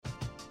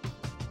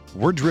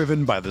We're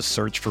driven by the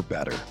search for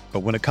better. But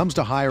when it comes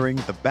to hiring,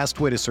 the best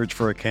way to search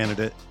for a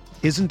candidate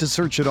isn't to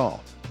search at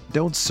all.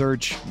 Don't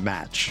search,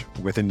 match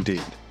with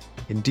Indeed.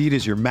 Indeed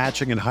is your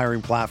matching and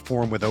hiring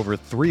platform with over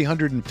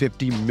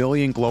 350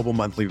 million global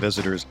monthly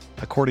visitors,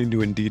 according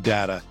to Indeed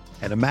data,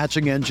 and a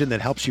matching engine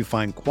that helps you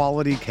find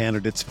quality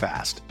candidates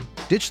fast.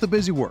 Ditch the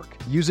busy work.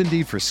 Use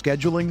Indeed for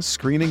scheduling,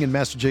 screening, and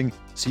messaging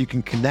so you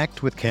can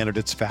connect with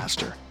candidates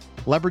faster.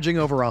 Leveraging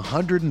over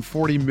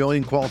 140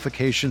 million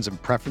qualifications and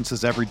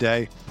preferences every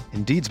day,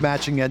 Indeed's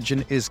matching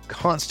engine is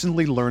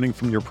constantly learning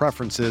from your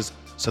preferences,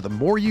 so the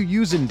more you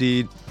use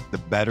Indeed, the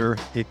better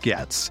it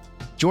gets.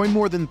 Join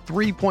more than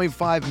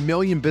 3.5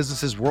 million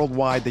businesses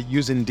worldwide that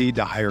use Indeed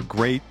to hire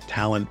great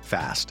talent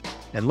fast.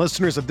 And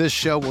listeners of this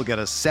show will get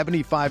a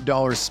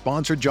 $75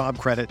 sponsored job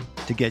credit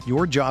to get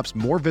your jobs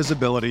more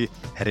visibility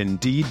at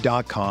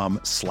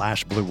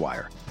Indeed.com/Blue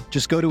Wire.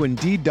 Just go to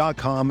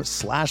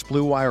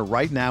Indeed.com/Blue Wire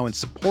right now and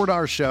support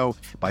our show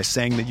by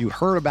saying that you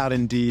heard about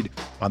Indeed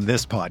on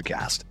this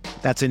podcast.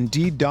 That's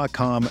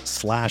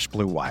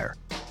Indeed.com/Blue Wire.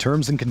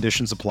 Terms and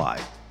conditions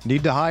apply.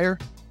 Need to hire?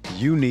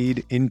 You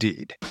need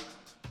Indeed.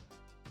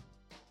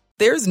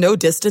 There's no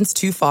distance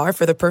too far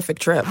for the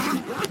perfect trip.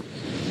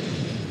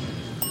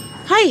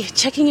 Hi,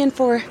 checking in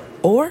for...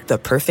 Or the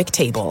perfect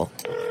table.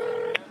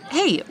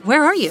 Hey,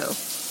 where are you?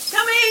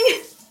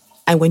 Coming!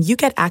 And when you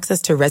get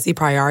access to Resi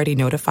Priority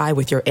Notify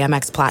with your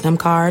Amex Platinum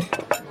card...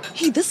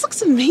 Hey, this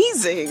looks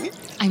amazing!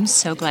 I'm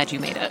so glad you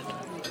made it.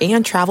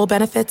 And travel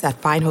benefits at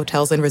fine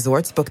hotels and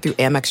resorts booked through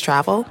Amex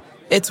Travel,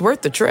 it's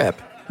worth the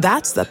trip.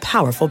 That's the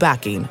powerful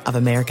backing of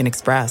American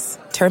Express.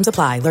 Terms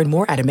apply. Learn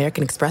more at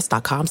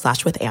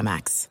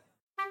americanexpress.com/withAmex.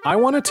 I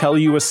want to tell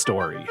you a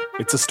story.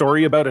 It's a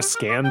story about a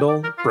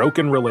scandal,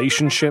 broken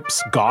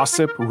relationships,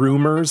 gossip,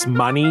 rumors,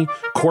 money,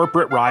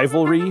 corporate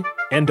rivalry,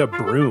 and a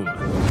broom.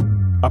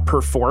 A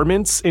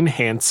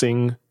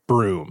performance-enhancing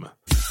broom.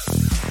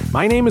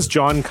 My name is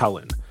John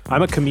Cullen.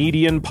 I'm a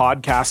comedian,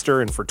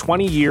 podcaster, and for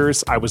 20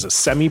 years, I was a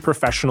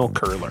semi-professional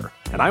curler.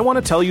 And I want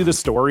to tell you the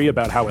story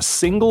about how a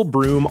single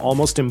broom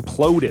almost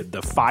imploded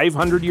the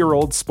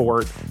 500-year-old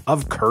sport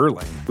of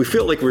curling. We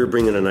felt like we were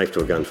bringing a knife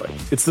to a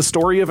gunfight. It's the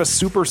story of a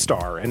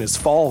superstar and his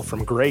fall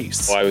from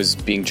grace. Well, I was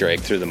being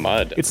dragged through the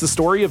mud. It's the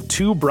story of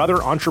two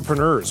brother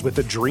entrepreneurs with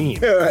a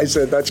dream. I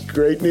said, that's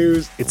great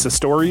news. It's a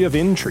story of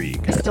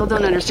intrigue. I still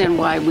don't understand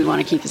why we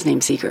want to keep his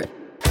name secret.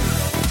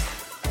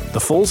 The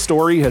full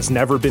story has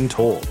never been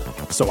told,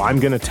 so I'm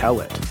going to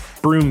tell it.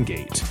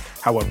 Broomgate,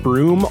 how a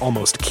broom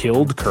almost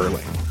killed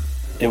curling.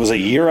 It was a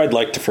year I'd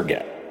like to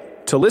forget.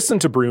 To listen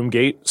to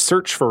Broomgate,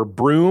 search for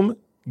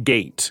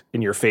Broomgate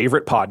in your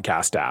favorite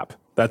podcast app.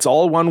 That's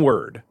all one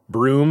word,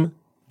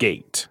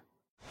 Broomgate.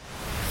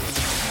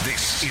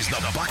 This is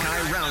the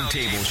Buckeye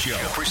Roundtable Show,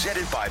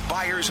 presented by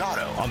Byers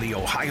Auto on the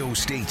Ohio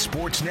State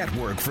Sports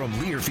Network from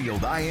Learfield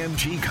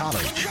IMG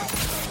College.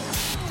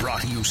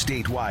 Brought to you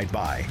statewide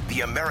by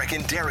the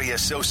American Dairy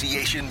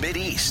Association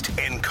Mideast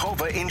and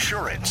Cova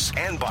Insurance,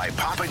 and by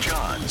Papa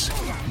John's.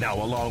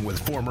 Now, along with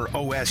former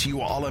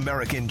OSU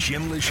All-American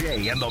Jim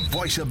Lachey and the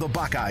voice of the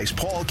Buckeyes,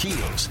 Paul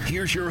Keels,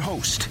 here's your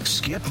host,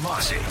 Skip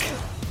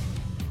Mosic.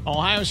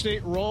 Ohio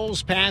State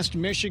rolls past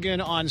Michigan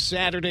on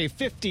Saturday,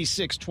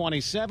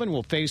 56-27.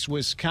 We'll face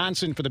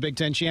Wisconsin for the Big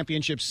Ten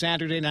Championship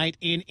Saturday night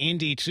in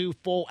Indy. 2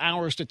 full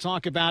hours to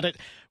talk about it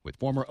with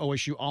former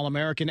OSU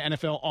All-American,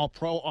 NFL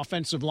All-Pro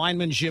offensive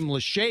lineman Jim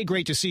Lachey.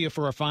 Great to see you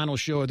for our final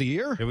show of the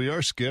year. Here we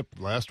are, Skip.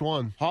 Last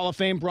one. Hall of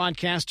Fame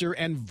broadcaster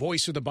and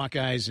voice of the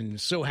Buckeyes, and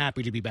so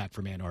happy to be back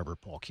from Ann Arbor,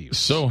 Paul Keels.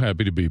 So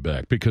happy to be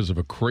back because of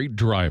a great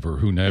driver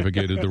who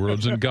navigated the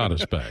roads and got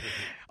us back.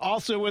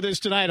 Also with us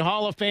tonight,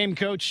 Hall of Fame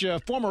coach,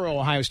 former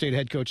Ohio State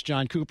head coach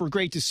John Cooper.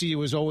 Great to see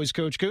you as always,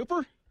 Coach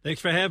Cooper. Thanks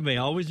for having me.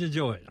 I always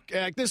enjoy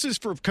it. This is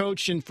for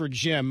Coach and for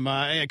Jim.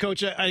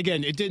 Coach,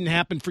 again, it didn't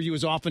happen for you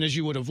as often as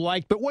you would have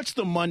liked, but what's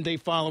the Monday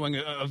following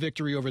a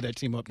victory over that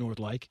team up north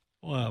like?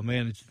 Well,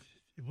 man,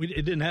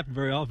 it didn't happen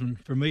very often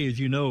for me, as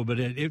you know, but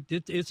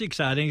it's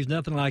exciting. It's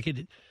nothing like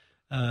it.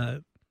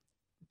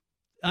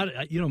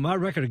 My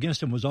record against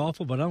them was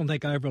awful, but I don't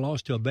think I ever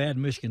lost to a bad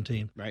Michigan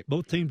team. Right.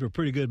 Both teams were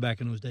pretty good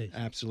back in those days.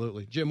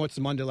 Absolutely. Jim, what's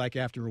the Monday like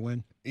after a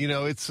win?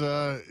 It's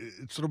a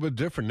little bit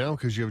different now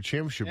because you have a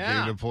championship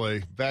game to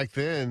play. Back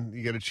then,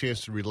 you got a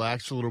chance to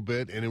relax a little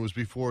bit, and it was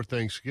before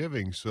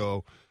Thanksgiving.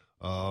 So,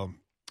 it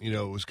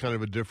was kind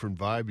of a different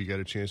vibe. You got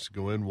a chance to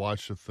go in,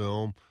 watch the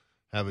film,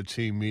 have a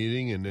team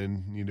meeting, and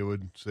then,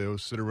 would say,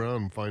 sit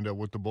around and find out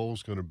what the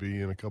bowl's going to be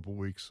in a couple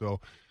weeks.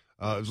 So,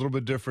 it was a little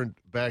bit different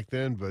back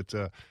then, but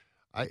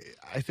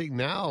I think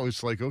now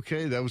it's like,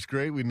 okay, that was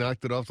great. We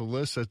knocked it off the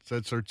list.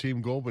 That's our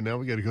team goal. But now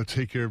we got to go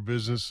take care of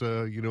business,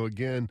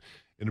 again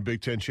in a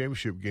Big Ten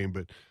championship game.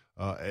 But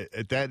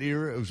at that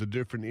era, it was a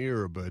different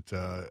era. But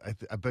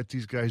I bet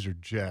these guys are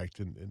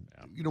jacked. And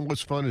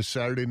what's fun is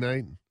Saturday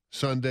night,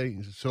 Sunday,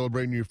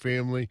 celebrating your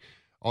family.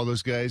 All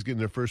those guys getting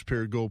their first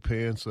pair of gold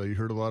pants. You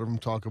heard a lot of them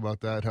talk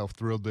about that, how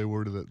thrilled they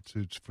were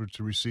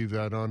to receive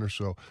that honor.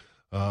 So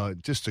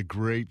just a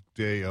great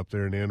day up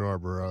there in Ann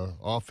Arbor.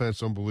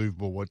 Offense,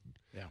 unbelievable. What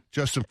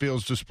Justin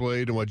Fields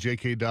displayed and what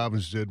J.K.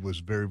 Dobbins did was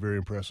very, very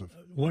impressive.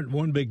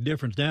 One big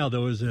difference now,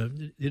 though, is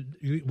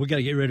we got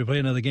to get ready to play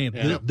another game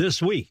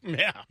this week.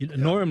 Yeah.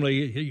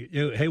 Normally,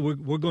 hey,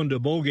 we're going to a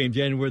bowl game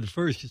January the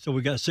 1st, so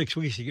we got 6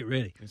 weeks to get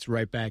ready. It's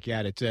right back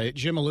at it.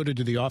 Jim alluded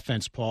to the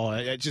offense,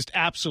 Paul. Just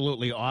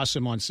absolutely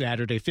awesome on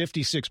Saturday.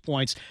 56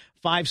 points,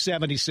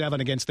 577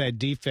 against that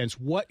defense.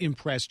 What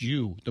impressed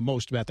you the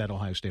most about that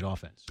Ohio State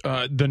offense?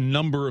 The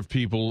number of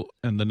people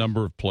and the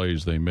number of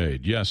plays they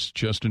made. Yes,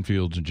 Justin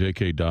Fields and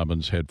J.K.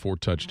 Dobbins had 4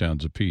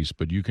 touchdowns apiece,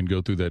 but you can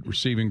go through that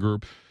receiving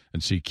group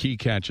and see key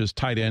catches,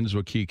 tight ends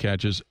with key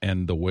catches,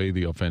 and the way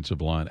the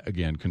offensive line,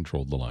 again,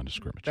 controlled the line of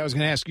scrimmage. I was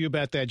going to ask you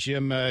about that,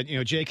 Jim.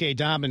 J.K.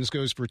 Dobbins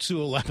goes for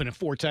 211 and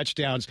 4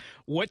 touchdowns.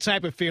 What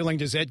type of feeling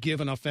does that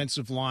give an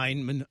offensive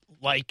lineman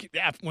like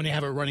when they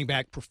have a running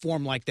back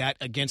perform like that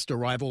against a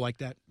rival like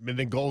that? And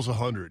then goal's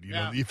 100.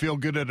 You feel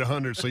good at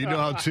 100, so you know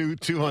how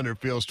 200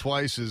 feels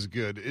twice as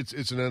good.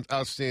 It's an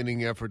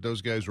outstanding effort.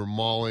 Those guys were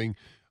mauling.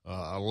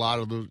 A lot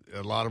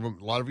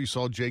of you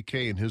saw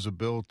J.K. and his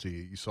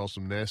ability. You saw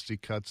some nasty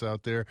cuts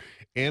out there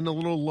and a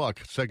little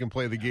luck. Second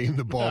play of the game,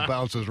 the ball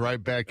bounces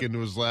right back into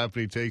his lap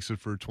and he takes it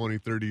for 20,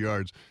 30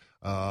 yards.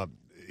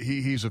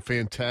 He's a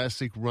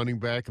fantastic running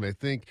back, and I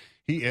think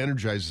he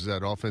energizes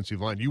that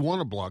offensive line. You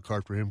want to block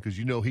hard for him because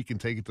you know he can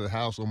take it to the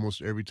house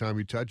almost every time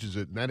he touches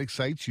it, and that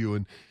excites you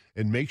and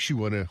makes you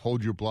want to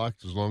hold your block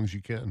as long as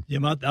you can.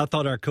 Yeah, I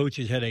thought our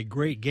coaches had a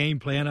great game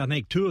plan. I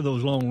think 2 of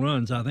those long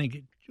runs, I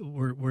think,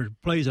 were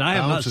plays that I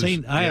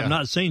have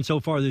not seen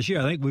so far this year.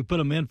 I think we put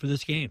them in for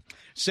this game.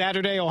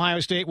 Saturday, Ohio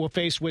State will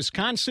face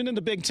Wisconsin in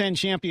the Big Ten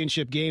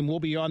championship game.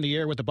 We'll be on the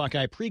air with the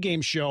Buckeye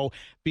pregame show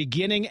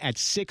beginning at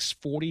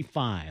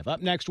 6:45.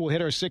 Up next, we'll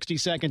hit our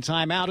 60-second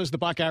timeout as the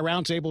Buckeye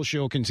Roundtable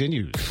show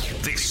continues.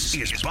 This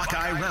is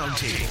Buckeye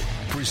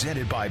Roundtable,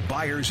 presented by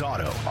Byers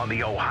Auto on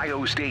the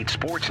Ohio State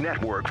Sports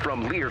Network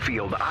from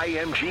Learfield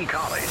IMG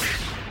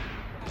College.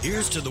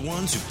 Here's to the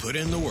ones who put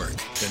in the work,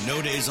 the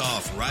no days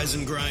off, rise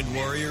and grind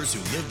warriors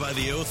who live by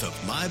the oath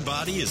of my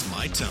body is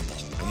my temple.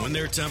 And when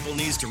their temple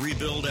needs to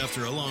rebuild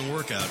after a long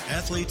workout,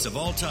 athletes of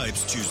all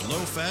types choose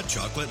low-fat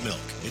chocolate milk.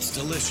 It's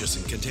delicious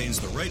and contains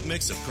the right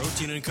mix of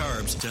protein and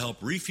carbs to help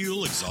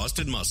refuel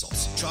exhausted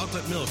muscles.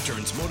 Chocolate milk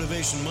turns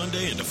Motivation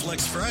Monday into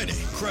Flex Friday.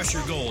 Crush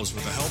your goals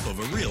with the help of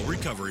a real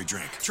recovery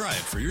drink. Try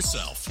it for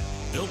yourself.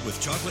 Built with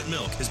Chocolate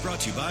Milk is brought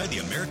to you by the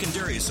American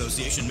Dairy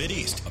Association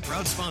Mideast, a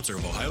proud sponsor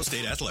of Ohio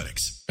State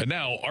Athletics. And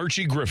now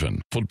Archie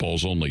Griffin,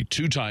 football's only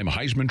 2-time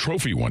Heisman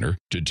Trophy winner,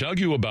 to tell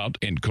you about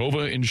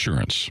Encova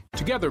Insurance.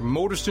 Together,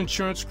 Motorist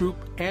Insurance Group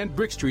and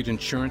Brick Street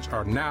Insurance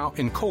are now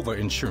Encova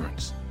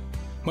Insurance.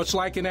 Much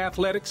like in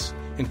athletics,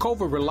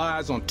 Encova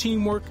relies on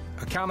teamwork,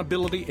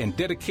 accountability, and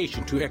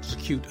dedication to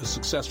execute a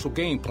successful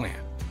game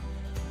plan.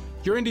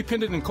 Your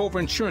independent Encova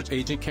insurance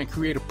agent can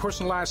create a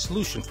personalized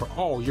solution for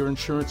all your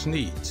insurance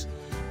needs.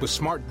 With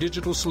smart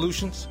digital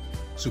solutions,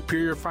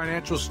 superior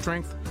financial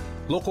strength,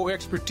 local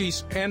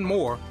expertise, and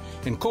more,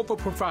 Encova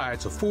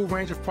provides a full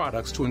range of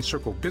products to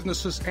encircle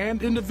businesses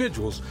and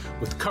individuals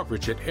with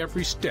coverage at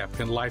every step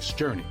in life's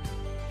journey.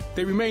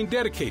 They remain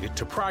dedicated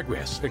to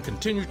progress and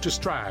continue to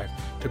strive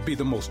to be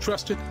the most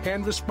trusted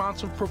and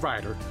responsive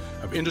provider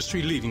of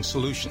industry-leading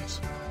solutions.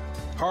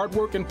 Hard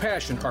work and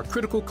passion are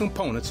critical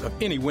components of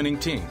any winning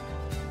team.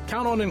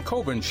 Count on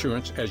Encova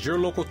Insurance as your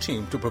local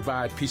team to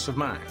provide peace of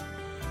mind.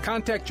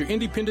 Contact your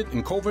independent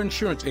Encova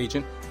insurance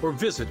agent or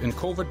visit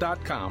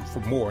Encova.com for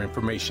more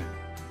information.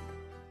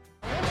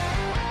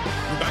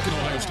 We're back in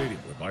Ohio Stadium,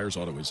 where Byers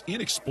Auto is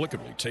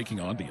inexplicably taking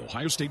on the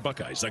Ohio State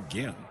Buckeyes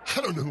again.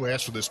 I don't know who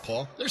asked for this,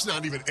 Paul. There's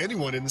not even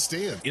anyone in the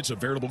stand. It's a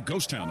veritable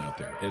ghost town out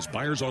there, as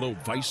Byers Auto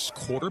vice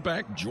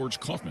quarterback George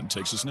Kaufman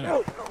takes a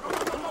snap.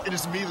 It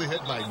is immediately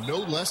hit by no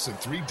less than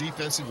 3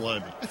 defensive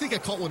linemen. I think I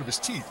caught one of his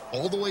teeth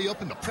all the way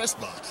up in the press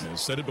box. I've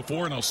said it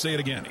before, and I'll say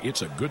it again.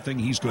 It's a good thing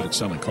he's good at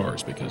selling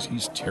cars, because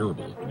he's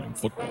terrible at winning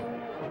football.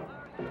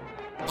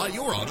 Buy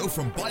your auto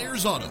from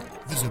Byers Auto.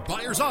 Visit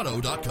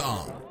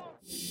ByersAuto.com.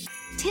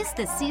 'Tis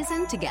the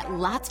season to get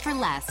lots for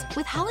less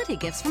with holiday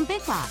gifts from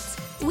Big Lots.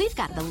 We've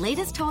got the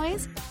latest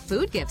toys,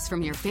 food gifts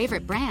from your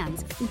favorite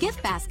brands,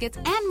 gift baskets,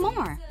 and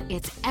more.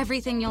 It's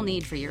everything you'll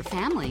need for your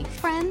family,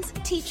 friends,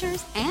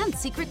 teachers, and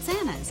Secret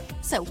Santas.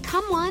 So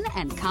come one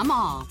and come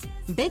all.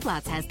 Big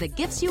Lots has the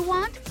gifts you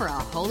want for a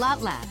whole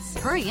lot less.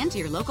 Hurry into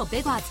your local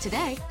Big Lots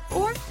today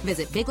or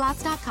visit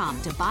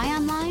BigLots.com to buy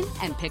online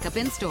and pick up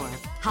in store.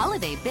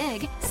 Holiday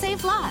big,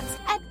 save lots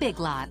at Big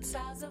Lots.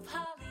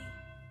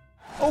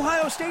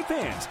 Ohio State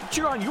fans,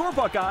 cheer on your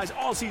Buckeyes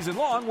all season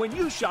long when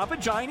you shop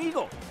at Giant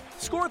Eagle.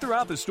 Score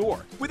throughout the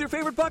store with your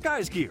favorite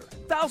Buckeyes gear,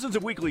 thousands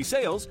of weekly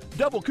sales,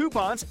 double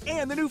coupons,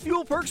 and the new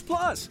Fuel Perks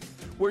Plus,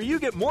 where you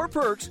get more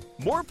perks,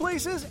 more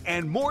places,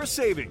 and more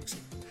savings.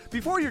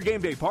 Before your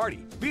game day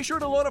party, be sure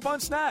to load up on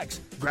snacks,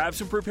 grab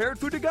some prepared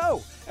food to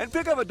go, and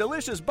pick up a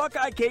delicious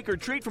Buckeye cake or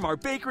treat from our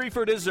bakery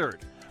for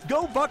dessert.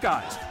 Go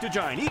Buckeyes to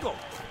Giant Eagle,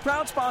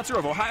 proud sponsor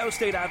of Ohio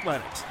State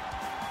Athletics.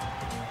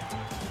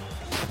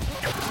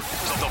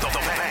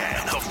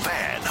 The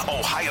Fan,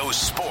 Ohio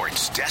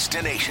sports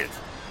destination.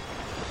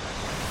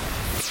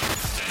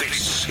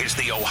 This is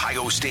the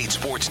Ohio State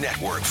Sports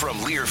Network from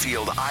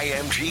Learfield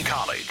IMG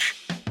College.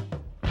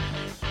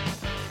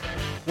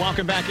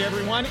 Welcome back,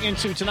 everyone,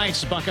 into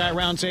tonight's Buckeye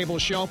Roundtable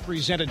show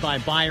presented by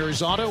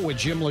Buyers Auto with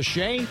Jim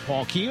Lachey,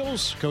 Paul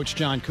Keels, Coach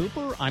John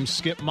Cooper. I'm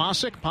Skip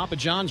Mosic. Papa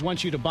John's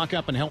wants you to buck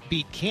up and help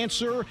beat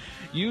cancer.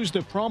 Use the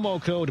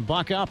promo code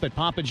BUCKUP at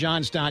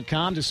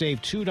papajohns.com to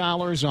save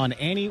 $2 on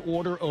any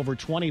order over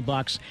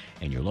 $20.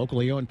 And your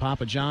locally owned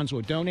Papa John's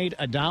will donate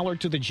 $1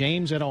 to the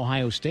James at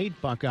Ohio State.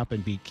 Buck up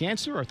and beat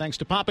cancer. Our thanks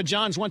to Papa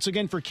John's once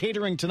again for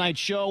catering tonight's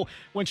show,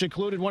 which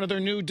included one of their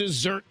new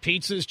dessert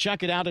pizzas.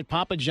 Check it out at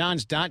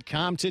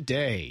papajohns.com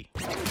today.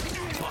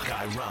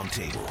 Buckeye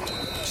Roundtable,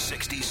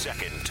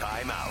 60-second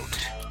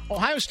timeout.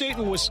 Ohio State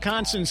and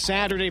Wisconsin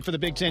Saturday for the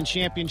Big Ten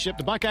Championship.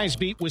 The Buckeyes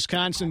beat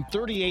Wisconsin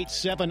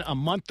 38-7 a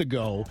month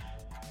ago.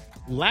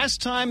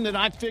 Last time that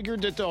I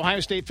figured that Ohio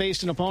State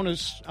faced an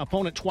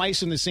opponent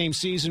twice in the same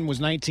season was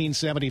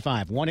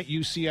 1975. Won at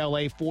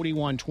UCLA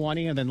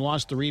 41-20 and then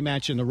lost the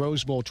rematch in the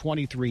Rose Bowl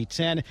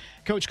 23-10.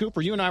 Coach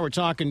Cooper, you and I were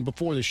talking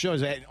before the show.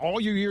 Is that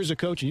all your years of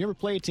coaching, you ever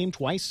play a team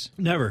twice?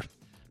 Never.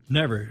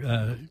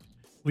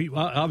 We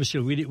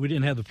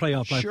didn't have the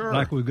playoff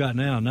like we've got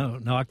now. No,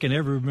 I can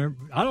never remember.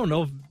 I don't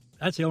know if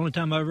that's the only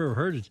time I've ever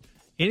heard it.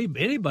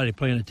 Anybody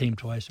playing a team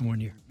twice in 1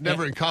 year.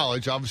 Never in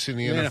college,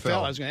 obviously in the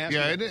NFL. I was going to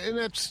ask you. And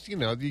that's,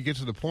 you get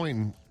to the point,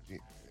 and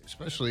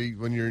especially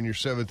when you're in your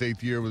 7th,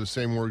 8th year with the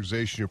same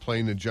organization, you're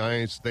playing the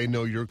Giants, they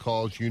know your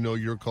calls, you know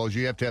your calls.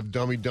 You have to have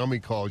dummy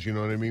calls, you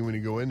know what I mean, when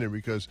you go in there,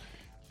 because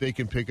they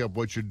can pick up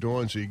what you're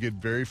doing, so you get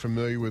very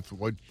familiar with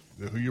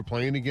who you're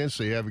playing against,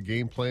 so you have a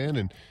game plan.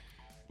 And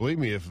believe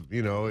me,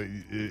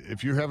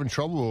 if you're having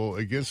trouble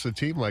against a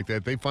team like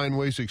that, they find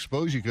ways to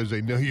expose you because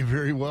they know you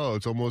very well.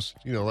 It's almost,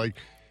 like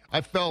I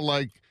felt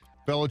like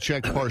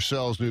Belichick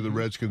Parcells knew the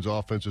Redskins'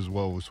 offense as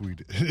well as we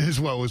did,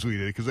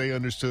 because they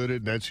understood it,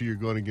 and that's who you're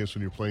going against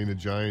when you're playing the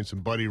Giants,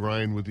 and Buddy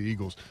Ryan with the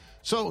Eagles.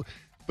 So,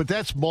 but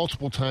that's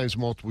multiple times,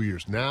 multiple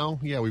years. Now,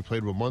 we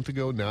played them a month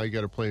ago. Now you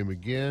got to play them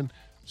again.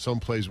 Some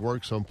plays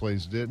worked, some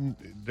plays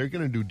didn't. They're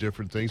going to do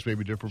different things,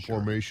 maybe different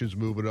formations,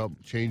 move it up,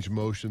 change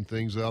motion,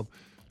 things up.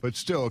 But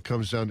still, it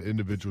comes down to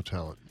individual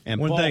talent. And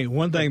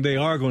one thing they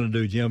are going to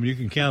do, Jim, you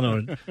can count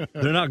on it.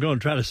 They're not going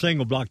to try to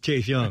single block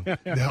Chase Young.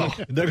 No,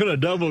 they're going to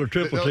double or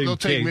triple team. They'll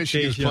take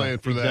Michigan's playing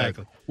for that.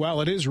 Exactly.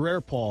 Well, it is rare,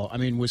 Paul. I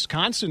mean,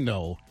 Wisconsin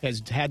though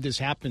has had this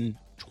happen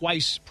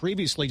twice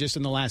previously, just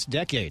in the last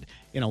decade,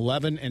 in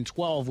 11 and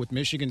 12 with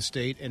Michigan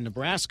State and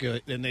Nebraska.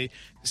 And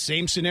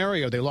same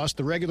scenario. They lost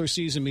the regular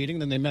season meeting,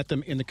 then they met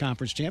them in the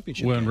conference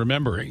championship. Well, and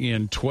remember,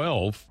 in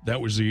 12,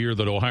 that was the year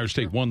that Ohio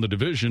State won the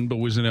division but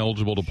was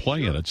ineligible to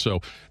play in it. So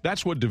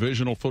that's what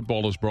divisional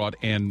football has brought.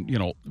 And,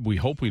 we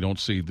hope we don't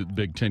see the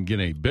Big Ten get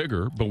any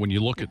bigger. But when you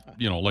look at,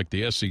 like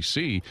the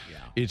SEC,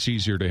 it's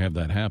easier to have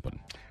that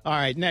happen. All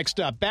right,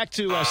 next up, back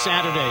to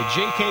Saturday.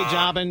 J.K.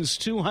 Dobbins,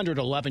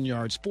 211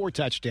 yards, 4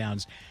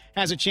 touchdowns,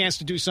 has a chance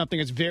to do something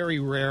that's very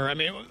rare. I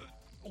mean,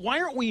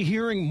 why aren't we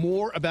hearing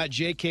more about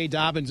J.K.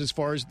 Dobbins as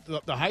far as the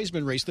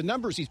Heisman race? The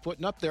numbers he's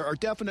putting up there are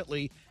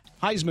definitely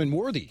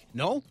Heisman-worthy,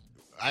 no?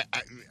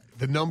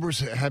 The numbers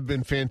have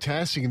been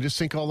fantastic, and just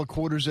think all the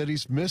quarters that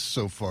he's missed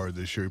so far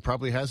this year. He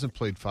probably hasn't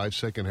played 5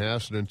 second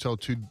halves, and until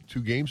two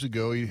games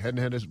ago, he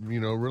hadn't had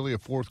really a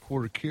fourth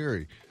quarter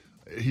carry.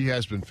 He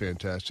has been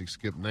fantastic,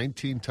 Skip.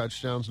 19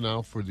 touchdowns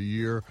now for the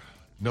year,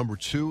 number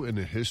 2 in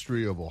the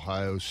history of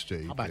Ohio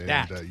State. How about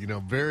that?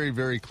 Very,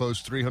 very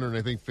close,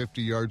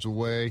 350 yards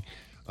away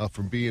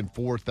from being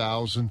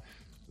 4,000.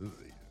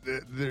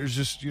 There's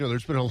just,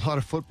 there's been a lot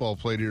of football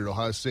played here at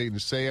Ohio State, and to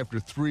say after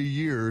 3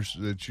 years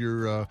that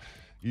you're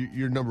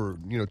number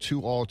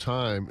 2 all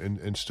time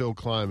and still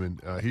climbing.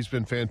 He's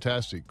been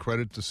fantastic.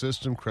 Credit the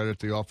system, credit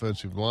the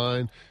offensive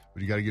line.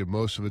 But you got to give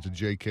most of it to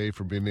J.K.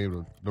 for being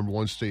able to, number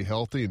one, stay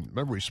healthy. And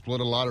remember, he split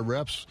a lot of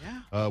reps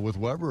with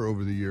Weber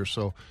over the years.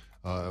 So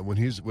when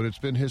it's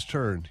been his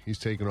turn, he's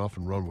taken off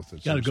and run with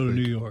it. Got to go to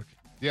New York.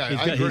 Yeah, he's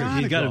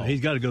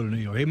got to go to New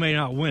York. He may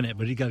not win it,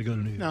 but he's got to go to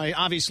New York. Now,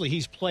 obviously,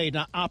 he's played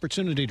an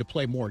opportunity to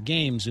play more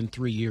games in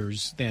 3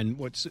 years than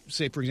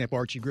say, for example,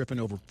 Archie Griffin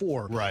over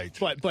 4. Right.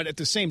 But at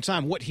the same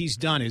time, what he's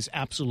done is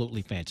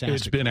absolutely fantastic.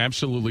 It's been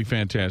absolutely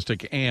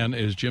fantastic. And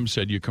as Jim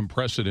said, you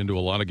compress it into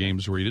a lot of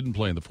games where he didn't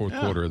play in the fourth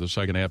quarter or the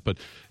second half. But,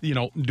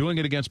 doing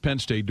it against Penn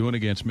State, doing it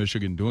against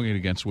Michigan, doing it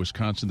against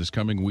Wisconsin this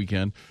coming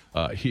weekend,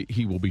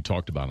 he will be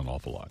talked about an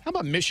awful lot. How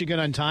about Michigan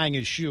untying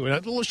his shoe?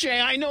 And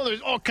Lachey, I know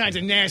there's all kinds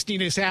of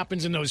nastiness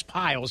happens in those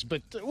piles,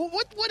 but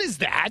what is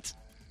that?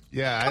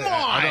 Yeah, come on.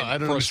 I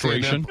don't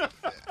Frustration.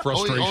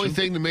 Only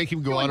thing to make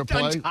him go out of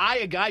play. Untie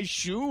a guy's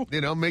shoe.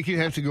 Make him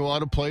have to go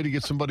out of play to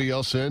get somebody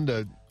else in.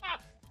 And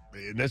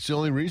that's the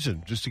only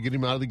reason, just to get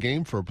him out of the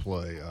game for a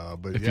play.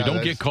 But if you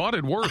don't get caught,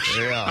 it works.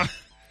 Yeah.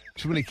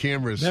 Too many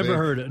cameras. Never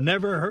heard it.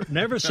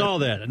 Never saw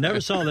that.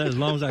 Never saw that as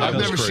long as I've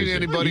never seen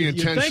anybody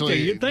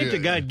intentionally. You'd think the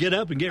guy'd get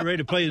up and get ready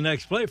to play the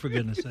next play, for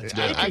goodness sake.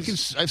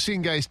 I've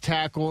seen guys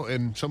tackle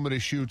and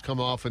somebody's shoe would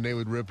come off and they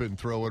would rip it and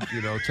throw it,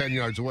 10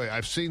 yards away.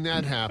 I've seen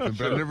that happen,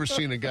 but I've never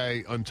seen a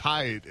guy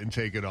untie it and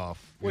take it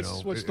off.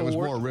 What's the was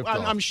word? more ripped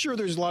off. I'm sure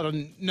there's a lot of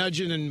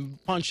nudging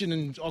and punching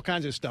and all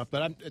kinds of stuff,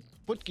 but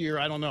footgear,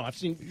 I don't know.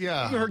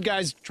 I've heard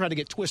guys try to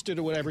get twisted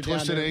or whatever.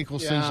 Twisted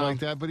ankles, things like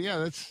that. But yeah,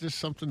 that's just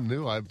something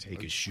new.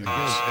 Take his shoes. And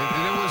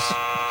it was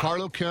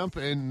Carlo Kemp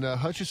and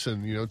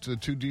Hutchison. The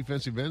two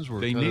defensive ends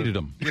were. They needed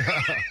them. Yeah.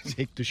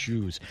 Take the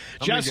shoes.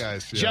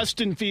 Guys,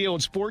 Justin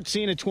Fields,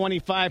 14 of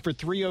 25 for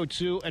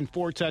 302 and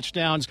 4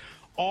 touchdowns.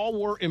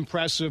 All were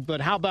impressive,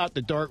 but how about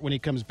the dart when he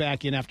comes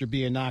back in after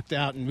being knocked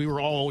out? And we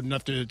were all old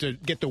enough to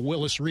get the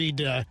Willis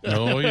Reed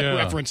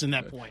reference in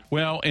that point.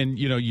 Well, and,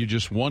 you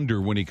just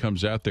wonder when he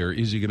comes out there,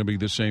 is he going to be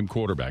the same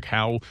quarterback?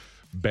 How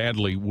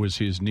badly was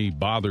his knee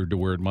bothered to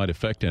where it might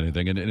affect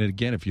anything? And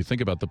again, if you think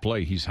about the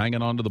play, he's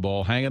hanging on to the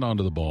ball.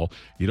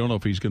 You don't know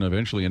if he's going to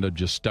eventually end up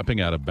just stepping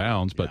out of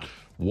bounds, but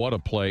what a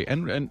play.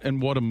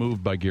 And what a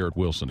move by Garrett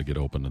Wilson to get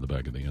open in the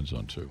back of the end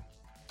zone, too.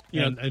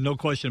 Yeah, and no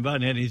question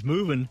about it. And he's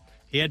moving.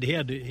 He had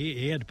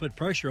to put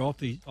pressure off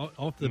the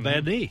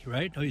bad knee,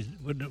 right?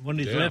 When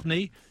his left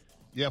knee.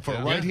 Yeah, for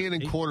a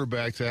right-handed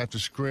quarterback to have to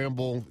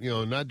scramble,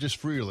 not just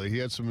freely. He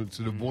had to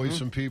avoid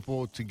some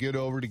people, to get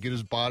over, to get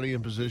his body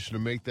in position to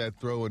make that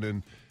throw, and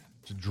then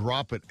to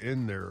drop it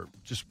in there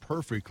just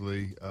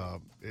perfectly.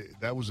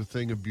 That was a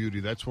thing of beauty.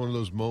 That's one of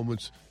those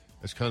moments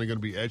that's kind of going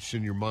to be etched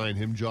in your mind.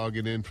 Him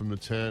jogging in from the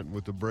tent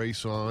with the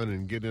brace on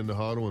and getting in the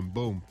huddle and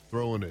boom,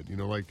 throwing it.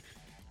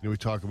 We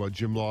talk about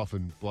Jim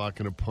Lachey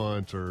blocking a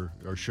punt or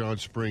Sean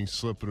Springs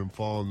slipping and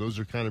falling. Those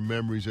are kind of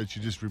memories that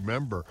you just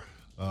remember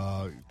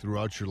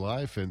throughout your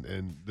life.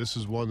 And this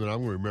is one that I'm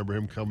going to remember,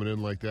 him coming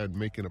in like that and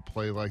making a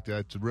play like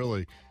that to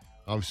really,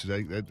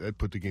 obviously, that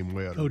put the game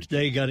way out of Coach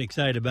Day got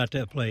excited about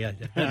that play. That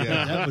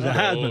was a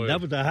Heisman.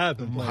 That was a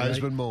Heisman play.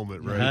 Heisman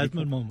moment, right?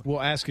 Heisman moment.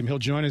 We'll ask him. He'll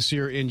join us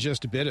here in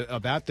just a bit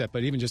about that.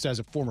 But even just as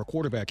a former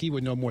quarterback, he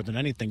would know more than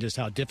anything just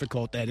how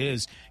difficult that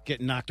is,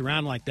 getting knocked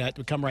around like that,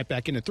 to come right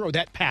back in and throw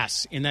that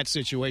pass in that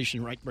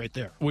situation right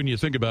there. When you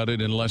think about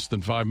it, in less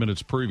than 5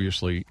 minutes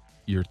previously,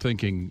 you're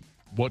thinking,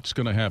 what's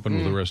going to happen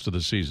with the rest of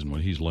the season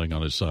when he's laying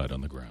on his side on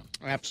the ground?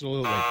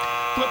 Absolutely.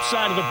 Flip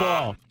side of the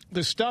ball.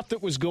 The stuff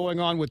that was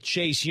going on with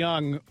Chase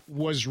Young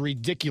was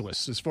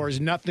ridiculous as far as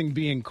nothing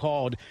being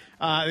called.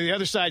 The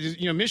other side is,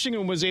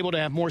 Michigan was able to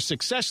have more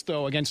success,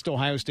 though, against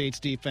Ohio State's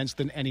defense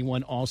than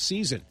anyone all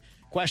season.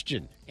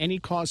 Question, any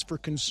cause for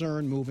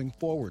concern moving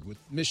forward with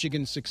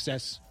Michigan's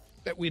success?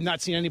 That we've not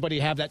seen anybody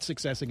have that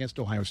success against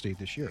Ohio State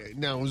this year.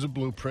 Now, it was a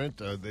blueprint.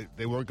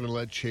 They weren't going to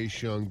let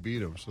Chase Young beat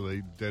them, so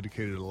they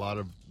dedicated a lot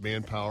of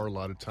manpower, a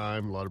lot of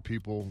time, a lot of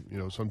people.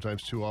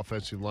 Sometimes 2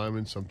 offensive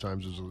linemen,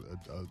 sometimes there's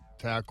a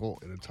tackle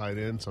and a tight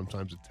end,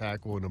 sometimes a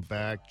tackle and a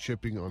back,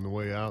 chipping on the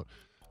way out.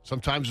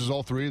 Sometimes there's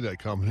all 3 of that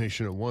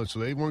combination at once, so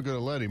they weren't going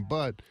to let him.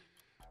 But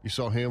you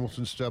saw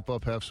Hamilton step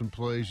up, have some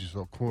plays. You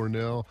saw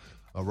Cornell,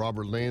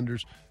 Robert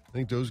Landers. I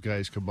think those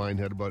guys combined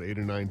had about 8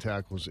 or 9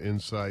 tackles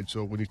inside.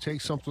 So when you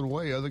take something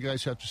away, other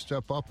guys have to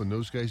step up, and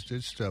those guys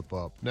did step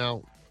up.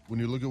 Now, when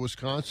you look at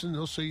Wisconsin,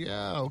 they'll say,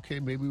 yeah, okay,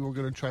 maybe we're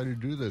going to try to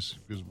do this,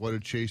 because what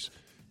did Chase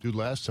do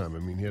last time? I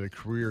mean, he had a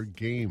career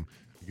game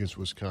against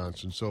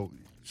Wisconsin. So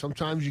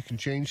sometimes you can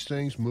change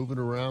things, move it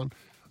around.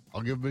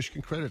 I'll give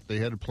Michigan credit. They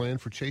had a plan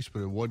for Chase,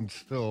 but it wasn't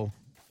still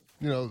 –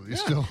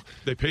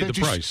 they paid the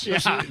price. In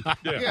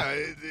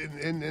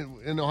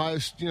Ohio,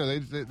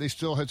 they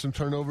still had some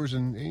turnovers,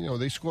 and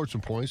they scored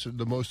some points,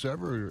 the most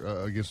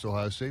ever against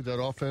Ohio State.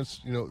 That offense,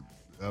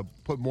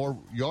 put more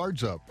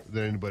yards up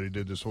than anybody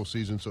did this whole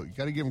season. So you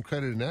got to give them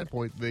credit in that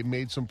point. They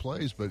made some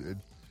plays, but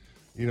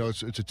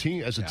it's a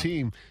team. As a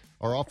team,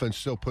 our offense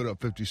still put up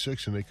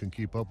 56, and they couldn't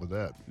keep up with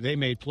that. They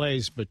made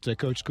plays, but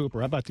Coach Cooper,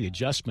 how about the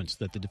adjustments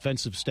that the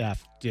defensive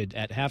staff did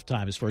at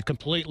halftime as far as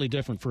completely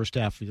different first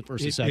half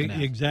versus second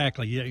half?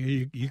 Exactly. Yeah,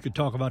 you could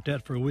talk about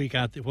that for a week.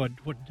 What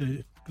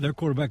their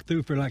quarterback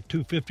threw for like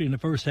 250 in the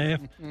first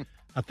half.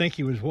 I think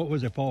he was,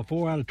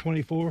 4 out of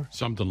 24?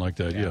 Something like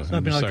that, yeah.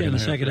 Something like that in the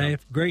second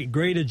half.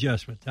 Great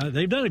adjustment.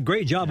 They've done a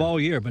great job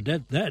all year, but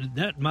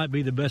that might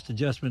be the best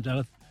adjustment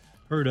I've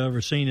heard of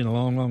or seen in a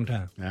long, long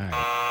time. All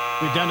right.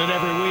 We've done it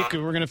every week,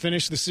 and we're going to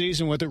finish the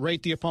season with it.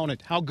 Rate the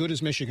opponent. How good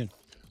is Michigan?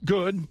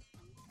 Good.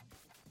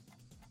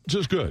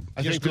 Just good.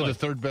 I think they're the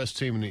 3rd best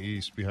team in the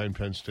East behind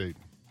Penn State.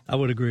 I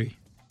would agree.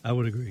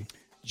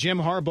 Jim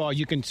Harbaugh,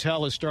 you can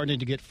tell, is starting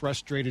to get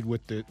frustrated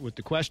with the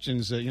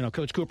questions.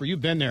 Coach Cooper, you've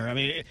been there. I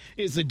mean,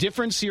 is the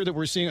difference here that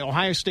we're seeing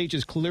Ohio State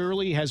just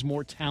clearly has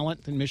more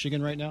talent than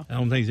Michigan right now? I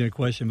don't think there's any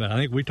question about it. I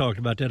think we talked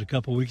about that a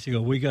couple of weeks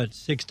ago. We got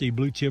 60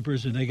 blue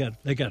chippers, and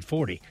they got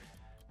 40.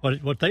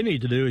 What they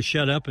need to do is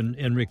shut up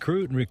and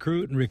recruit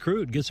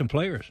and get some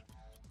players.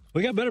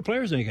 We got better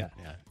players than they got.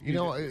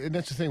 Yeah. And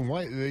that's the thing.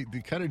 Why they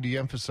kind of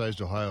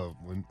de-emphasized Ohio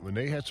when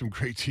they had some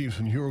great teams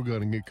when you were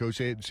going to get coached.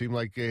 It seemed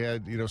like they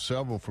had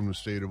several from the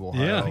state of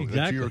Ohio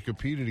that you were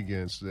competing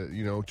against.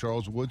 That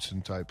Charles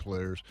Woodson type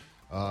players.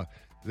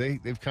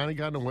 They've kind of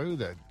gotten away with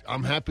that.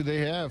 I'm happy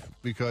they have,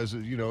 because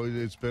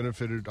it's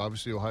benefited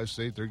obviously Ohio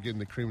State. They're getting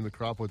the cream of the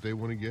crop what they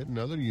want to get, and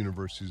other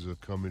universities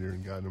have come in here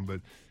and gotten them,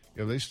 but.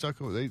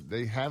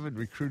 They haven't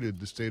recruited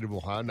the state of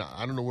Ohio. Now,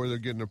 I don't know where they're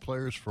getting their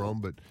players from,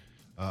 but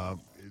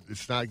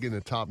It's not getting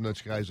the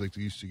top-notch guys like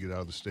they used to get out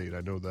of the state.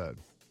 I know that.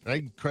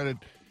 I credit,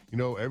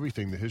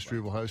 everything, the history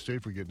of Ohio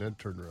State for getting that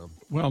turned around.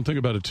 Well, think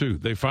about it, too.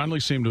 They finally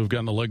seem to have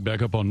gotten the leg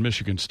back up on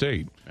Michigan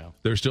State. Yeah.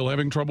 They're still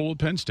having trouble with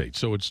Penn State,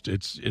 so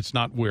it's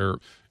not where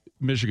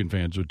Michigan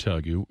fans would tell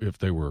you, if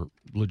they were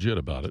legit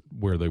about it,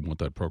 where they want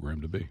that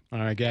program to be. All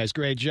right, guys,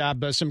 great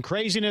job. Some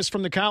craziness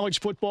from the college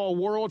football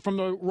world from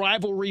the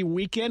rivalry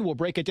weekend. We'll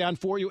break it down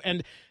for you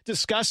and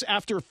discuss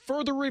after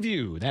further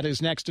review. That is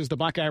next as the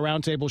Buckeye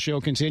Roundtable show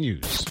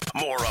continues.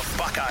 More of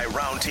Buckeye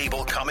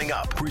Roundtable coming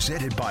up.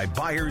 Presented by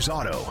Byers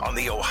Auto on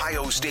the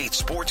Ohio State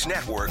Sports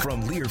Network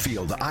from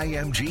Learfield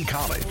IMG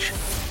College.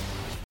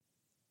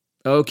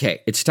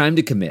 Okay, it's time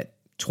to commit.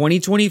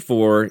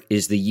 2024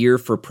 is the year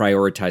for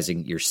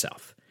prioritizing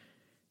yourself.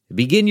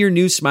 Begin your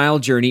new smile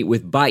journey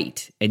with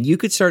Byte, and you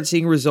could start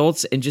seeing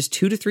results in just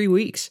 2 to 3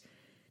 weeks.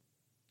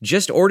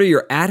 Just order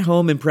your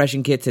at-home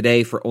impression kit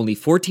today for only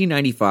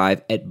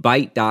 $14.95 at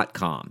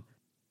Byte.com.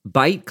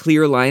 Byte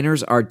clear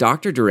liners are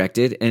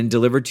doctor-directed and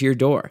delivered to your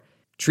door.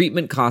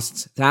 Treatment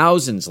costs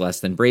thousands less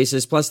than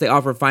braces, plus they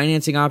offer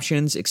financing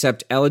options,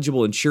 accept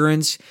eligible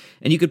insurance,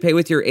 and you could pay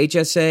with your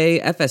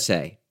HSA,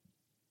 FSA.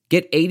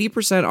 Get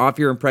 80% off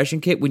your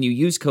impression kit when you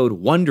use code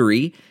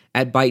WONDERY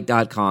at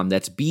Byte.com.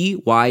 That's BYTE.com.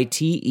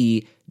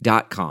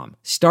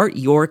 Start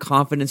your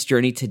confidence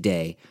journey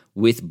today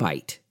with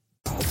Byte.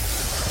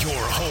 Your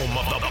home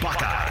of the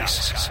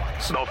Buckeyes.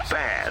 The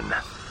Fan.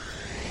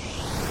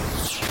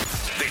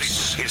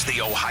 This is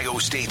the Ohio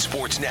State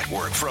Sports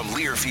Network from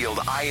Learfield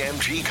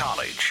IMG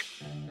College.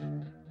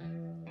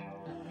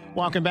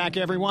 Welcome back,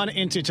 everyone,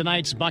 into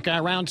tonight's Buckeye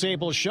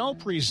Roundtable show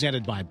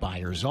presented by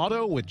Byers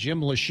Auto with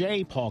Jim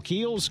Lachey, Paul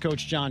Keels,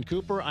 Coach John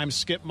Cooper. I'm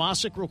Skip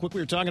Mosic. Real quick,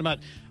 we were talking about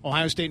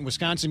Ohio State and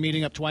Wisconsin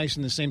meeting up twice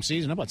in the same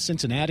season. How about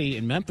Cincinnati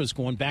and Memphis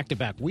going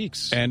back-to-back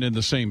weeks? And in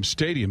the same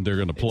stadium they're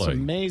going to play. It's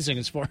amazing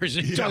as far as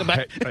you're talking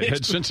about.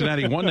 Had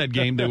Cincinnati won that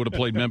game, they would have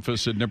played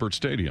Memphis at Nippert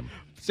Stadium.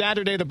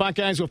 Saturday, the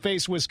Buckeyes will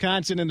face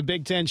Wisconsin in the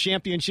Big Ten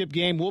championship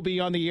game. We'll be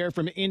on the air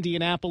from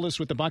Indianapolis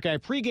with the Buckeye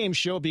pregame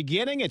show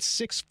beginning at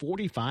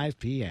 6:45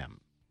 p.m.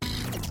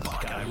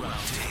 Buckeye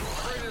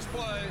Roundtable. Greatest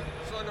play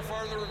is under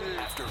further review.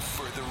 After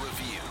further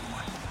review.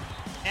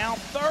 Now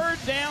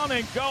 3rd down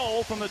and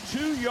goal from the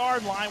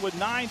 2-yard line with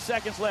 9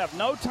 seconds left.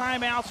 No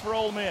timeouts for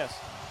Ole Miss.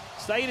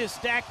 State is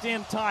stacked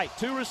in tight.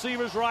 2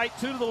 receivers right,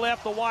 2 to the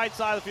left, the wide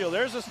side of the field.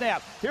 There's the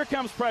snap. Here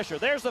comes pressure.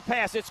 There's the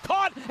pass. It's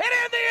caught and in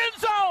the end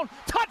zone.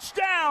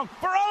 Touchdown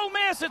for Ole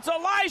Miss. It's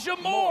Elijah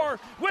Moore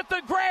with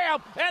the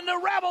grab, and the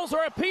Rebels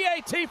are a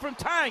PAT from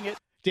tying it.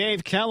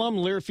 Dave Kellum,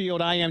 Learfield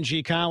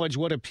IMG College.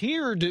 What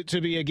appeared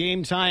to be a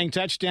game-tying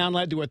touchdown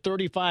led to a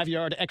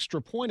 35-yard extra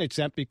point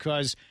attempt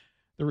because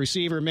the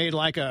receiver made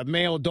like a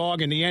male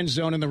dog in the end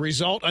zone, and the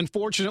result,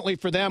 unfortunately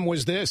for them,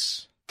 was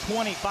this.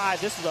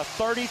 25. This is a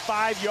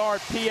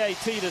 35-yard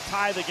PAT to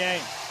tie the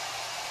game.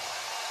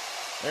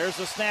 There's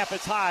the snap.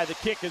 It's high. The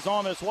kick is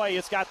on its way.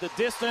 It's got the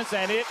distance,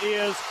 and it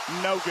is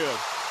no good.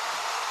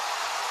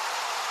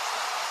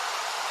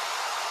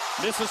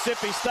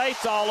 Mississippi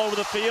State's all over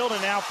the field,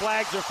 and now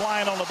flags are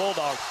flying on the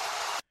Bulldogs.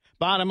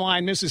 Bottom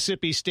line,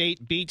 Mississippi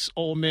State beats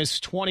Ole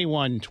Miss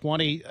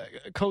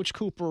 21-20. Coach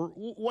Cooper,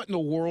 what in the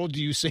world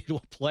do you say to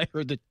a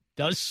player that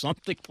does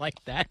something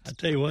like that? I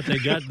tell you what, they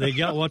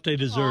got what they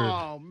deserve.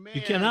 Oh, man.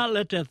 You cannot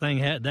let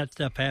that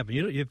stuff happen.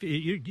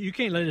 You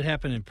can't let it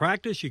happen in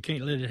practice. You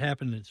can't let it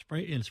happen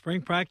in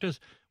spring practice,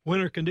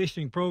 winter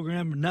conditioning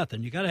program,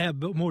 nothing. You got to have a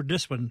bit more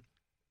discipline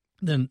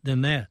than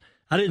that.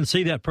 I didn't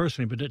see that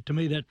personally, but to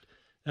me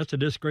that's a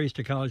disgrace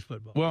to college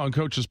football. Well, and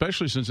Coach,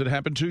 especially since it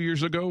happened 2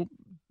 years ago,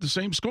 the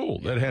same school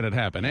that had it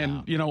happen.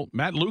 Yeah. And,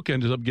 Matt Luke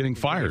ended up getting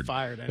fired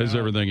as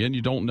everything. And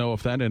you don't know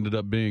if that ended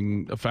up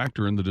being a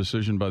factor in the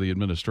decision by the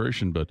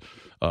administration. But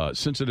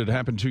since it had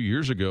happened 2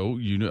 years ago,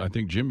 I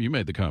think, Jim, you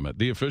made the comment.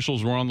 The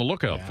officials were on the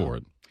lookout for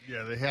it.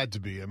 Yeah, they had to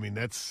be. I mean,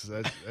 that's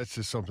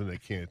just something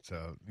that you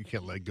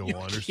can't let go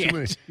on. There's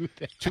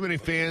too many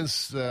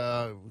fans,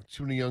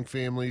 too many young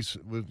families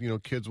with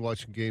kids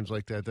watching games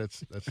like that.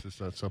 That's just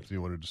not something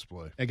you want to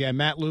display. Again,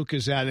 Matt Luke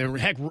is out there.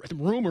 Heck,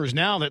 rumors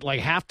now that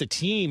like half the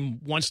team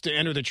wants to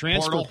enter the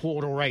transfer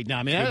portal right now.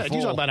 I mean,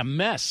 you talk about a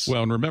mess.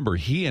 Well, and remember,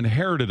 he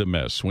inherited a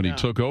mess when he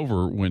took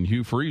over when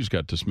Hugh Freeze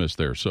got dismissed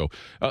there. So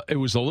it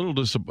was a little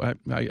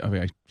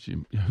disappointing.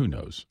 Who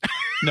knows?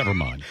 Never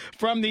mind.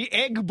 From the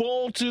Egg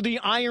Bowl to the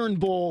Iron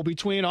Bowl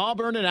between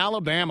Auburn and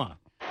Alabama.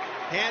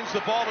 Hands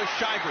the ball to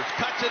Shivers.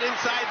 Cuts it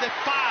inside the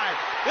 5.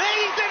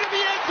 He's into the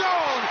end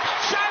zone.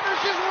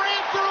 Shivers just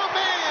ran through a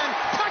man.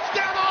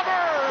 Touchdown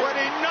Auburn. When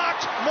he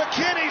knocked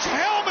McKinney's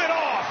helmet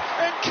off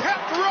and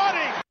kept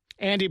running.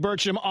 Andy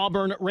Burcham,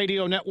 Auburn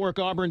Radio Network.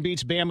 Auburn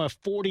beats Bama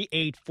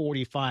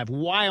 48-45.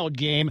 Wild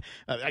game.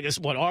 I guess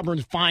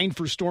Auburn's fined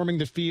for storming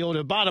the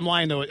field. Bottom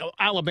line, though,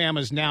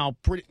 Alabama's now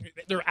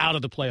they're out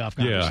of the playoff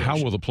conversation. Yeah,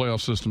 how will the playoff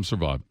system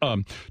survive?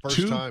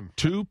 First time.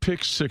 2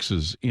 pick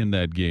sixes in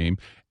that game,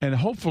 and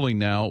hopefully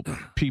now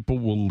people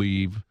will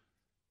leave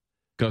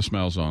Gus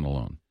Malzahn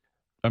alone.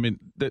 I mean,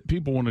 that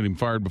people wanted him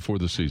fired before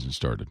the season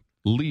started.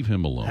 Leave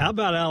him alone. How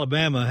about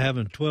Alabama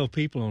having 12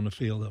 people on the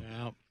field,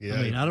 though? Yeah.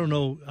 I mean, I don't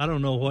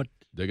know what.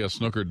 They got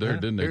snookered there,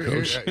 didn't they,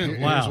 Coach? Here's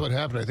Wow. what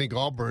happened. I think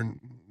Auburn,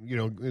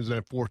 is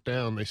that fourth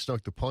down, they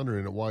stuck the punter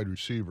in at wide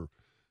receiver.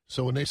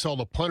 So when they saw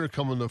the punter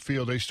come on the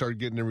field, they started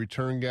getting the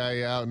return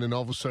guy out, and then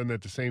all of a sudden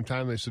at the same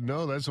time they said,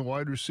 no, that's a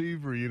wide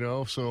receiver,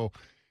 So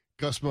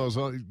Gus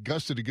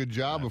did a good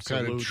job of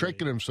kind of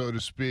tricking him, so to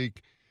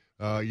speak,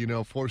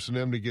 forcing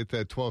them to get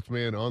that 12th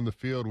man on the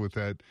field with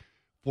that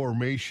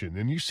formation.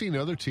 And you've seen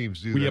other teams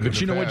do that. Yeah,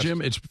 but you know what, past.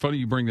 Jim? It's funny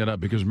you bring that up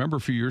because remember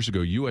a few years ago,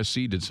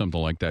 USC did something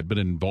like that, but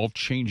it involved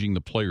changing the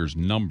player's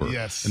number.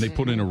 Yes. And they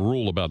put in a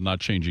rule about not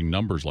changing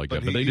numbers like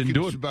that, but they didn't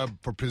do it.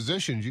 For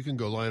positions, you can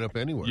go line up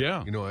anywhere.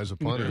 Yeah. As a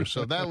punter.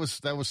 So that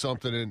was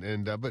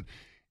something. But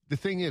the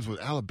thing is with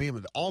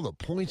Alabama, all the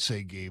points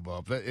they gave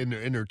up in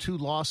their two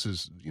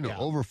losses,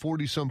 over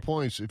 40-some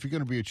points. If you're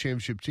going to be a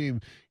championship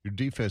team, your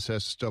defense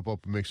has to step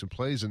up and make some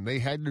plays, and they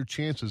had their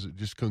chances, it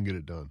just couldn't get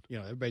it done.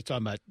 Everybody's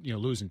talking about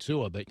losing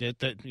Tua, but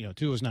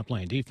Tua's not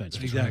playing defense.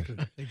 Exactly.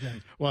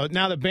 Well,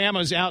 now that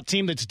Bama's out,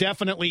 team that's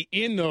definitely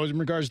in those in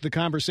regards to the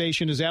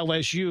conversation is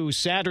LSU.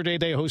 Saturday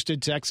they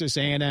hosted Texas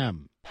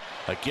A&M.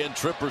 Again,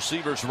 trip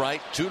receivers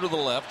right, 2 to the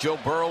left. Joe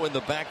Burrow in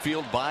the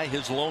backfield by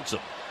his lonesome.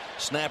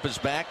 Snap is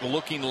back,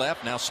 looking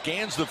left, now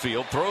scans the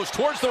field, throws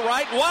towards the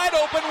right, wide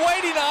open,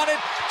 waiting on it.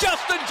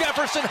 Justin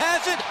Jefferson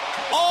has it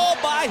all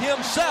by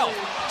himself.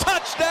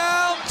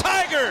 Touchdown,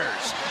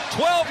 Tigers!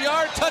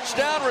 12-yard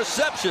touchdown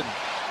reception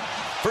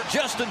for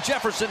Justin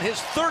Jefferson, his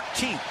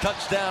 13th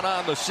touchdown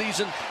on the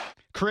season.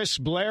 Chris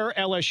Blair,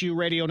 LSU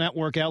Radio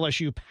Network.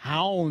 LSU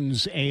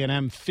pounds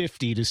A&M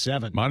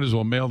 50-7. Might as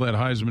well mail that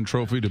Heisman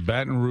Trophy to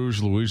Baton Rouge,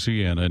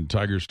 Louisiana, and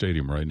Tiger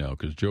Stadium right now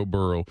because Joe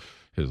Burrow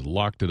has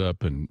locked it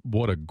up, and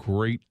what a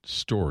great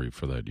story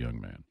for that young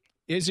man.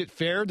 Is it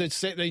fair that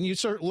then you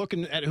start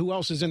looking at who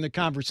else is in the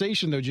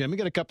conversation, though, Jim? We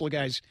got a couple of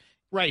guys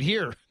right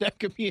here that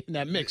could be in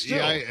that mix, too.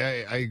 Yeah,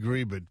 I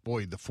agree, but,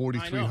 boy, the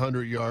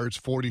 4,300 yards,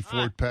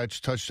 44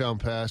 touchdown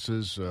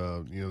passes,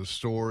 the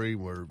story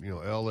where,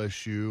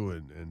 LSU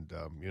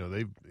and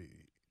they've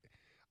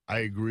 –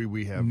 I agree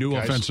we have new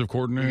guys, offensive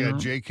coordinator. We got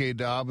J.K.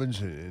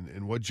 Dobbins,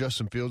 and what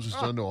Justin Fields has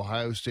done to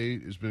Ohio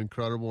State has been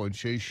incredible, and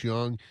Chase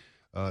Young –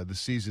 the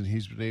season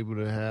he's been able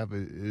to have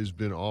has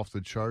been off the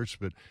charts.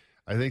 But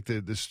I think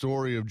that the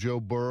story of Joe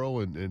Burrow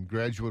and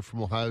graduate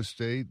from Ohio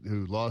State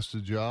who lost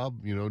his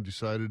job,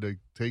 decided to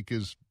take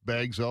his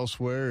bags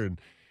elsewhere, and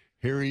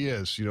here he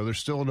is. There's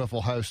still enough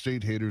Ohio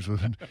State haters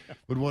would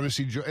want to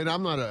see Joe. And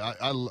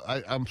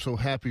I'm so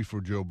happy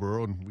for Joe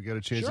Burrow, and we got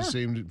a chance to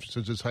see him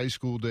since his high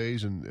school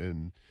days,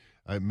 and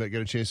I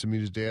got a chance to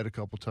meet his dad a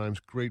couple times.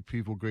 Great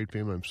people, great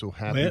family. I'm so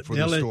happy for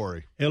the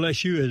story.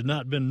 LSU has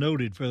not been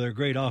noted for their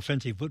great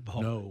offensive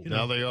football. No,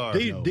 now they are.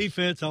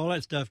 Defense, all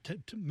that stuff,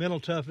 mental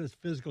toughness,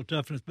 physical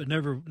toughness, but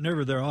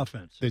never their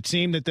offense. The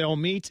team that they'll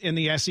meet in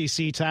the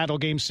SEC title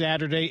game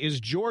Saturday is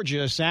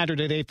Georgia.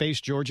 Saturday they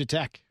face Georgia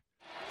Tech.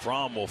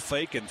 Fromm will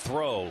fake and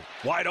throw.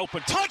 Wide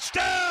open.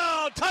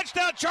 Touchdown!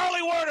 Touchdown,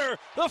 Charlie Werner,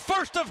 the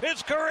first of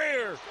his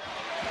career.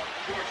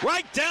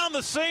 Right down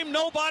the seam,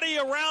 nobody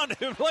around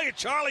him. Look at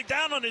Charlie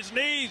down on his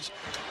knees,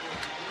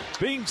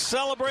 being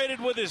celebrated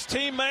with his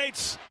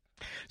teammates.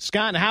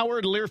 Scott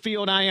Howard,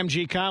 Learfield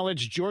IMG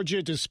College.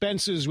 Georgia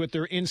dispenses with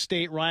their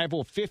in-state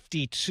rival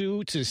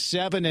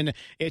 52-7, and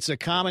it's a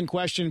common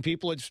question.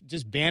 People are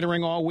just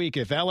bantering all week.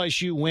 If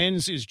LSU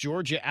wins, is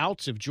Georgia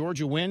out? If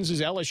Georgia wins,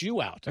 is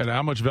LSU out? And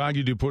how much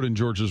value do you put in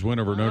Georgia's win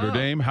over Notre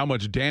Dame? How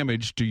much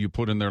damage do you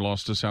put in their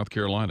loss to South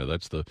Carolina?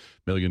 That's the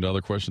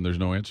 $1,000,000 question there's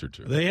no answer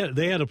to.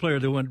 They had a player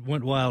that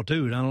went wild,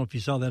 too. I don't know if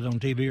you saw that on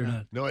TV or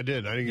not. No, I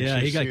did. I didn't. Yeah,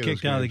 he got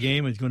kicked out of the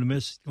game. He's going to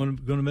miss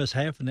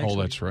half the next week. Oh,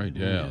 that's right,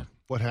 yeah.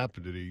 What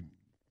happened? Did he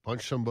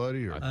punch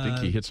somebody? Or I think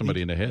he hit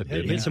somebody in the head.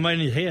 Hit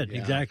somebody in the head,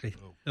 exactly.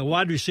 A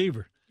wide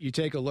receiver. You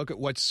take a look at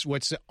what's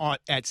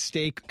at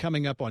stake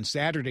coming up on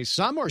Saturday.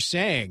 Some are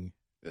saying,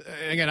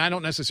 again, I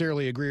don't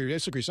necessarily agree or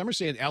disagree. Some are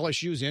saying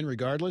LSU's in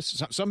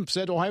regardless. Some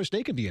said Ohio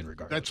State can be in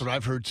regardless. That's what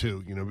I've heard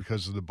too.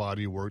 Because of the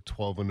body of work,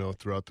 12-0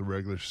 throughout the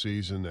regular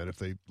season. That if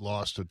they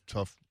lost a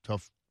tough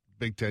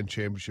Big Ten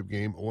championship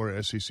game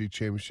or SEC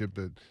championship,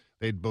 that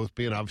they'd both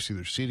be. And obviously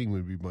their seeding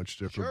would be much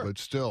different, but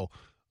still.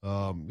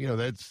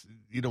 That's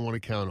you don't want to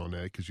count on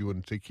that because you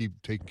want to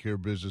keep taking care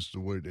of business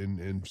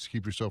and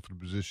keep yourself in a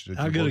position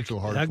that you work so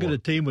hard for. How good a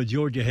team would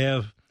Georgia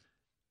have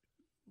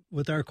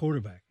with our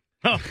quarterback?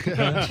 With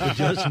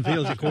Justin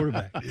Fields at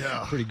quarterback.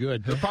 Yeah. Pretty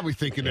good. They're probably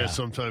thinking that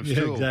sometimes,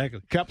 too. Exactly.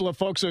 A couple of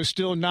folks are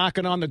still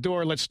knocking on the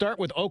door. Let's start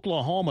with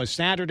Oklahoma.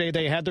 Saturday,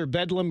 they had their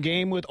Bedlam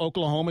game with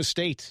Oklahoma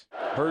State.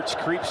 Hurts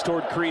creeps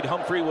toward Creed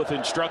Humphrey with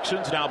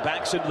instructions. Now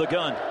backs into the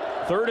gun.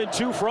 3rd and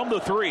 2 from the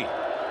 3.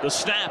 The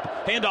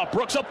snap, handoff,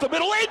 Brooks up the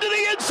middle, into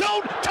the end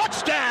zone,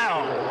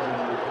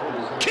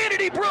 touchdown!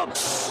 Kennedy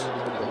Brooks!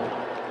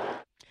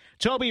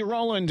 Toby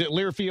Rowland at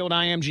Learfield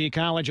IMG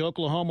College.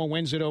 Oklahoma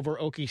wins it over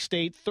Okie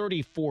State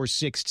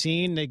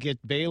 34-16. They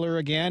get Baylor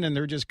again, and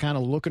they're just kind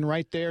of looking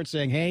right there and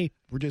saying, hey,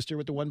 we're just here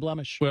with the one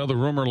blemish. Well, the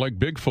rumor, like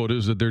Bigfoot,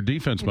 is that their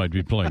defense might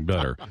be playing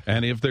better.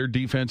 And if their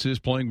defense is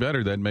playing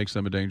better, that makes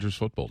them a dangerous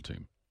football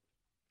team.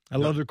 I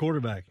love their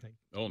quarterback.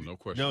 Oh, no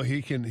question. No,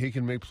 he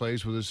can make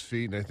plays with his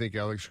feet, and I think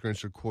Alex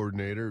Grinch, the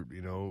coordinator,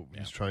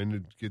 he's trying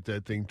to get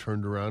that thing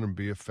turned around and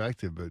be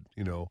effective. But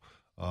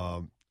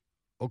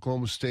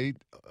Oklahoma State,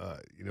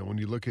 when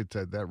you look at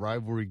that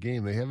rivalry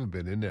game, they haven't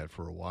been in that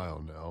for a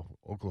while now.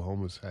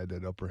 Oklahoma's had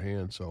that upper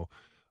hand, so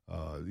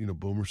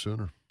Boomer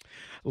Sooner.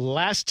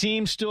 Last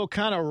team still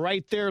kind of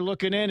right there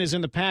looking in is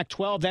in the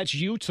Pac-12. That's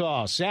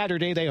Utah.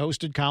 Saturday they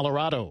hosted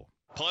Colorado.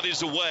 Punt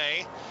is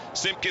away.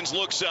 Simpkins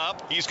looks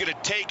up. He's going to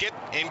take it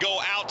and go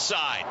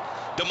outside.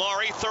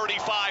 Damari,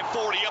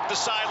 35-40, up the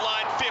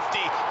sideline, 50,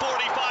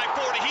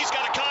 45-40. He's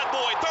got a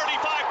convoy,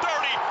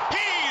 35-30.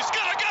 He's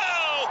going to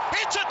go!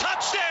 It's a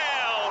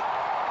touchdown!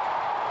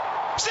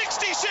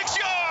 66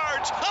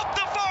 yards up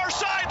the far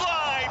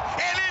sideline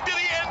and into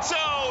the end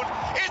zone.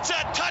 It's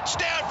a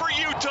touchdown for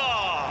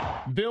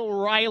Utah. Bill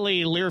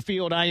Riley,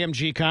 Learfield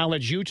IMG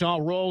College. Utah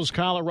rolls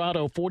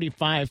Colorado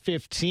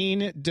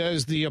 45-15.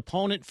 Does the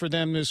opponent for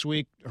them this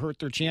week hurt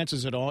their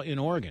chances at all in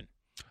Oregon?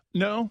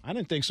 No. I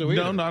didn't think so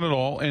either. No, not at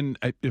all. And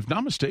if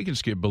not mistaken,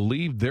 Skip,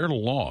 believe their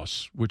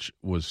loss, which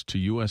was to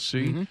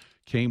USC,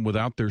 came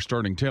without their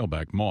starting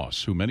tailback,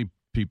 Moss, who many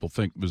people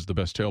think was the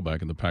best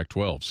tailback in the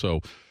Pac-12.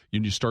 So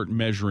you start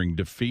measuring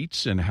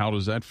defeats, and how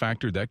does that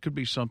factor? That could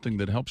be something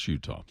that helps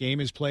Utah. Game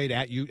is played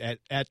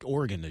at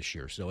Oregon this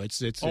year, so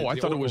it's. Oh, I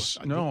thought it was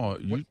no.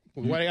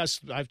 What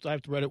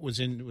I've read it was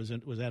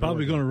at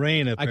probably going to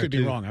rain up there. I could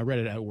be wrong. I read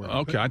it at Oregon.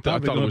 Okay, I thought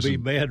it was going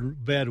to be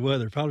bad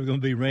weather. Probably going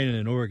to be raining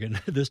in Oregon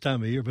this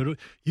time of year. But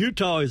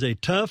Utah is a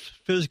tough,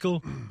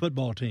 physical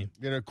football team.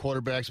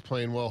 Quarterback's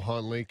playing well.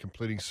 Huntley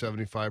completing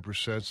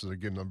 75%, so they're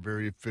getting a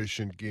very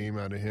efficient game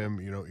out of him.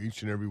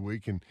 Each and every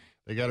week, and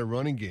they got a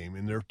running game,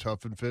 and they're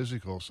tough and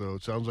physical. So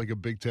it sounds like a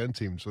Big Ten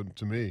team. So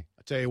to me,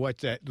 I tell you what,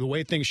 the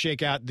way things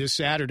shake out this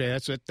Saturday,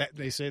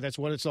 they say that's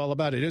what it's all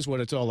about. It is what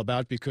it's all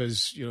about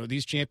because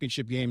these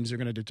championship games are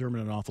going to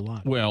determine an awful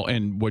lot. Well,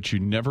 and what you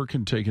never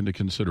can take into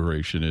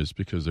consideration is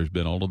because there's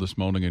been all of this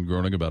moaning and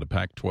groaning about a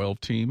Pac-12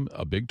 team,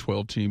 a Big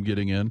 12 team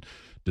getting in.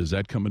 Does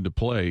that come into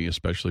play,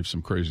 especially if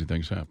some crazy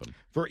things happen?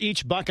 For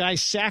each Buckeye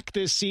sack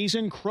this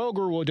season,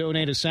 Kroger will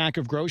donate a sack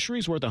of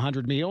groceries worth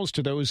 100 meals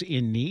to those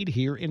in need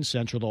here in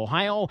Central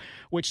Ohio,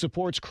 which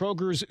supports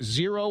Kroger's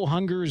Zero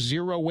Hunger,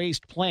 Zero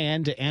Waste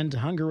plan to end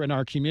hunger in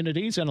our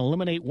communities and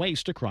eliminate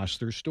waste across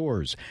their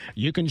stores.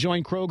 You can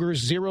join Kroger's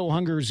Zero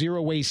Hunger,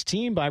 Zero Waste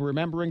team by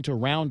remembering to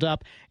round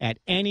up at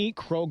any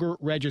Kroger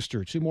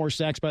register. 2 more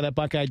sacks by that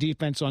Buckeye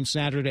defense on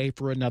Saturday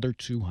for another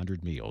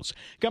 200 meals.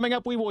 Coming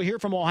up, we will hear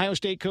from Ohio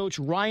State coach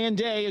Ryan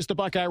Day as the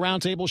Buckeye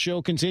Roundtable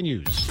show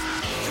continues.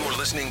 You're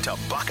listening to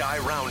Buckeye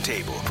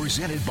Roundtable,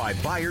 presented by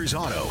Byers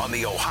Auto on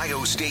the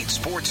Ohio State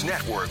Sports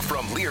Network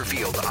from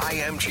Learfield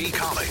IMG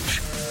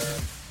College.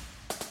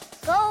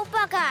 Go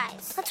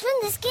Buckeyes! Let's win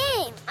this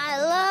game!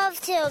 I love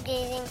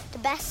tailgating, the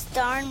best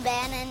darn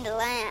band in the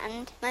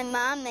land. My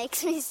mom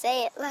makes me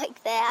say it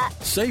like that.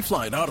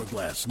 Safelite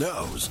Autoglass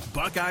knows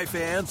Buckeye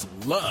fans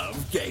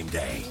love game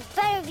day. You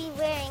better be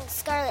wearing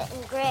scarlet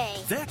and gray.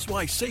 That's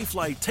why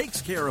Safelite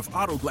takes care of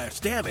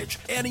autoglass damage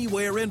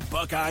anywhere in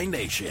Buckeye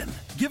Nation,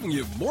 giving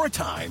you more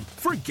time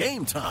for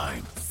game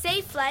time.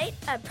 Safelite,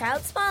 a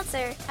proud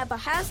sponsor of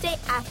Ohio State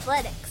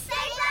Athletics.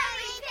 Safelite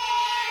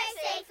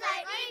Repair!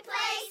 Safelite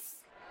Replace!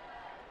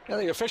 Now,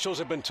 the officials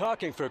have been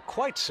talking for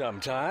quite some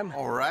time.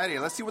 All righty,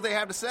 let's see what they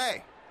have to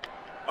say.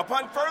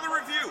 Upon further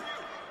review,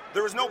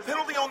 there is no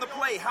penalty on the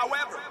play.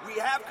 However, we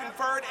have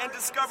conferred and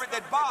discovered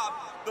that Bob,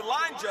 the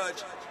line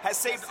judge, has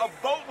saved a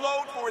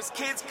boatload for his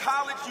kids'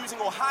 college using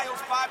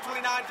Ohio's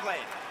 529 plan.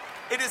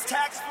 It is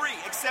tax-free,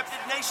 accepted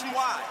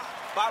nationwide.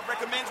 Bob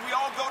recommends we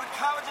all go to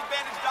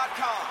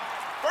collegeadvantage.com.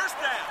 First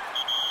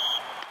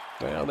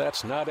down. Well,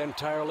 that's not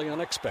entirely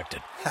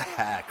unexpected.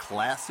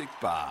 Classic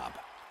Bob.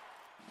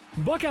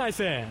 Buckeye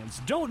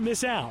fans, don't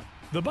miss out.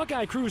 The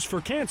Buckeye Cruise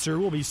for Cancer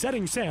will be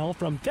setting sail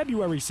from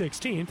February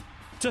 16th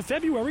to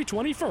February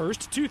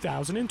 21st,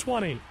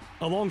 2020.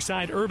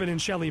 Alongside Urban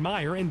and Shelley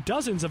Meyer and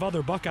dozens of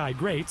other Buckeye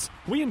greats,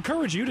 we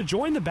encourage you to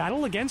join the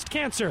battle against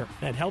cancer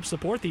and help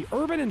support the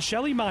Urban and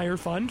Shelley Meyer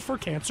Fund for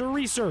Cancer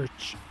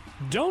Research.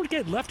 Don't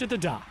get left at the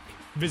dock.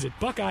 Visit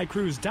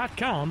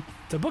BuckeyeCruise.com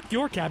to book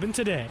your cabin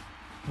today.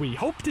 We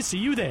hope to see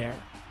you there.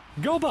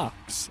 Go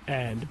Bucks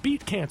and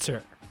beat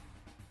cancer.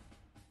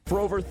 For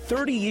over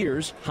 30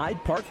 years,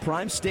 Hyde Park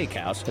Prime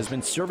Steakhouse has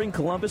been serving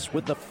Columbus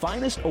with the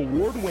finest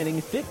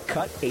award-winning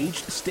thick-cut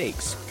aged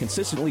steaks.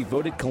 Consistently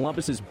voted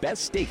Columbus's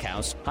best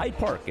steakhouse, Hyde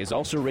Park is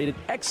also rated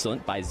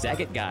excellent by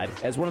Zagat Guide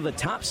as one of the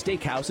top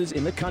steakhouses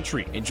in the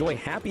country. Enjoy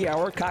happy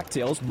hour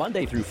cocktails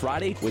Monday through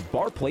Friday with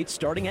bar plates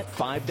starting at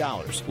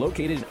 $5.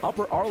 Located in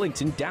Upper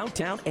Arlington,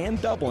 downtown,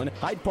 and Dublin,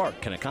 Hyde Park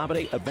can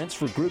accommodate events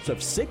for groups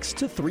of 6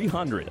 to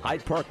 300.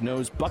 Hyde Park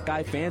knows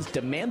Buckeye fans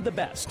demand the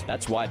best.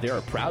 That's why they're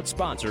a proud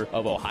sponsor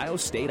of Ohio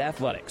State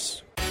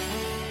Athletics.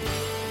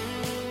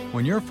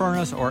 When your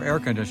furnace or air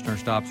conditioner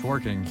stops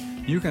working,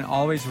 you can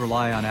always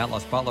rely on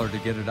Atlas Butler to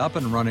get it up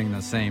and running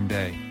the same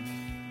day.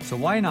 So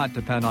why not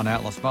depend on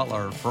Atlas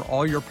Butler for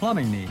all your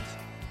plumbing needs?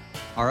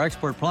 Our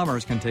expert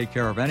plumbers can take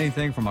care of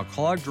anything from a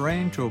clogged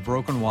drain to a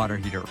broken water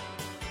heater.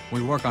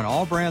 We work on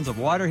all brands of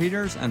water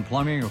heaters and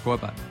plumbing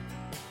equipment.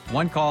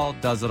 One call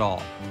does it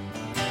all.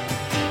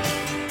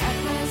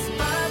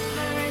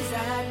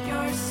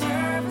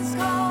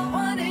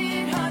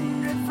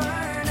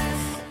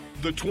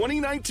 The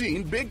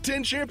 2019 Big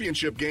Ten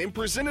Championship game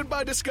presented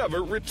by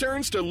Discover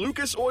returns to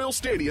Lucas Oil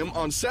Stadium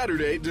on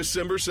Saturday,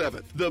 December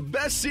 7th. The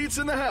best seats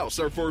in the house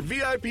are for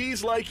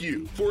VIPs like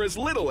you. For as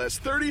little as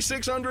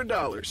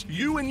 $3,600,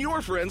 you and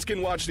your friends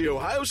can watch the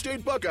Ohio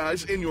State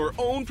Buckeyes in your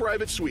own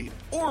private suite.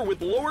 Or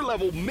with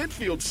lower-level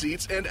midfield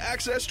seats and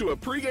access to a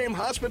pregame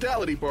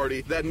hospitality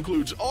party that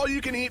includes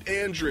all-you-can-eat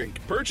and drink.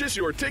 Purchase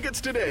your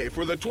tickets today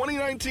for the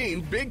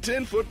 2019 Big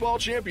Ten Football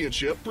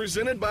Championship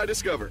presented by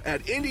Discover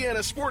at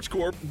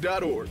IndianaSportsCorp.org.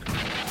 The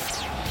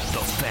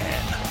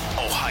Fan,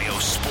 Ohio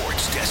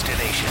sports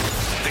destination.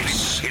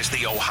 This is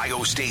the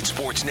Ohio State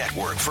Sports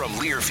Network from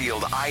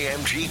Learfield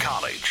IMG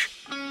College.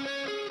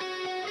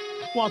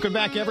 Welcome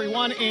back,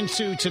 everyone,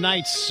 into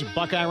tonight's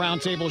Buckeye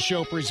Roundtable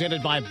show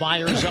presented by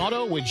Byers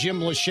Auto with Jim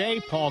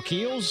Lachey, Paul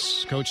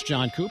Keels, Coach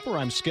John Cooper.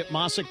 I'm Skip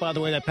Mosic. By the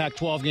way, that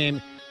Pac-12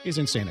 game is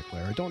in Santa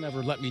Clara. Don't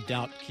ever let me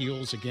doubt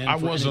Keels again. I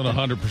wasn't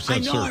 100%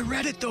 certain. I know, I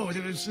read it, though.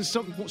 It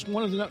was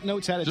one of the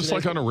notes had it Just today.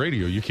 like on a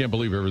radio, you can't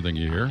believe everything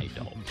you hear. I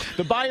don't.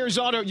 The Byers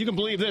Auto, you can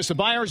believe this. The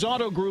Byers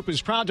Auto Group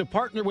is proud to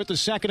partner with the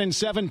 2nd and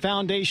 7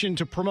 Foundation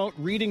to promote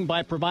reading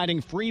by providing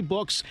free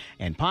books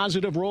and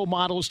positive role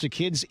models to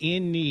kids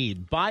in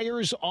need.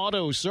 Byers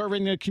Auto,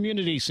 serving the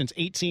community since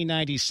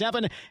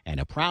 1897 and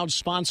a proud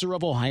sponsor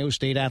of Ohio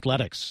State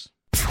athletics.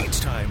 It's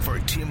time for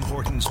Tim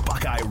Hortons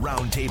Buckeye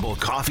Roundtable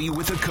Coffee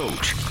with a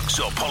Coach.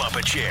 So pull up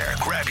a chair,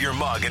 grab your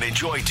mug, and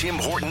enjoy Tim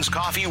Hortons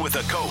Coffee with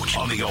a Coach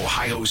on the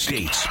Ohio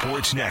State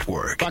Sports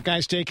Network.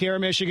 Buckeyes take care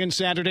of Michigan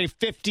Saturday,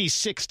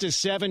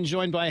 56-7,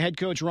 joined by head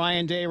coach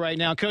Ryan Day right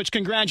now. Coach,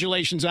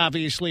 congratulations,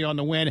 obviously, on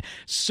the win.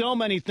 So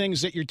many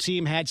things that your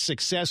team had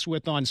success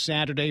with on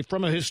Saturday.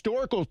 From a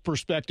historical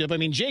perspective, I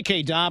mean,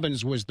 J.K.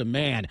 Dobbins was the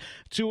man.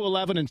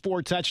 211 and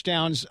 4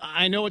 touchdowns.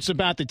 I know it's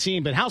about the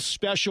team, but how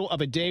special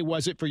of a day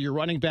was it for your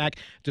running back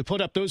to put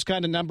up those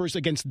kind of numbers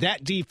against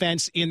that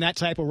defense in that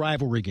type of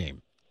rivalry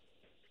game?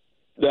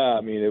 Yeah,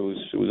 I mean, it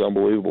was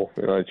unbelievable.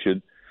 You know, it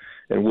should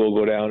and will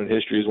go down in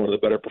history as one of the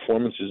better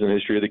performances in the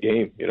history of the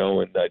game. You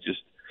know, and I just,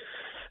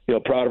 you know,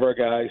 proud of our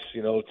guys.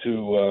 You know,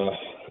 to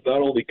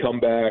not only come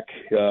back,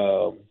 you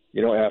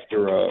know, after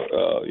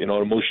you know,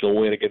 an emotional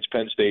win against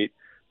Penn State,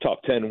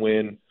 top 10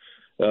 win,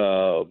 you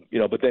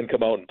know, but then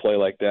come out and play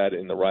like that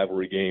in the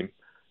rivalry game.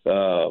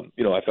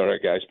 You know, I thought our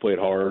guys played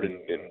hard and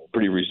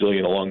pretty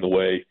resilient along the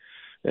way.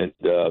 And,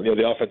 you know,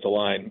 the offensive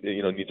line,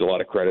 you know, needs a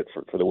lot of credit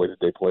for the way that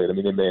they played. I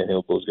mean, they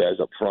manhandled those guys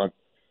up front.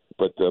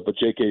 But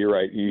J.K., you're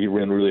right. He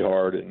ran really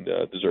hard and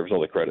deserves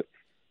all the credit.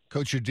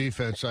 Coach, your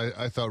defense,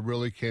 I thought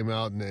really came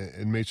out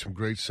and made some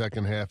great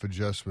second-half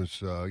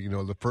adjustments. You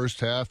know, the first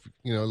half,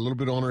 you know, a little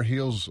bit on our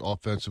heels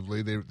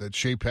offensively. That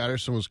Shea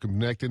Patterson was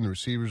connecting. The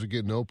receivers are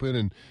getting open,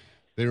 and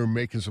they were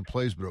making some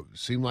plays, but it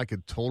seemed like a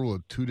total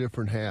of 2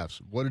 different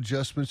halves. What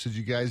adjustments did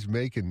you guys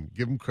make, and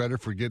give them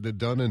credit for getting it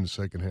done in the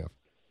second half?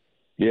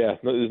 Yeah,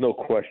 there's no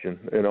question.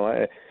 You know,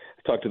 I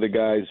talked to the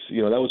guys.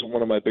 You know, that was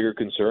one of my bigger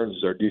concerns.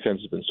 Is our defense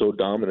has been so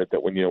dominant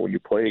that when you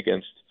play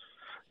against,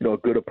 you know, a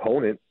good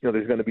opponent, you know,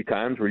 there's going to be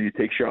times where you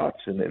take shots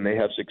and they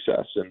have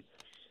success. And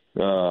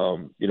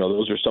you know,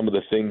 those are some of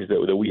the things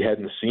that we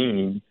hadn't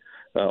seen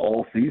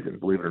all season.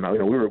 Believe it or not, you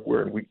know,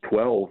 we're in week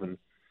 12 and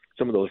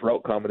some of those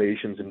route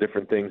combinations and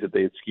different things that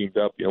they had schemed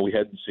up, you know, we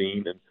hadn't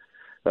seen. And,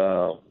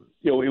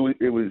 you know,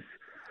 it was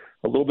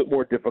a little bit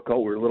more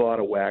difficult. We were a little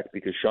out of whack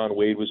because Sean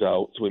Wade was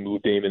out, so we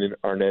moved Damon and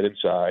Arnett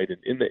inside.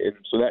 And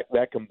so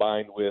that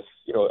combined with,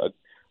 you know, a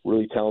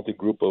really talented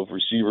group of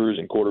receivers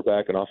and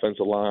quarterback and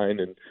offensive line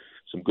and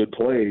some good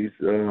plays,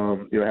 you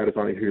know, had us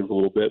on our heels a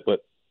little bit.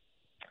 But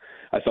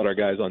I thought our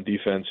guys on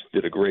defense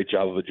did a great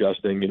job of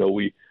adjusting. You know,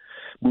 we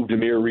moved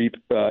Amir Reep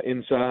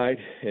inside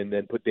and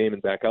then put Damon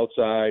back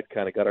outside,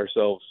 kind of got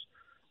ourselves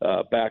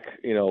back,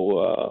 you know,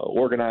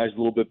 organized a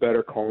little bit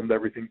better, calmed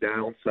everything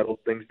down, settled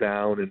things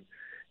down,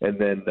 and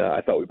then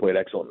I thought we played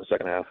excellent in the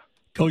second half.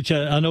 Coach,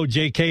 I know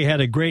J.K.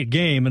 had a great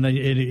game and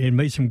it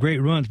made some great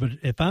runs, but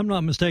if I'm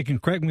not mistaken,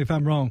 correct me if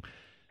I'm wrong,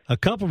 a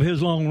couple of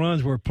his long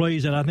runs were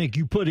plays that I think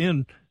you put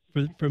in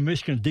for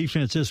Michigan's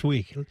defense this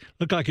week.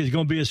 Looked like it's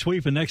going to be a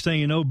sweep, and next thing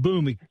you know,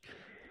 boom, he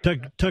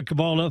took the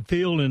ball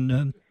upfield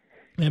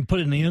and put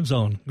it in the end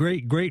zone.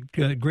 Great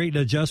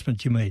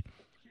adjustment you made.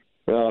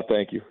 Well,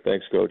 thank you.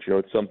 Thanks, Coach. You know,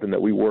 it's something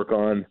that we work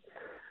on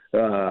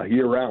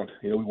year-round.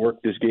 You know, we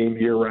work this game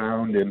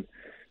year-round, and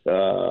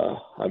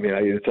I mean,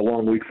 it's a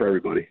long week for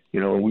everybody.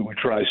 You know, and we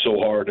try so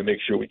hard to make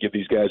sure we give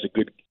these guys a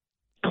good,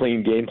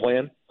 clean game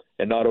plan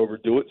and not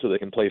overdo it so they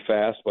can play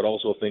fast, but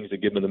also things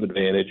that give them an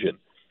advantage. And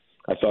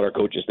I thought our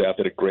coaching staff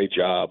did a great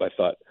job. I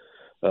thought,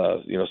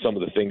 you know, some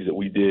of the things that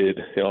we did,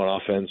 you know, on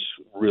offense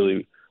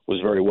really was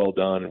very well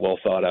done and well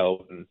thought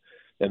out, and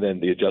then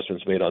the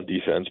adjustments made on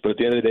defense. But at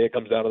the end of the day, it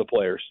comes down to the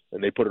players,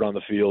 and they put it on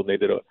the field. And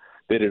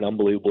they did an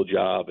unbelievable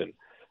job, and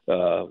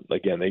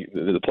again,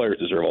 the players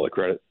deserve all the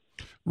credit.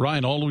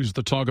 Ryan, always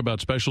the talk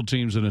about special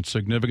teams and its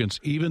significance,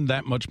 even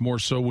that much more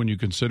so when you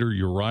consider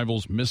your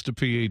rivals missed a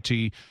PAT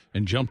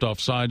and jumped off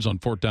sides on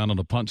 4th down on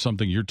a punt,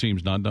 something your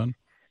team's not done?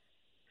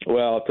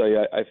 Well, I'll tell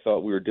you, I thought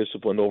we were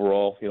disciplined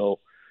overall,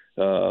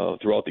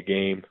 throughout the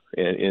game.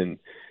 And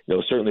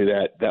certainly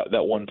that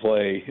one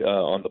play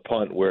on the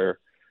punt where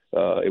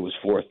it was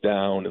 4th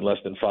down and less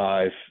than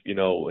 5,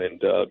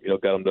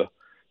 got them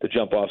to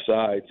jump off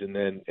sides. And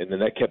then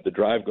that kept the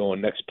drive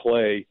going. Next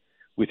play,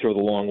 we throw the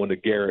long one to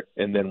Garrett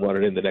and then run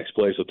it in the next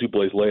play. So 2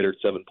 plays later,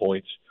 7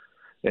 points.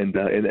 And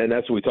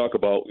that's what we talk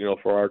about,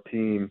 for our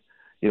team,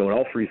 in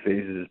all 3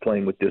 phases is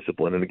playing with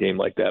discipline in a game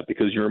like that,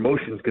 because your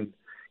emotions can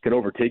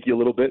overtake you a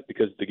little bit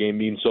because the game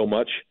means so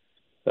much.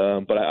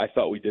 But I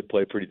thought we did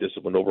play pretty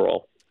disciplined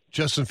overall.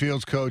 Justin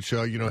Fields, coach,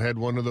 had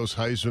one of those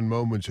Heisman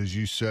moments, as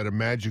you said, a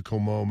magical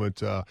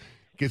moment.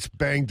 Gets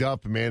banged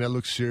up, man. That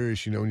looks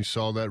serious. When you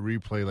saw that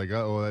replay, like,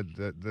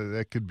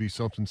 that could be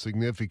something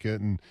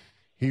significant. And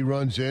he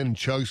runs in, and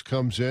Chugs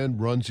comes in,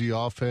 runs the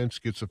offense,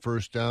 gets a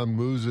first down,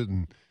 moves it,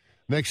 and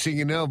next thing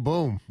you know,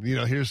 boom.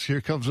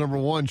 Here comes number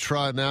 1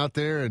 trotting out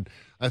there, and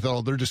I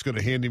thought, they're just going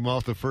to hand him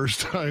off the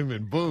first time,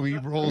 and boom, he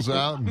rolls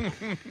out and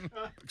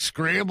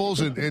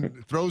scrambles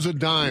and throws a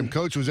dime.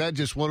 Coach, was that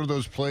just one of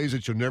those plays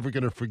that you're never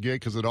going to forget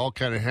because it all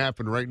kind of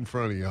happened right in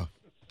front of you?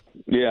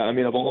 Yeah,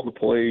 of all the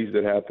plays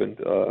that happened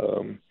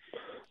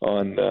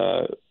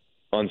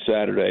on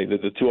Saturday,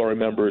 the 2 I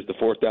remember is the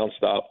 4th down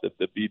stop that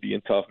BB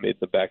and Tuff made in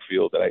the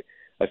backfield that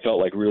I felt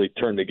like really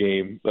turned the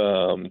game to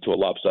a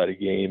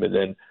lopsided game, and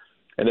then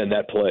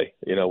that play,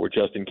 where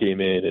Justin came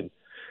in and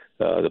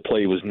the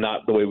play was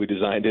not the way we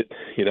designed it,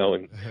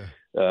 and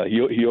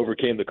he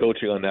overcame the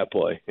coaching on that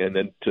play. And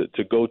then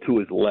to go to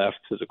his left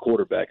as a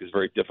quarterback is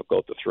very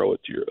difficult to throw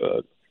it to your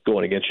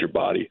going against your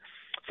body.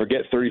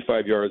 Forget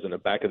 35 yards in the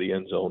back of the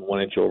end zone,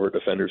 1 inch over a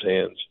defender's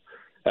hands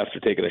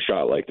after taking a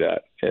shot like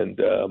that. And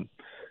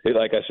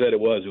like I said, it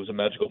was a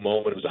magical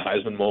moment. It was a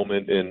Heisman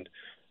moment, and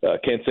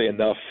can't say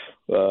enough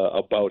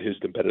about his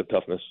competitive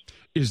toughness.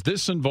 Is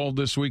this involved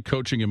this week,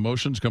 coaching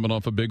emotions, coming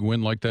off a big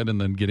win like that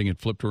and then getting it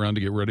flipped around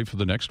to get ready for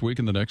the next week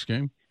and the next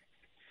game?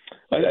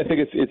 I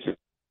think it's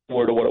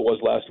similar to what it was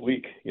last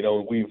week.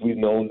 We've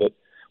known that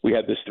we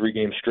had this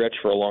 3-game stretch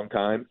for a long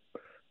time,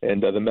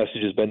 and the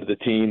message has been to the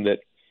team that,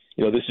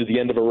 this is the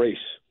end of a race,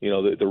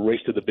 the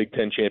race to the Big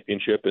Ten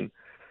championship, and,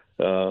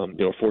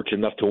 fortunate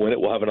enough to win it.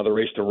 We'll have another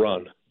race to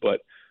run,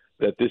 but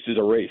that this is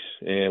a race,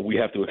 and we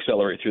have to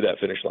accelerate through that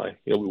finish line.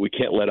 We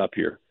can't let up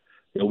here.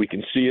 We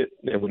can see it,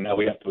 and now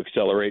we have to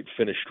accelerate,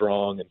 finish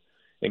strong,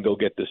 and go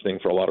get this thing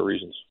for a lot of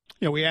reasons.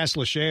 We asked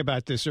Lachey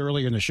about this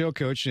earlier in the show,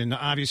 Coach, and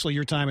obviously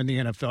your time in the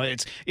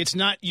NFL. It's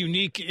not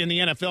unique in the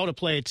NFL to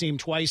play a team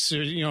twice,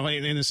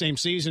 in the same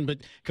season, but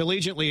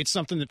collegiately it's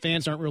something that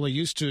fans aren't really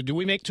used to. Do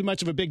we make too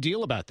much of a big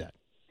deal about that?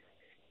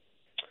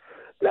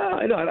 No,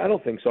 I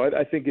don't think so.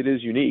 I think it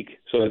is unique,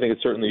 so I think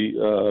it's certainly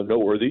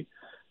noteworthy.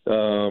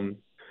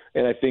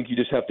 And I think you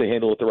just have to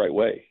handle it the right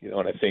way,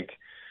 and I think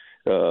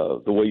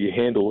the way you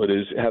handle it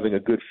is having a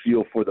good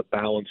feel for the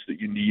balance that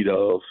you need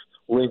of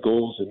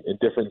wrinkles and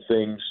different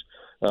things,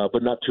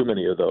 but not too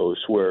many of those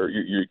where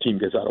your team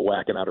gets out of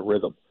whack and out of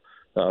rhythm.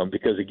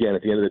 Because, again,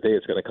 at the end of the day,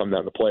 it's going to come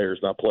down to players,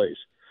 not plays.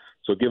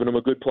 So giving them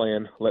a good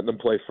plan, letting them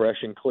play fresh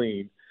and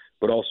clean,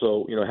 but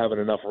also, having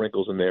enough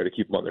wrinkles in there to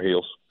keep them on their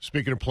heels.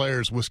 Speaking of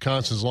players,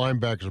 Wisconsin's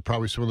linebackers are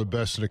probably some of the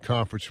best in the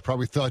conference. You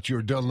probably thought you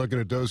were done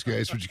looking at those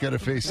guys, but you got to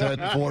face that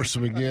and force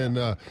them again.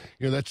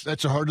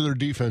 That's a heart of their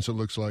defense, it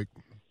looks like.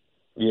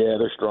 Yeah,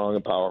 they're strong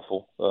and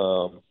powerful.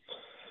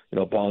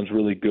 Bond's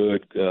really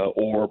good.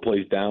 Orr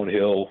plays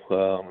downhill.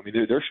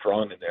 They're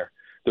strong in there.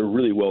 They're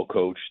really well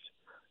coached,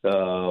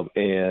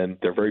 and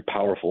they're very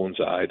powerful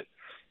inside.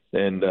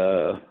 And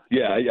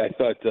I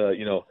thought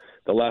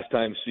the last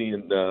time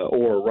seeing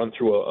Orr run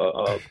through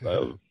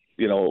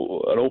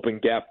an open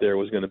gap there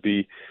was going to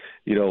be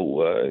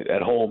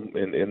at home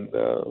in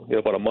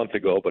about a month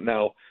ago, but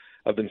now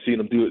I've been seeing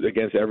him do it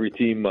against every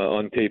team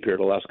on tape here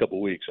the last couple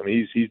of weeks.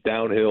 He's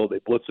downhill. They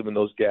blitz him in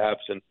those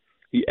gaps, and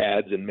he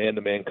adds in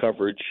man-to-man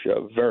coverage.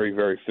 Very,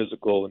 very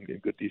physical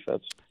and good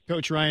defense.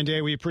 Coach Ryan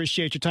Day, we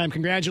appreciate your time.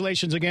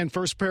 Congratulations again.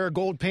 First pair of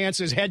gold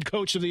pants as head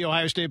coach of the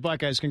Ohio State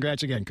Buckeyes.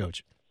 Congrats again,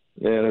 Coach.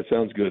 Yeah, that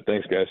sounds good.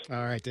 Thanks, guys.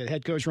 All right,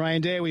 head coach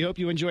Ryan Day. We hope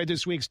you enjoyed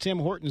this week's Tim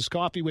Hortons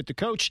Coffee with the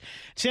Coach.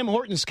 Tim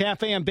Hortons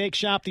Cafe and Bake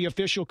Shop, the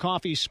official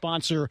coffee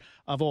sponsor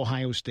of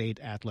Ohio State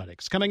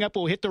Athletics. Coming up,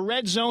 we'll hit the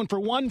red zone for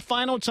one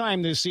final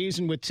time this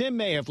season with Tim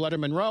May of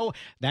Letterman Row.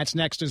 That's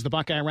next as the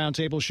Buckeye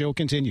Roundtable show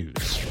continues.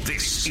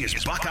 This is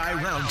Buckeye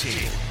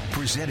Roundtable,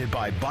 presented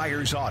by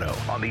Byers Auto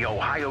on the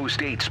Ohio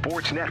State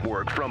Sports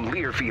Network from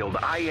Learfield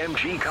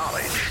IMG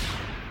College.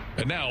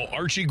 And now,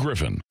 Archie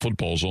Griffin,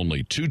 football's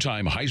only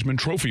 2-time Heisman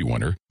Trophy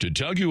winner, to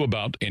tell you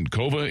about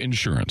Encova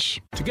Insurance.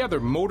 Together,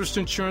 Motorist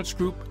Insurance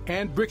Group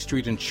and Brick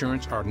Street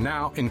Insurance are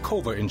now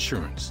Encova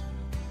Insurance.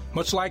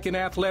 Much like in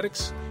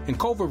athletics,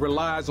 Encova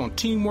relies on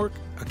teamwork,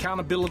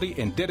 accountability,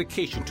 and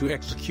dedication to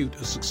execute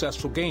a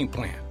successful game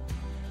plan.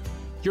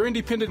 Your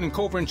independent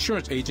Encova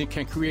Insurance agent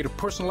can create a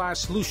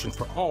personalized solution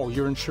for all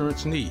your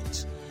insurance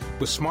needs.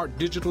 With smart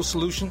digital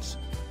solutions,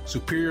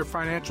 superior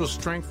financial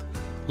strength,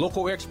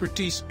 local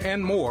expertise,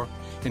 and more,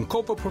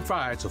 Encova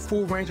provides a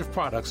full range of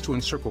products to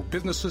encircle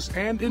businesses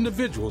and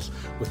individuals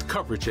with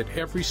coverage at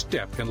every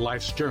step in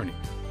life's journey.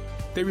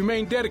 They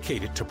remain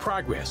dedicated to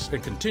progress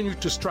and continue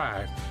to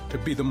strive to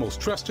be the most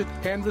trusted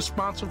and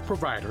responsive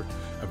provider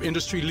of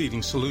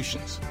industry-leading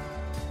solutions.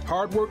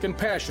 Hard work and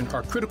passion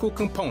are critical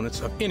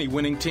components of any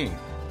winning team.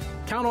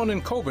 Count on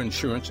Encova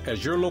Insurance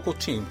as your local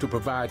team to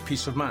provide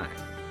peace of mind.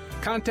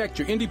 Contact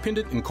your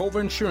independent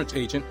Encova insurance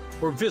agent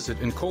or visit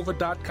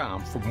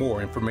Encova.com for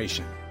more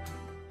information.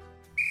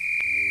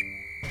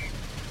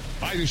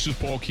 Hi, this is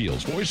Paul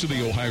Keels, voice of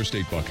the Ohio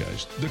State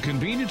Buckeyes. The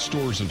convenience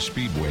stores of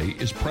Speedway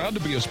is proud to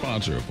be a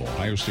sponsor of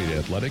Ohio State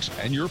Athletics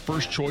and your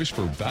first choice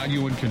for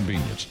value and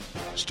convenience.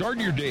 Start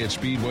your day at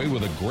Speedway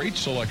with a great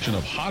selection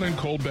of hot and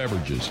cold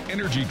beverages,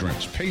 energy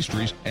drinks,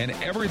 pastries, and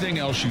everything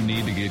else you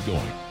need to get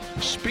going.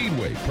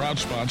 Speedway, proud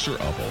sponsor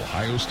of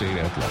Ohio State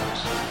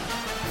Athletics.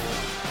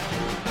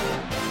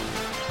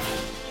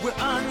 We're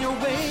on your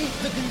way,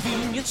 the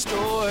convenience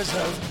stores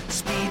of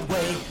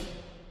Speedway.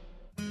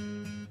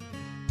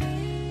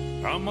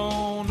 Come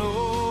on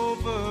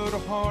over to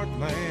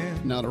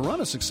Heartland. Now, to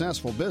run a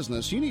successful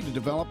business, you need to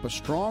develop a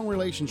strong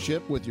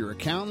relationship with your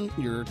accountant,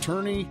 your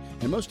attorney,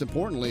 and most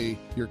importantly,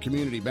 your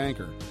community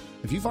banker.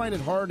 If you find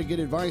it hard to get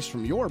advice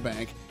from your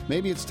bank,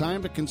 maybe it's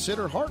time to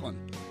consider Heartland.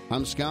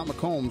 I'm Scott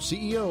McComb,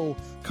 CEO.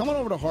 Come on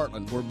over to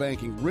Heartland, where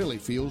banking really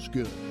feels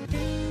good.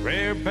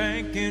 Where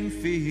banking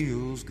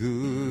feels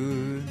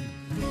good.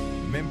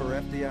 Member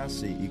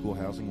FDIC, Equal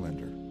Housing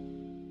Lender.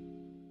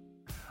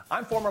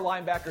 I'm former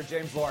linebacker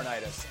James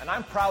Laurinaitis, and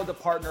I'm proud to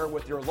partner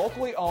with your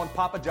locally owned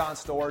Papa John's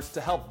stores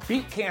to help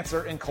beat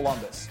cancer in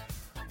Columbus.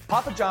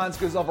 Papa John's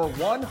gives over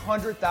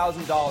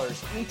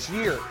 $100,000 each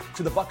year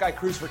to the Buckeye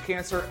Cruise for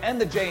Cancer and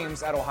the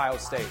James at Ohio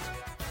State.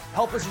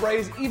 Help us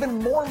raise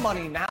even more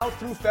money now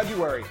through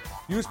February.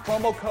 Use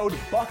promo code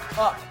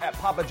BUCKUP at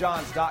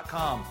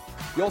papajohns.com.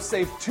 You'll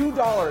save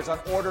 $2 on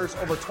orders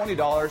over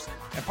 $20,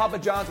 and Papa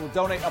John's will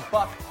donate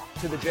 $1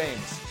 to the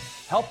James.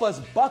 Help us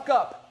buck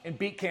up and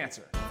beat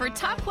cancer. For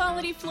top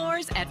quality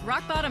floors at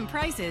rock bottom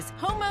prices,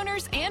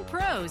 homeowners and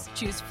pros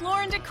choose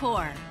Floor &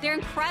 Decor. They're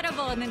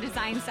incredible in the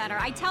design center.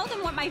 I tell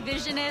them what my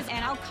vision is,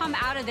 and I'll come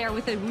out of there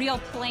with a real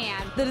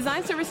plan. The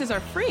design services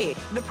are free.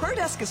 The Pro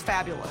Desk is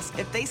fabulous.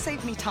 If they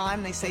save me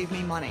time, they save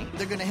me money.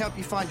 They're going to help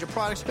you find your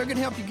products. They're going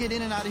to help you get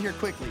in and out of here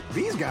quickly.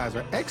 These guys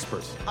are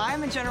experts.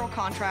 I'm a general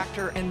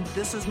contractor, and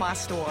this is my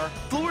store.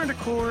 Floor &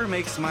 Decor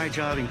makes my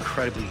job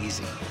incredibly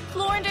easy.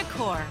 Floor &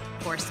 Decor.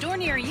 For a store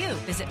near you,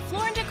 visit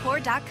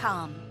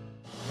flooranddecor.com.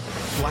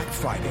 Black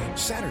Friday,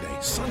 Saturday,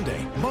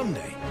 Sunday,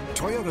 Monday.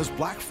 Toyota's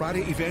Black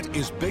Friday event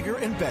is bigger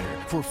and better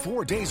for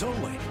 4 days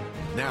only.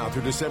 Now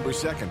through December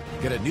 2nd,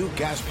 get a new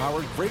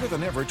gas-powered,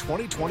 greater-than-ever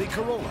 2020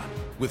 Corolla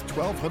with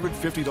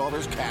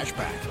 $1,250 cash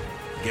back.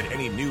 Get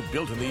any new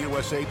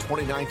built-in-the-USA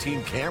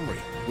 2019 Camry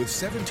with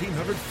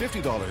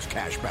 $1,750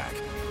 cash back.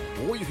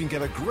 Or you can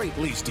get a great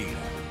lease deal.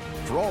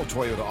 For all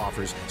Toyota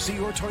offers, see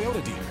your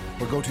Toyota dealer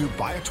or go to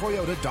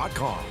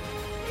buyatoyota.com.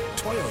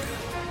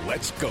 Toyota,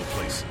 let's go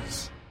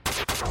places.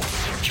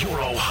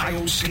 Your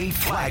Ohio State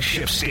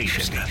flagship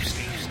station,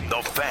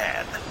 The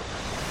Fan.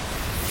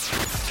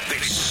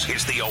 This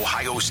is the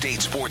Ohio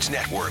State Sports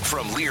Network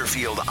from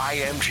Learfield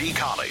IMG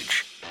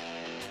College.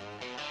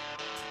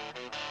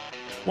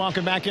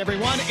 Welcome back,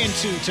 everyone,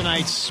 into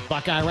tonight's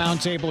Buckeye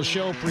Roundtable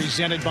show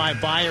presented by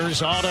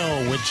Byers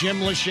Auto with Jim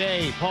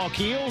Lachey, Paul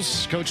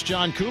Keels, Coach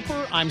John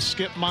Cooper. I'm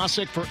Skip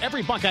Mosic. For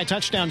every Buckeye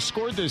touchdown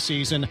scored this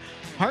season,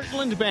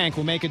 Heartland Bank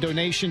will make a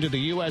donation to the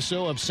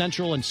USO of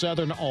Central and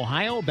Southern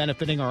Ohio,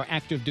 benefiting our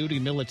active duty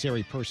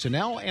military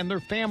personnel and their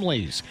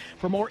families.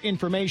 For more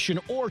information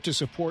or to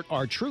support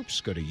our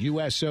troops, go to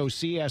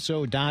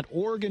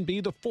usocso.org and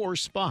be the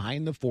force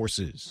behind the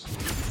forces.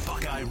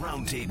 Buckeye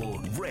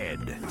Roundtable Red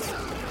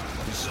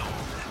Zone.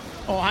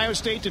 Ohio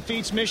State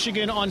defeats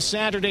Michigan on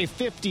Saturday,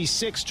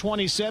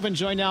 56-27.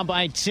 Joined now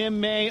by Tim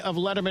May of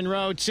Letterman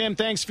Row. Tim,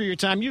 thanks for your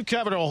time. You've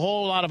covered a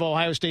whole lot of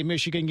Ohio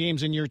State-Michigan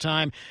games in your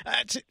time.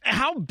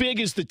 How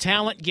big is the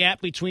talent gap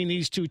between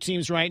these two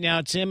teams right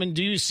now, Tim, and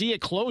do you see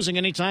it closing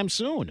anytime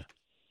soon?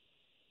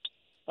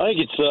 I think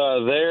it's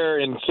there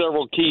in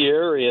several key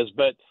areas,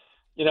 but,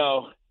 you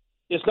know,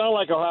 it's not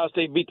like Ohio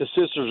State beat the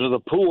Sisters of the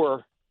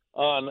Poor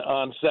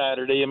on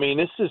Saturday. I mean,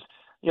 this is,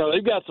 you know,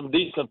 they've got some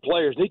decent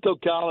players. Nico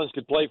Collins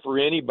could play for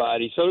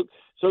anybody. So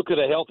could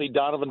a healthy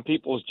Donovan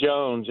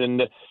Peoples-Jones.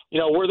 And, you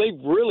know, where they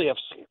really have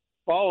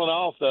fallen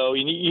off, though,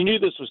 you knew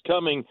this was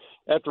coming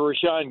after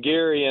Rashawn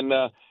Gary and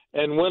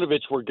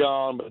Winovich were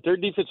gone. But their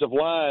defensive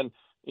line,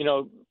 you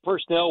know,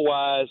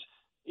 personnel-wise,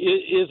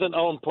 isn't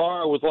on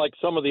par with, like,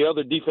 some of the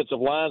other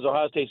defensive lines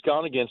Ohio State's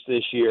gone against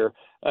this year.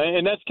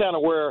 And that's kind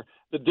of where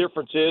the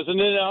difference is. And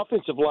then the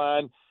offensive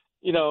line,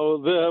 you know,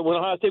 when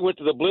Ohio State went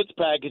to the blitz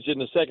package in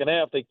the second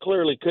half, they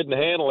clearly couldn't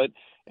handle it,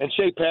 and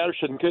Shea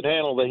Patterson couldn't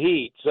handle the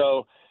heat.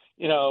 So,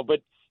 you know,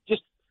 but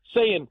just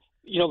saying,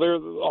 you know,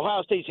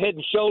 Ohio State's head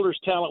and shoulders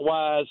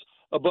talent-wise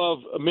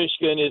above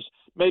Michigan is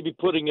maybe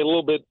putting it a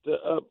little bit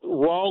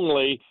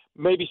wrongly.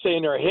 Maybe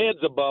saying their heads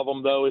above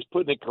them, though, is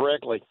putting it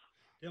correctly.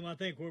 Tim, I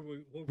think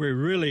we're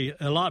really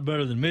a lot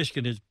better than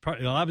Michigan is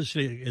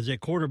obviously is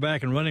at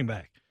quarterback and running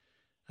back.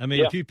 I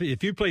mean,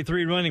 if you play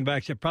 3 running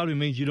backs, it probably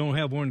means you don't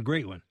have one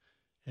great one.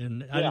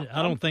 And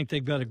I don't think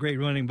they've got a great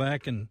running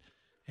back. And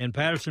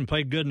Patterson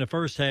played good in the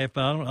first half,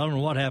 but I don't know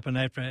what happened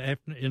after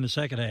in the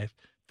second half.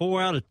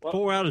 4 out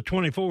of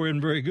 24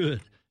 isn't very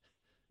good.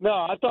 No,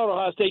 I thought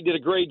Ohio State did a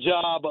great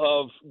job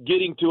of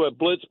getting to a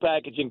blitz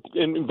package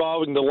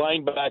involving the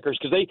linebackers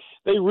because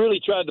they really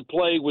tried to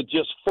play with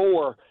just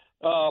 4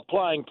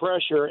 applying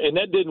pressure, and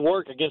that didn't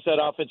work against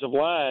that offensive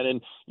line.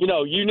 And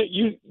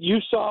you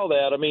saw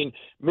that. I mean,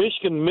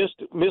 Michigan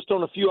missed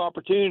on a few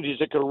opportunities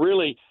that could have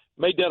really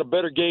made that a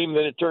better game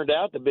than it turned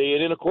out to be.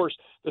 And then, of course,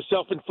 the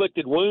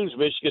self-inflicted wounds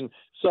Michigan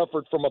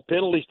suffered from a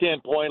penalty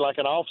standpoint, like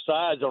an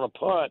offsides on a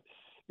punt,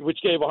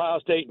 which gave Ohio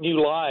State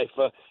new life,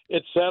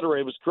 et cetera.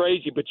 It was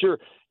crazy, but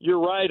you're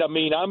right. I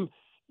mean,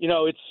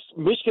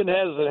 Michigan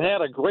hasn't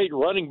had a great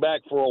running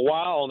back for a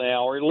while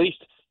now, or at least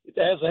it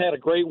hasn't had a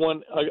great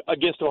one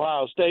against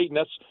Ohio State, and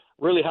that's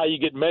really how you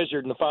get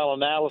measured in the final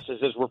analysis,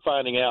 as we're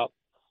finding out.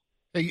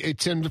 Hey,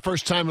 Tim, the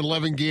first time in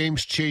 11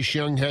 games, Chase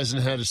Young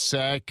hasn't had a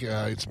sack.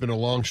 It's been a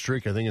long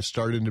streak. I think it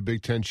started in the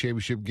Big Ten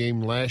championship game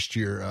last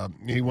year.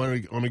 He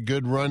went on a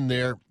good run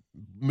there.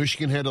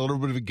 Michigan had a little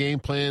bit of a game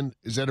plan.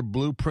 Is that a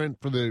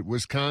blueprint for the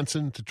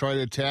Wisconsin to try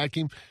to attack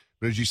him?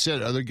 But as you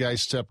said, other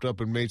guys stepped up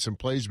and made some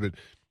plays. But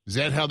is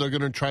that how they're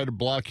going to try to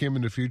block him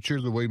in the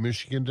future, the way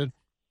Michigan did?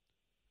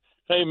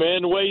 Hey,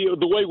 man, the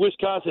way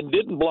Wisconsin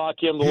didn't block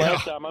him the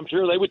last time, I'm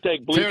sure they would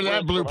take tear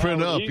that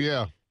blueprint up,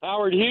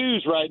 Howard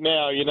Hughes right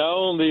now,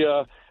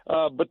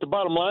 but the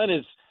bottom line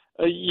is,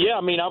 I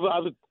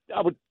would,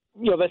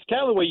 that's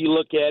kind of the way you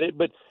look at it.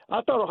 But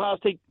I thought Ohio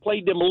State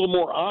played them a little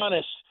more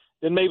honest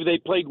than maybe they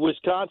played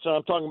Wisconsin.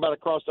 I'm talking about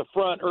across the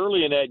front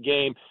early in that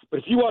game. But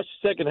if you watch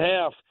the second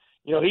half,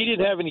 he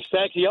didn't have any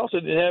sacks. He also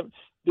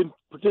didn't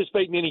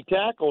participate in any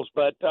tackles,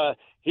 but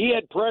he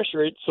had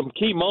pressure at some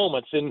key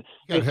moments, and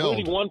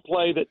including one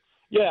play that,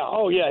 he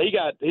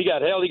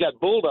got held. He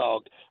got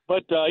bulldogged,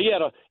 but he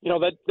had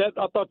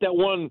I thought that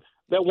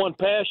one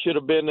pass should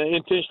have been an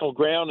intentional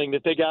grounding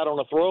that they got on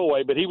a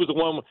throwaway, but he was the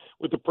one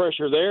with the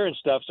pressure there and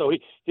stuff. So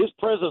his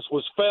presence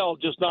was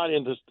felt, just not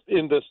in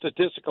the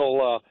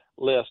statistical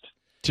list.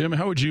 Tim,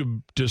 how would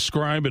you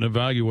describe and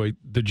evaluate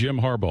the Jim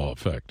Harbaugh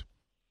effect?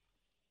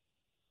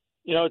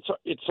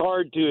 It's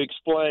hard to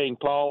explain,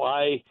 Paul.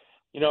 A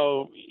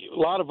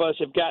lot of us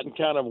have gotten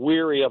kind of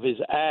weary of his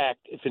act.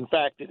 If in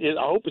fact it is,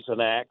 I hope it's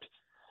an act.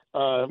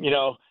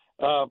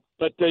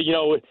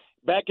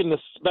 Back in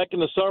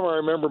the summer, I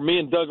remember me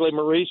and Doug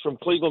LeMaurice from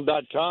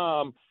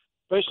Cleveland.com,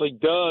 especially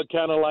Doug,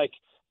 kind of like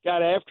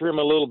got after him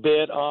a little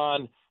bit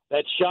on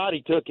that shot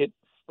he took at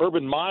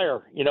Urban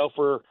Meyer,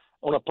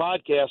 on a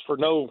podcast for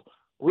no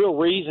real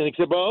reason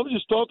except, I was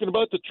just talking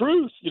about the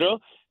truth, that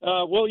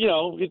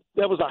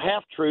was a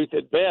half truth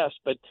at best,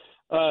 but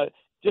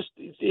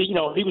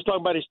he was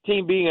talking about his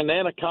team being an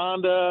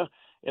anaconda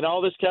and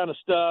all this kind of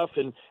stuff,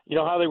 and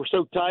how they were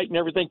so tight and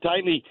everything,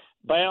 tightly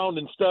bound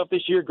and stuff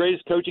this year,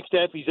 greatest coaching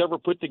staff he's ever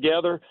put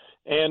together,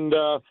 and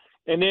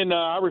then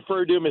I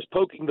referred to him as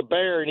poking the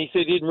bear, and he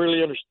said he didn't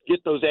really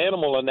get those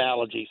animal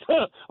analogies,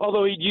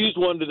 although he'd used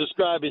one to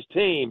describe his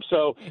team.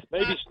 So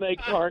maybe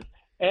snakes aren't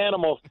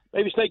animals.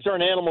 Maybe snakes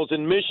aren't animals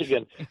in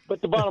Michigan.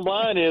 But the bottom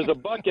line is a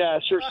Buckeye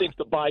sure seems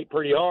to bite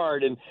pretty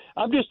hard, and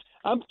I'm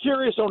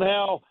curious on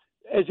how,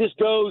 as this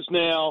goes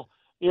now,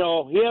 he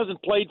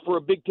hasn't played for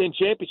a Big Ten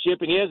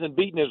championship, and he hasn't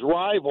beaten his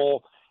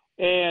rival,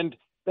 and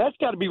that's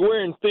got to be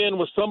wearing thin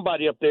with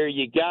somebody up there,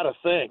 you got to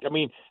think. I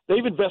mean,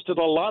 they've invested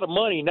a lot of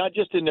money, not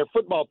just in their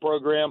football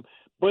program,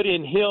 but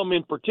in him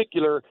in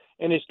particular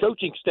and his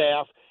coaching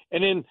staff.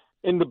 And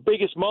in the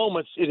biggest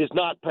moments, it has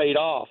not paid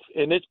off,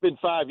 and it's been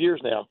 5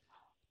 years now.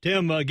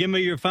 Tim, give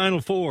me your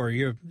Final Four.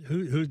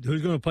 Who's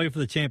going to play for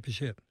the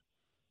championship?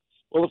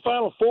 Well, the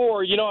Final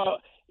Four,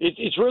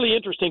 it's really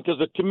interesting because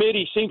the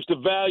committee seems to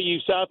value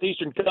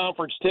Southeastern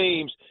Conference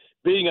teams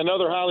being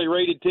another highly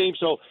rated team.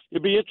 So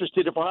you'll be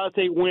interested if Ohio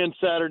State wins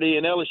Saturday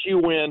and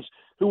LSU wins,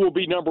 who will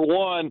be number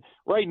one.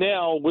 Right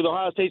now, with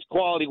Ohio State's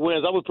quality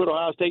wins, I would put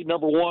Ohio State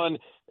number one,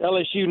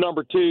 LSU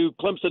number two,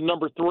 Clemson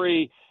number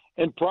three,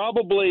 and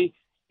probably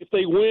if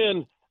they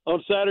win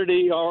on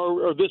Saturday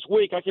or this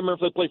week, I can't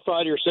remember if they play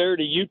Friday or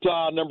Saturday,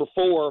 Utah number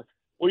four.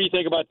 What do you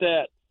think about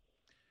that?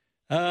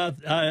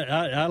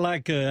 I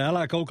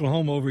like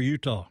Oklahoma over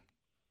Utah.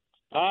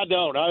 I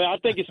don't. I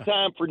think it's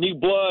time for new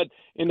blood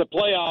in the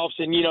playoffs,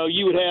 and you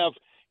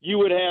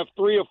would have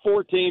 3 or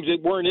 4 teams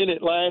that weren't in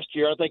it last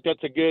year. I think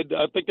that's a good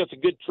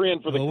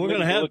trend for the. Well, we're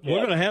going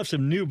to have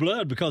some new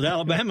blood because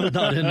Alabama's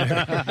not in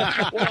there.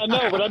 Well, I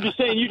know, but I'm just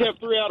saying you'd have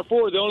 3 out of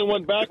 4. The only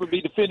one back would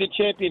be defending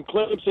champion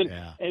Clemson,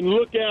 and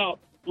look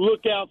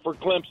out for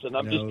Clemson.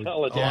 I'm just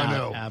telling you. I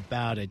know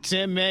about it.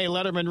 Tim May,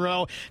 Letterman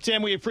Row.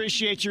 Tim, we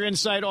appreciate your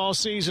insight all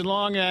season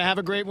long. Have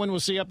a great one. We'll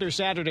see you up there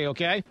Saturday,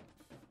 okay?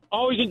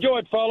 Always enjoy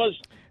it, fellas.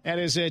 That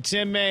is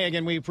Tim May.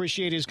 Again, we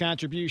appreciate his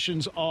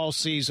contributions all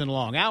season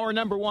long. Hour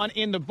number 1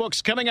 in the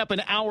books. Coming up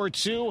in hour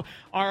 2,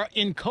 our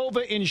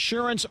Encova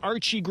Insurance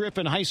Archie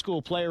Griffin High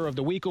School Player of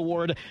the Week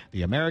Award,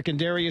 the American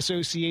Dairy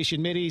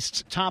Association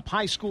Mideast's top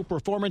high school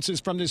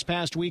performances from this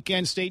past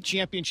weekend. State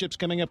championships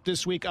coming up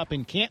this week up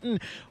in Canton.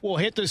 We'll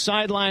hit the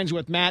sidelines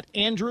with Matt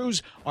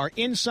Andrews. Our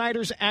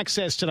Insiders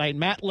Access tonight,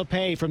 Matt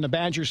Lachey from the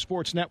Badger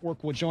Sports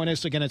Network will join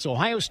us. Again, it's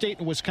Ohio State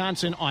and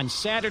Wisconsin on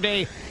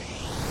Saturday.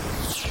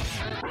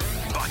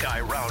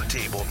 Buckeye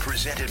Roundtable,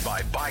 presented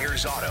by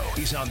Byers Auto,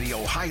 is on the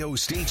Ohio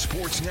State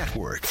Sports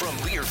Network from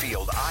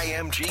Learfield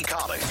IMG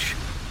College.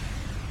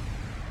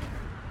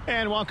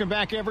 And welcome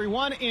back,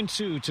 everyone,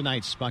 into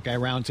tonight's Buckeye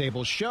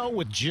Roundtable show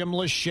with Jim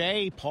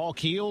Lachey, Paul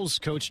Keels,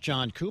 Coach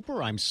John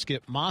Cooper. I'm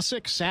Skip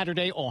Mosic.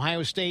 Saturday,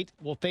 Ohio State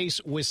will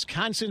face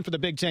Wisconsin for the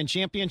Big Ten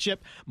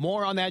Championship.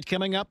 More on that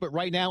coming up, but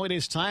right now it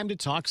is time to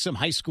talk some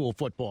high school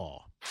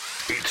football.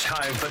 It's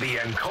time for the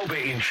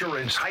Encova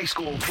Insurance High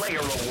School Player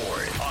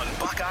Award on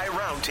Buckeye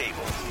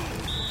Roundtable.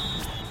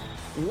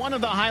 One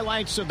of the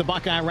highlights of the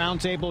Buckeye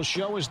Roundtable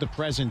show is the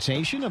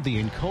presentation of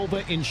the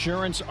Encova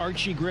Insurance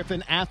Archie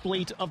Griffin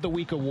Athlete of the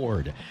Week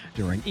Award.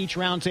 During each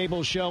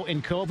Roundtable show,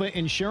 Encova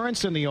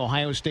Insurance and the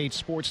Ohio State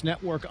Sports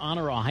Network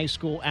honor a high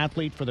school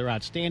athlete for their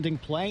outstanding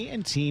play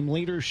and team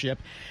leadership.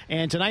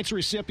 And tonight's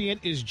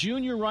recipient is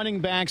junior running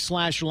back /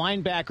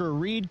 linebacker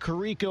Reed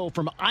Carrico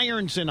from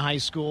Ironton High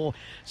School.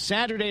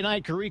 Saturday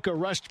night, Carrico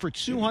rushed for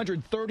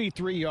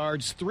 233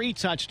 yards, 3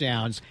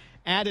 touchdowns,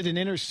 added an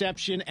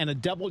interception and a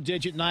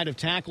double-digit night of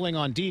tackling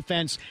on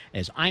defense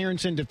as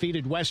Ironton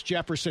defeated West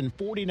Jefferson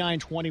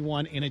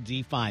 49-21 in a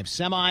D5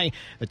 semi.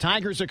 The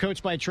Tigers are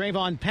coached by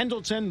Trayvon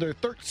Pendleton. They're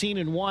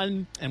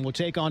 13-1 and will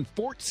take on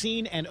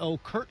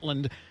 14-0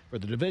 Kirtland for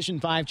the Division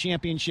V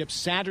championship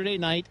Saturday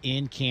night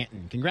in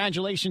Canton.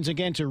 Congratulations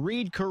again to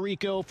Reed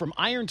Carrico from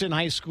Ironton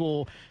High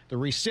School, the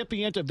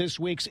recipient of this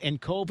week's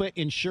Encova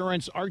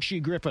Insurance Archie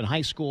Griffin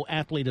High School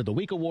Athlete of the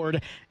Week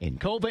Award.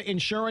 Encova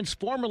Insurance,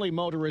 formerly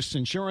Motorists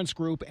Insurance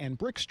Group, and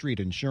Brick Street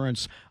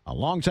Insurance, a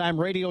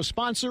longtime radio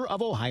sponsor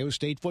of Ohio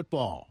State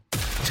football.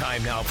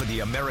 Time now for the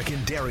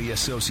American Dairy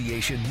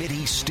Association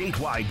Mideast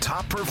statewide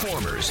top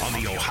performers on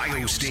the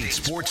Ohio State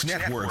Sports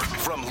Network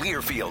from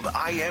Learfield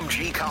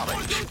IMG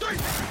College.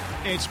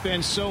 It's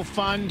been so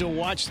fun to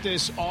watch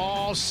this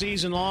all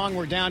season long.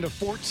 We're down to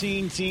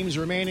 14 teams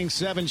remaining,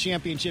 7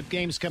 championship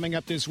games coming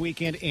up this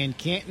weekend in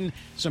Canton.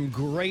 Some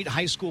great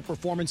high school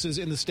performances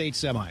in the state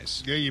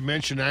semis. Yeah, you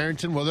mentioned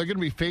Ironton. Well, they're going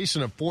to be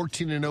facing a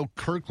 14-0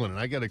 Kirkland.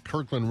 And I got a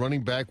Kirkland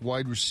running back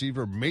wide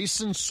receiver,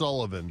 Mason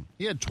Sullivan.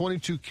 He had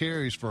 22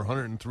 carries for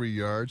 103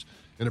 yards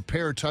and a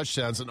pair of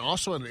touchdowns, and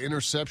also an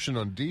interception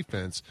on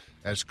defense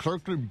as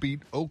Kirkland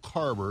beat Oak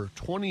Harbor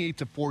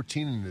 28-14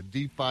 in the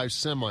D5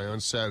 semi on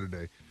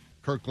Saturday.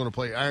 Kirkland will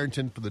play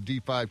Ironton for the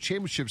D5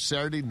 championship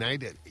Saturday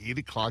night at 8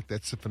 o'clock.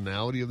 That's the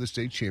finality of the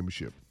state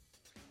championship.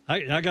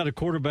 I got a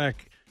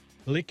quarterback,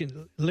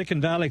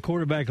 Licking Valley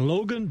quarterback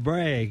Logan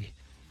Bragg,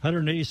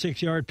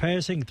 186-yard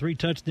passing, 3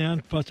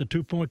 touchdowns, plus a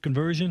 2-point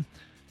conversion.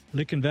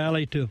 Licking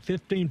Valley to a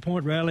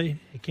 15-point rally.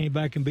 He came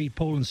back and beat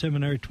Poland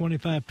Seminary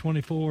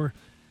 25-24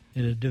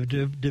 in a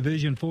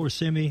Division IV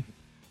semi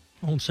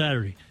on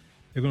Saturday.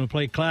 They're going to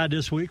play Clyde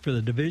this week for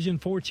the Division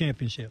IV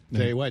championship.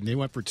 Tell you what, they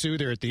went for 2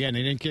 there at the end.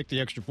 They didn't kick the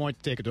extra point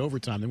to take it to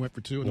overtime. They went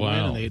for 2 in the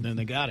win, and then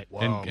they got it.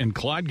 Wow. And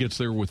Clyde gets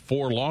there with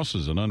 4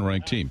 losses, an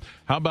unranked team.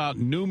 How about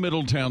New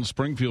Middletown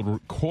Springfield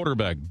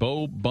quarterback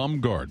Bo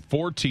Bumgard?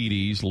 4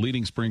 TDs,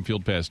 leading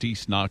Springfield past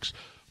East Knox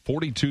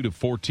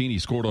 42-14. He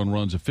scored on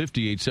runs of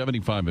 58,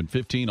 75, and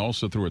 15.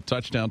 Also threw a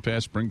touchdown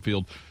pass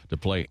Springfield to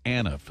play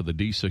Anna for the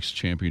D6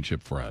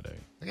 championship Friday.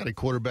 I got a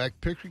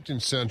quarterback,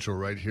 Pickerington Central,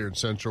 right here in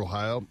Central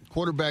Ohio.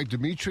 Quarterback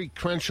Dimitri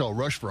Crenshaw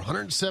rushed for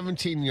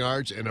 117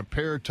 yards and a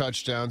pair of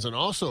touchdowns, and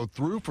also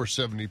threw for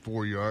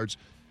 74 yards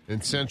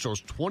in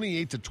Central's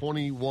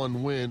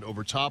 28-21 win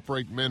over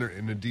top-ranked Mentor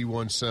in the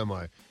D1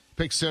 semi.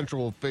 Pick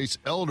Central will face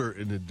Elder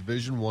in the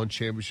Division I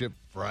championship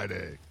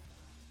Friday.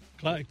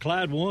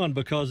 Clyde won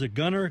because of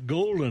Gunnar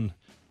Golden,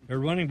 their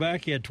running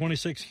back. He had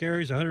 26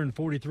 carries,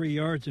 143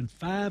 yards, and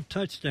 5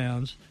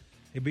 touchdowns.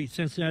 They beat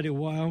Cincinnati,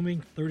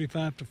 Wyoming,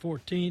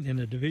 35-14 in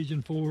the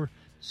Division IV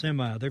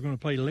semi. They're going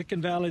to play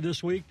Licking Valley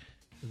this week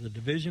for the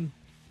Division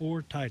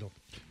IV title.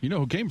 You know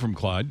who came from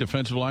Clyde?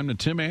 Defensive lineman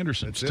Tim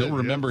Anderson. Still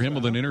remember him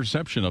with an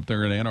interception up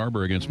there in Ann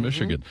Arbor against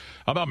Michigan.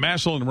 How about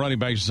Massillon running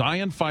back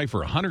Zion Pfeiffer?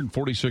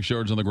 146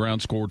 yards on the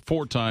ground, scored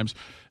 4 times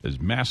as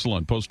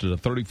Massillon posted a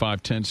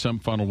 35-10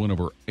 semifinal win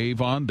over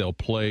Avon. They'll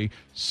play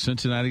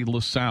Cincinnati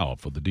LaSalle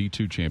for the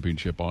D2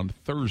 championship on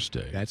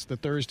Thursday. That's the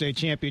Thursday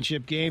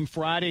championship game.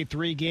 Friday,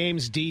 3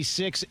 games.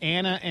 D6,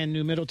 Anna and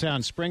New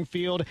Middletown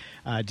Springfield.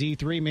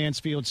 D3,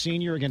 Mansfield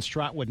Senior against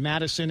Trotwood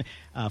Madison.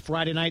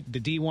 Friday night, the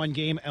D1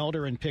 game,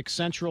 Elder and Pick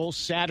Central.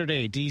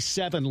 Saturday,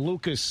 D7,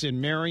 Lucas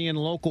and Marion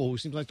Local, who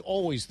seems like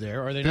always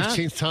there. Are they not?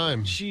 15th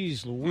time.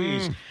 Jeez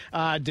Louise.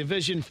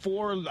 Division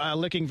 4,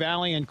 Licking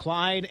Valley and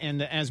Clyde.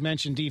 And as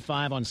mentioned,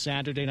 D5 on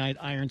Saturday night,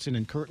 Ironton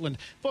and Kirtland.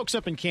 Folks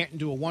up in Canton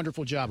do a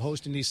wonderful job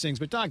hosting these things.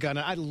 But doggone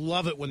it, I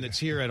love it when it's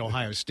here at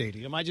Ohio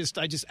Stadium. I just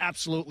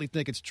absolutely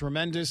think it's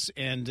tremendous.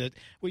 And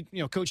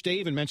Coach Dave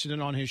even mentioned it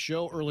on his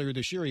show earlier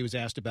this year. He was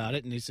asked about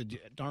it, and he said,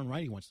 darn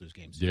right he wants those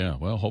games. Yeah,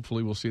 well,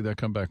 hopefully we'll see that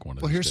come back one of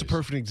these Well, here's days. a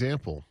perfect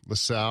example.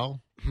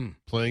 LaSalle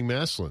playing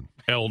Massillon.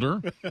 Elder.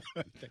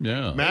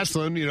 Yeah.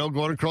 Massillon,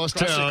 going across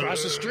town.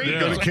 Across the street.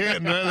 Go to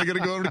Canton. They're going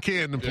to go over to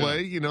Canton and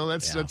play.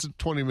 That's a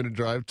 20-minute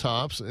drive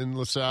tops in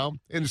LaSalle.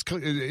 And it's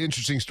an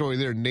interesting story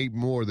there. Nate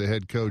Moore, the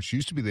head coach,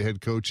 used to be the head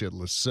coach at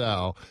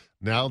LaSalle.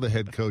 Now the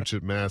head coach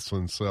at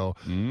Massillon. So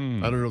I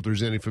don't know if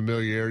there's any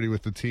familiarity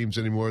with the teams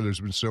anymore. There's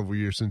been several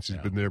years since he's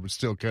been there, but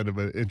still kind of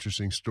an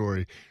interesting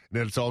story.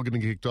 And it's all going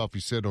to get kicked off,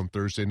 you said, on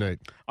Thursday night.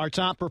 Our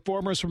top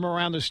performers from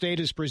around the state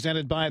is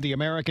presented by the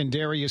American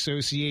Dairy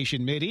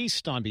Association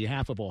Mideast on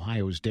behalf of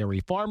Ohio's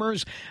dairy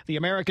farmers. The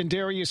American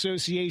Dairy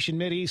Association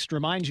Mideast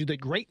reminds you that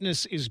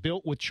greatness is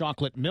built with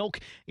chocolate milk.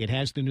 It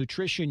has the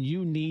nutrition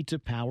you need to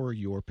power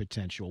your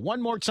potential.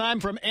 One more time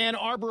from Ann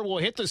Arbor. We'll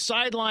hit the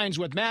sidelines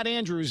with Matt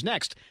Andrews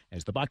next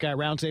as the Buckeye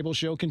Roundtable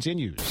show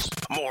continues.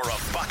 More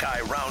of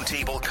Buckeye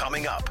Roundtable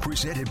coming up.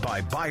 Presented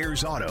by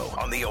Byers Auto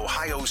on the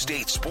Ohio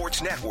State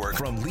Sports Network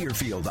from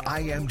Learfield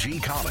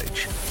IMG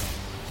College.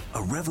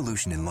 A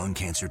revolution in lung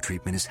cancer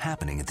treatment is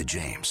happening at the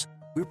James.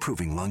 We're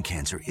proving lung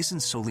cancer isn't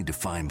solely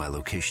defined by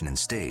location and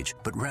stage,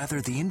 but rather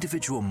the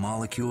individual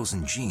molecules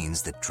and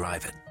genes that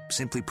drive it.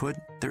 Simply put,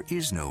 there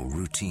is no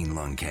routine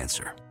lung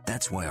cancer.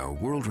 That's why our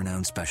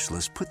world-renowned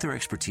specialists put their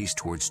expertise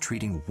towards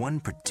treating one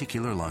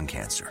particular lung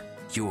cancer,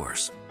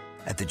 yours.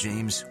 At the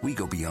James, we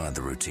go beyond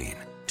the routine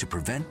to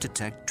prevent,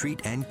 detect,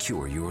 treat, and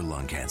cure your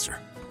lung cancer.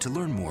 To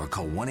learn more,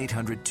 call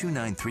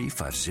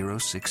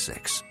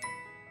 1-800-293-5066.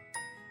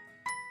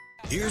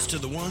 Here's to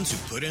the ones who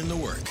put in the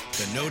work,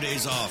 the no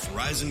days off,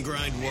 rise and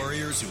grind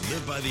warriors who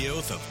live by the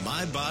oath of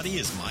my body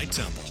is my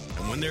temple.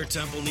 And when their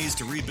temple needs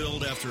to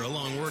rebuild after a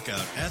long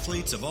workout,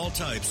 athletes of all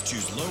types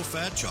choose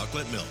low-fat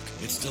chocolate milk.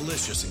 It's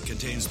delicious and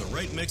contains the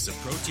right mix of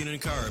protein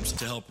and carbs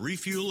to help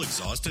refuel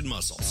exhausted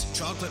muscles.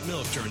 Chocolate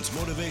milk turns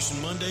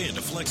Motivation Monday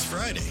into Flex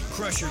Friday.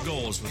 Crush your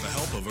goals with the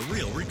help of a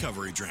real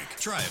recovery drink.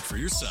 Try it for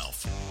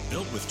yourself.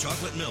 Built with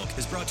chocolate milk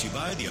is brought to you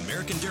by the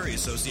American Dairy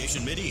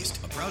Association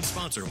Mideast, a proud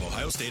sponsor of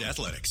Ohio State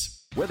Athletics.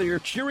 Whether you're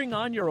cheering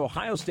on your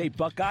Ohio State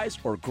Buckeyes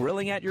or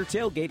grilling at your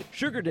tailgate,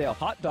 Sugardale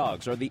hot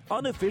dogs are the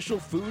unofficial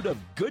food of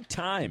good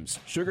times.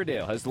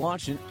 Sugardale has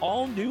launched an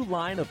all-new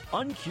line of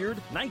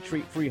uncured,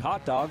 nitrate-free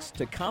hot dogs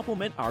to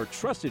complement our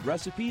trusted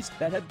recipes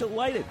that have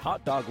delighted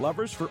hot dog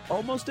lovers for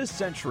almost a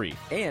century.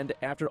 And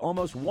after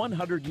almost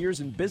 100 years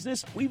in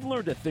business, we've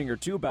learned a thing or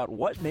two about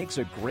what makes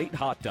a great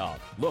hot dog.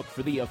 Look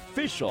for the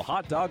official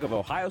hot dog of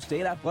Ohio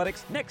State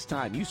Athletics next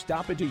time you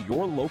stop into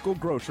your local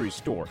grocery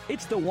store.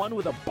 It's the one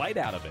with a bite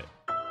out of it.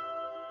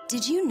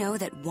 Did you know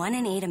that 1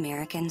 in 8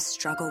 Americans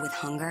struggle with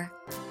hunger?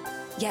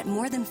 Yet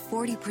more than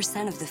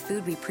 40% of the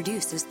food we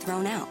produce is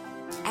thrown out.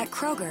 At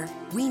Kroger,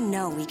 we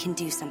know we can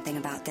do something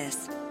about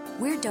this.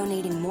 We're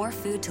donating more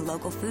food to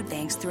local food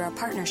banks through our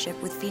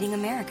partnership with Feeding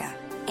America.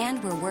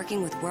 And we're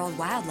working with World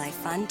Wildlife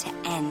Fund to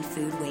end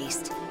food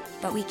waste.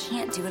 But we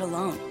can't do it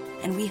alone.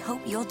 And we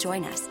hope you'll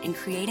join us in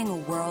creating a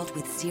world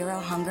with zero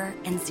hunger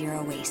and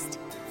zero waste.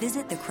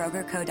 Visit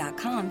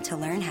thekrogerco.com to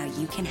learn how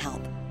you can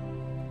help.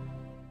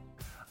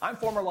 I'm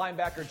former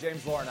linebacker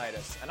James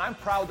Laurinaitis, and I'm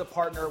proud to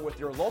partner with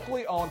your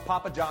locally owned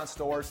Papa John's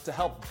stores to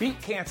help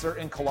beat cancer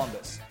in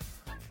Columbus.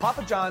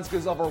 Papa John's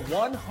gives over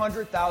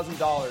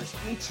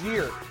 $100,000 each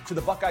year to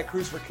the Buckeye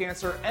Cruise for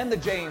Cancer and the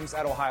James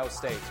at Ohio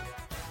State.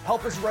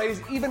 Help us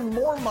raise even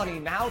more money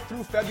now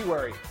through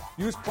February.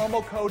 Use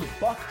promo code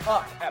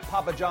BUCKUP at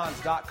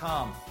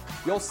papajohns.com.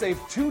 You'll save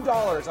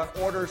 $2 on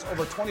orders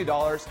over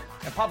 $20,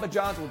 and Papa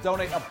John's will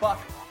donate $1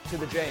 to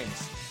the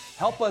James.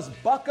 Help us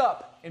buck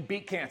up and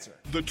beat cancer.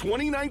 The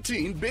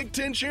 2019 Big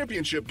Ten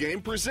Championship game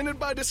presented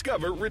by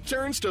Discover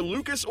returns to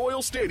Lucas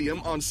Oil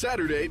Stadium on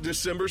Saturday,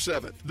 December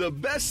 7th. The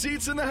best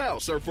seats in the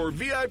house are for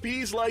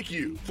VIPs like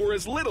you. For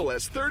as little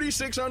as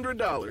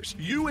 $3,600,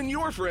 you and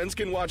your friends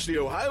can watch the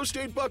Ohio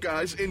State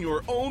Buckeyes in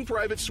your own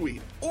private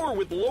suite. Or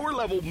with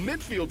lower-level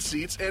midfield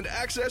seats and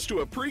access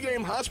to a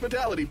pregame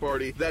hospitality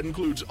party that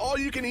includes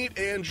all-you-can-eat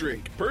and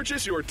drink.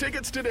 Purchase your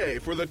tickets today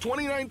for the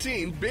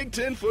 2019 Big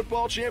Ten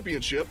Football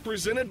Championship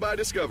presented by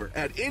Discover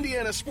at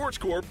indianasportscorp.org. The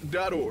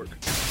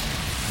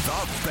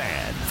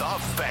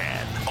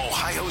Fan,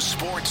 Ohio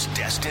sports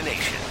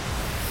destination.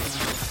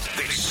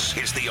 This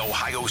is the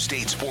Ohio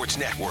State Sports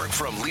Network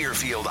from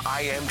Learfield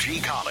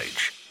IMG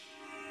College.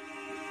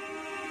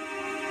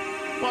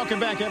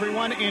 Welcome back,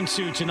 everyone,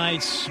 into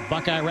tonight's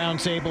Buckeye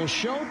Roundtable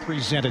show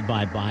presented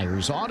by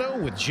Buyers Auto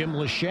with Jim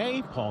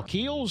Lachey, Paul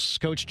Keels,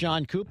 Coach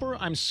John Cooper.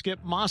 I'm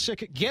Skip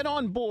Mosic. Get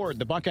on board.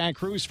 The Buckeye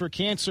Cruise for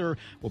Cancer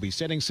will be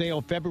setting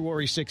sail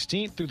February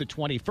 16th through the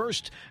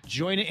 21st.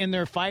 Join in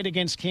their fight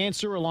against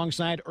cancer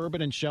alongside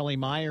Urban and Shelley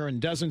Meyer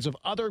and dozens of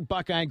other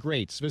Buckeye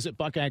greats. Visit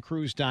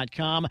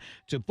BuckeyeCruise.com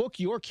to book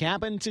your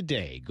cabin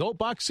today. Go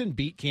Bucks and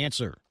beat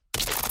cancer.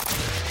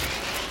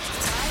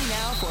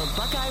 Now for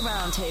Buckeye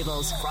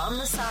Roundtables from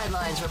the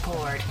Sidelines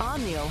Report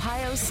on the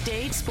Ohio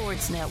State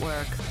Sports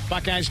Network.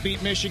 Buckeyes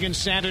beat Michigan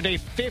Saturday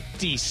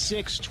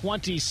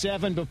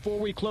 56-27. Before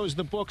we close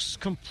the books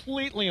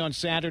completely on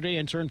Saturday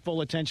and turn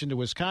full attention to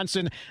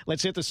Wisconsin,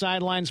 let's hit the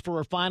sidelines for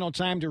a final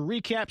time to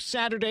recap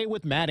Saturday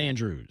with Matt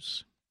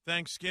Andrews.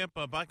 Thanks, Skip.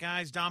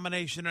 Buckeyes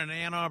domination in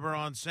Ann Arbor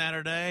on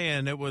Saturday,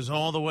 and it was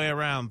all the way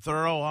around.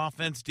 Thorough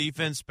offense,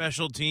 defense,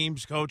 special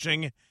teams,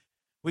 coaching.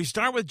 We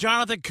start with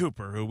Jonathan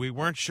Cooper, who we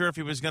weren't sure if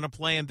he was going to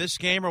play in this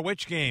game or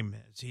which game,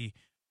 as he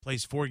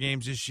plays 4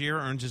 games this year,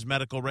 earns his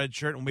medical red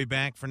shirt, and will be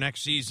back for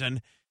next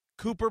season.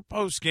 Cooper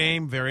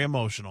post-game, very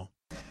emotional.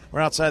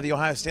 We're outside the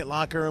Ohio State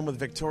locker room with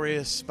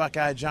victorious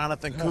Buckeye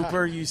Jonathan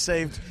Cooper. You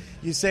saved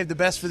the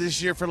best for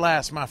this year for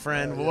last, my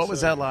friend. What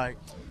was that like?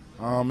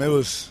 It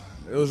was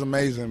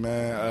amazing,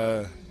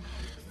 man.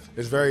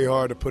 It's very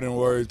hard to put in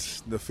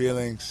words the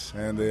feelings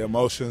and the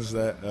emotions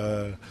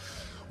that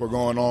were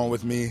going on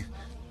with me.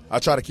 I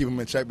try to keep them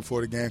in check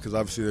before the game because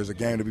obviously there's a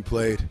game to be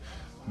played.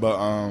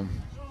 But,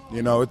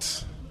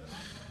 it's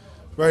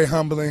very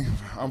humbling.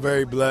 I'm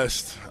very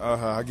blessed.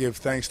 I give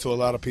thanks to a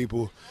lot of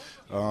people.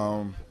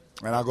 And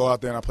I go out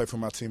there and I play for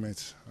my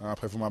teammates. I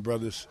play for my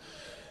brothers.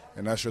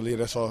 And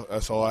that's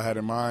all I had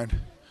in mind.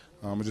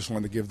 I just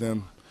wanted to give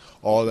them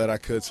all that I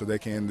could so they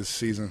can end this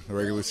season, the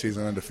regular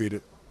season,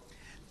 undefeated.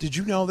 Did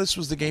you know this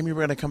was the game you were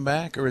going to come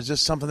back, or is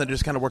this something that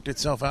just kind of worked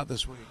itself out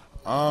this week?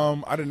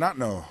 I did not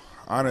know.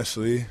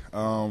 Honestly,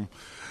 I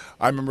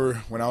remember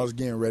when I was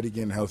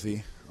getting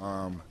healthy,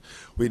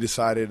 we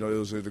decided it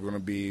was either going to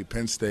be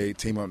Penn State,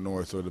 Team Up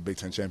North, or the Big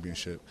Ten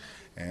Championship.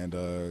 And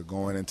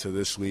going into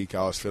this week,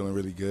 I was feeling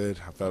really good.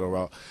 I felt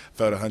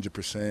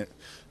 100%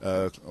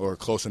 or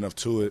close enough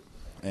to it.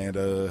 And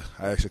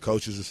I asked the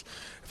coaches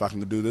if I can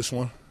do this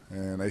one,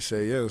 and they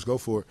say, yeah, let's go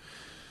for it.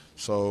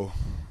 So,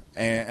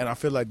 and I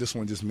feel like this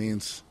one just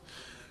means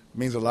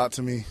a lot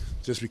to me,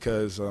 just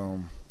because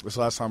it's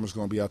the last time it's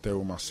going to be out there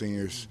with my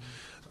seniors.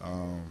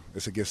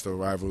 It's against the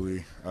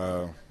rivalry,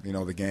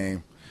 the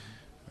game.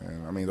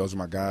 And, those are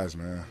my guys,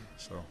 man.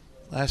 So,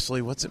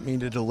 lastly, what's it mean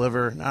to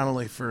deliver not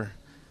only for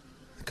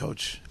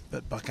Coach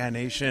but Buckeye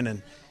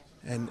Nation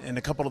and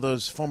a couple of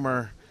those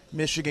former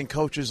Michigan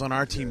coaches on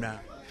our team now?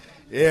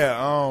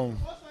 Yeah,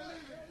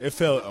 it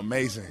felt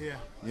amazing. Yeah.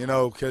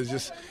 Because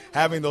just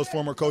having those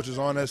former coaches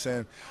on us,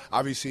 and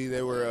obviously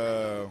they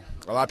were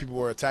a lot of people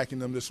were attacking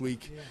them this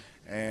week,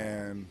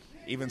 and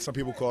even some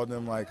people called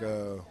them like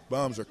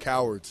bums or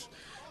cowards,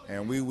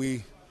 and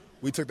we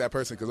took that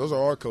person because those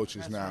are our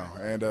coaches now,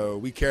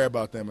 and we care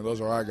about them, and those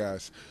are our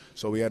guys.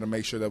 So we had to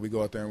make sure that we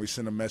go out there and we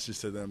send a message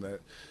to them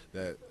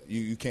that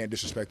you can't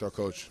disrespect our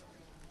coach.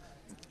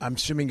 I'm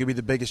assuming you'll be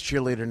the biggest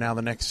cheerleader now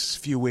the next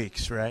few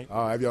weeks, right?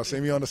 Have y'all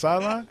seen me on the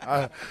sideline?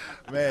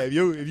 Man,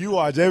 if you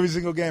watch every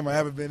single game I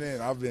haven't been in,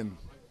 I've been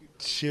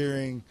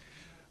cheering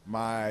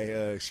my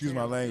excuse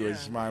my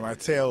language, my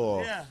tail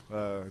off.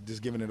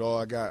 Just giving it all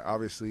I got,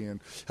 obviously,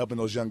 and helping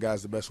those young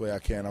guys the best way I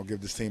can. I'll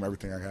give this team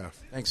everything I have.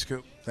 Thanks,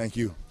 Coop. Thank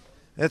you.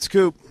 That's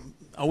Coop,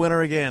 a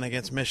winner again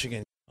against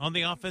Michigan. On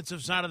the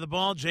offensive side of the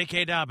ball,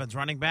 J.K. Dobbins,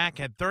 running back,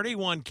 had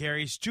 31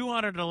 carries,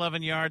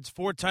 211 yards,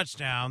 4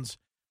 touchdowns.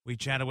 We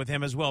chatted with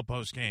him as well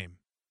post-game.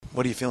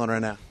 What are you feeling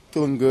right now?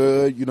 Feeling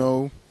good,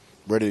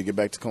 ready to get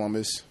back to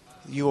Columbus.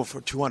 You go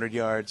for 200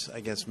 yards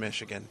against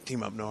Michigan,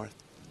 Team Up North.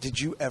 Did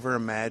you ever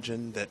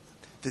imagine that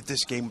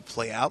this game would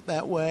play out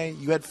that way?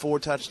 You had 4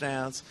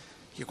 touchdowns.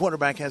 Your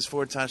quarterback has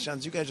 4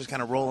 touchdowns. You guys just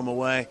kind of roll them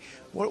away.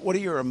 What are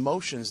your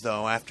emotions,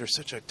 though, after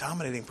such a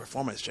dominating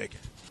performance, Jake?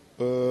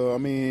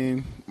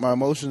 My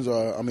emotions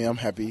are, I'm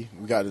happy.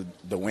 We got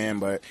the win,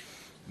 but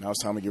now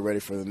it's time to get ready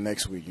for the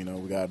next week. We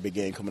got a big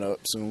game coming up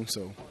soon.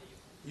 So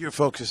your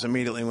focus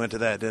immediately went to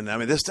that, didn't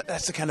it?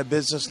 That's the kind of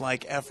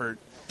business-like effort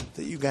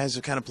that you guys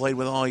have kind of played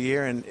with all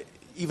year, and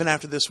even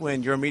after this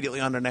win, you're immediately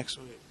on to next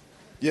week.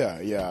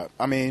 Yeah.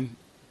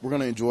 We're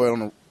going to enjoy it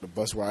on the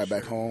bus ride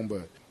back home,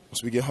 but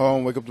once we get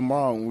home, wake up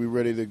tomorrow, and we're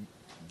ready to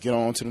get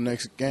on to the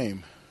next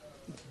game.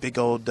 Big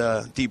old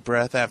deep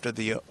breath after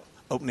the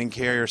opening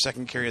carry or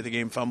second carry of the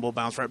game fumble,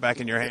 bounced right back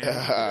in your hand.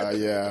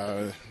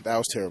 Yeah, that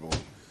was terrible.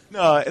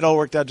 No, it all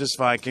worked out just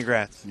fine.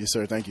 Congrats. Yes,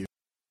 sir. Thank you.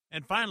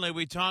 And finally,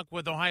 we talk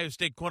with Ohio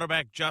State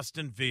quarterback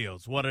Justin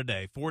Fields. What a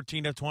day.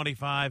 14 of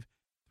 25,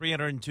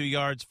 302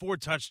 yards, 4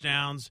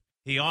 touchdowns.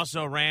 He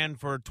also ran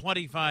for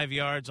 25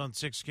 yards on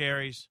 6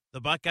 carries. The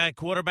Buckeye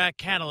quarterback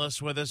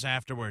catalyst with us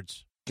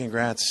afterwards.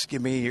 congrats.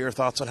 Give me your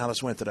thoughts on how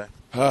this went today.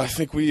 I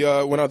think we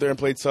went out there and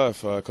played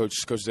tough. Coach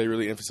Day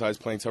really emphasized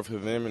playing tougher for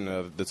them,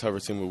 and the tougher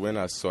team would win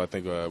us. So I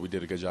think we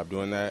did a good job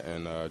doing that,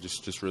 and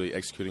just really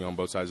executing on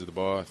both sides of the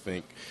ball. I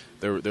think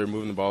they were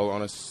moving the ball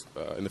on us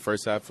in the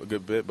first half a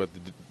good bit, but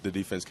the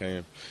defense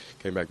came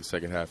back the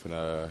second half, and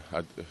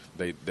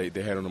they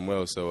handled them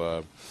well.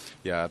 So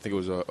I think it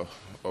was a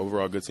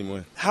overall good team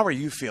win. How are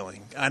you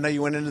feeling? I know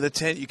you went into the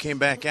tent, you came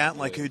back out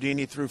like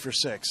Houdini, threw for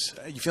 6.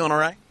 You feeling all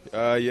right?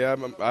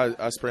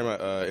 I sprained my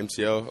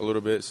MCL a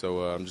little bit,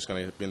 so I'm just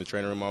going to be in the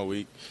training room all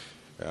week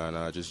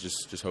and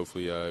just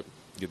hopefully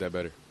get that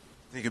better.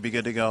 Think you'll be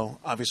good to go,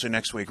 obviously,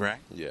 next week, right?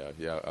 Yeah,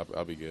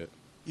 I'll be good.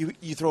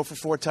 You throw for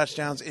 4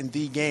 touchdowns in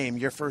the game,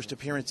 your first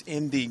appearance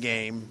in the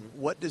game.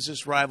 What does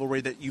this rivalry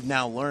that you've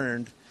now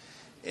learned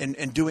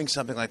in doing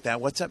something like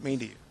that, what's that mean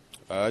to you?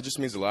 It just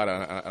means a lot,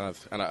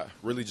 and I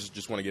really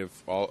just want to give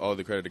all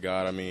the credit to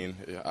God. I mean,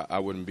 I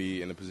wouldn't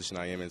be in the position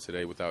I am in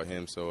today without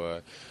him,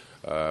 so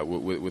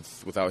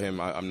without him,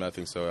 I'm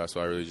nothing. So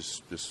I really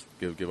just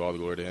give all the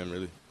glory to him,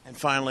 really. And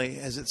finally,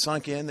 has it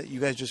sunk in that you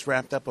guys just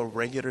wrapped up a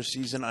regular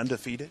season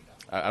undefeated?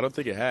 I don't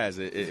think it has.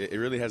 It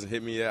really hasn't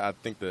hit me yet. I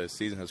think the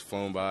season has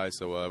flown by,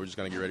 so we're just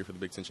going to get ready for the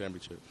Big Ten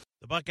Championship.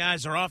 The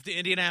Buckeyes are off to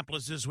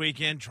Indianapolis this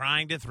weekend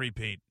trying to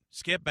three-peat.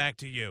 Skip, back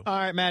to you. All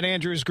right, Matt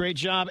Andrews, great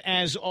job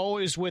as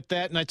always with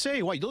that. And I tell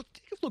you what, you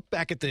look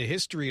back at the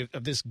history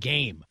of this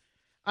game.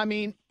 I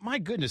mean, my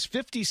goodness,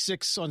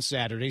 56 on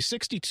Saturday,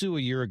 62 a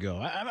year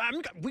ago.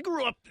 We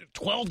grew up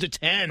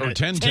 12-10. Or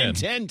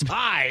 10-10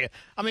 tie.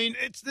 I mean,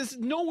 this is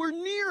nowhere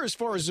near as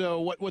far as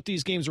what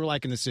these games were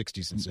like in the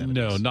 60s and 70s.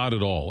 No, not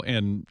at all.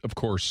 And, of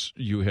course,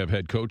 you have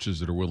had coaches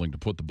that are willing to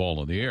put the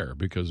ball in the air,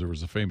 because there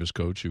was a famous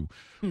coach who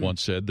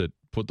once said that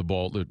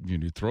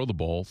you throw the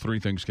ball, 3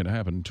 things can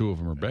happen, and 2 of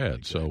them are bad.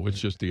 Exactly. So it's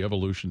just the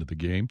evolution of the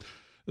game.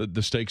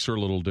 The stakes are a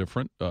little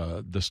different.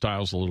 The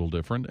style's a little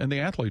different. And the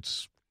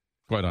athletes,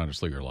 quite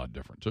honestly, are a lot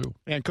different too.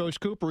 And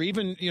Coach Cooper,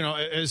 even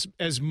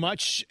as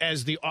much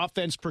as the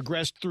offense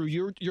progressed through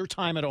your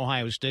time at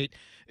Ohio State,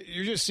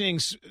 you're just seeing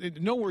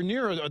nowhere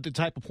near the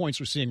type of points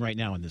we're seeing right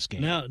now in this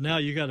game. Now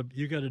you got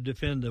to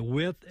defend the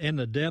width and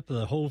the depth of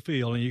the whole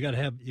field, and you got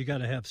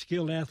to have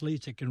skilled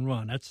athletes that can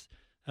run.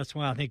 That's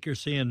why I think you're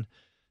seeing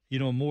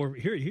more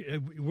here.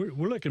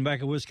 We're looking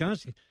back at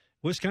Wisconsin.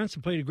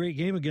 Wisconsin played a great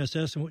game against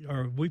us,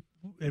 and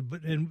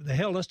they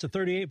held us to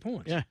 38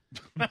 points. Yeah.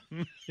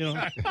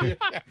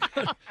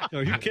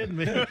 Are you kidding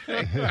me?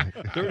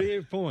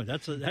 38 points.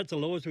 That's the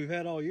lowest we've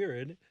had all year,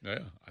 isn't it? Yeah.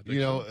 I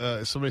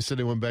think somebody said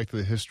they went back to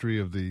the history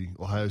of the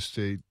Ohio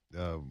State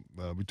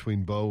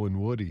between Bo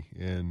and Woody,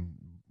 and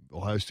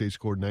Ohio State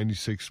scored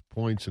 96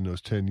 points in those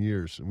 10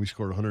 years, and we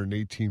scored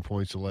 118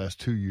 points the last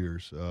 2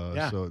 years.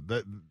 So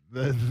that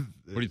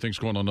what do you think's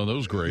going on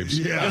those graves?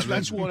 Yeah,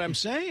 that's what I'm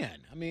saying.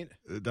 I mean,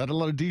 not a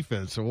lot of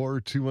defense or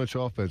too much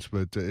offense,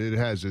 but it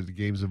has. The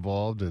game's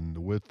evolved, and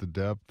the width, the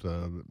depth,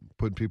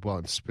 putting people out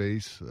in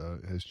space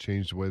has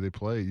changed the way they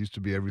play. It used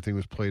to be everything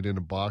was played in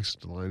a box,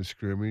 the line of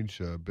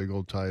scrimmage, big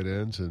old tight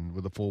ends, and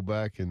with a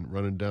fullback and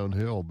running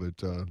downhill. But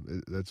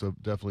that's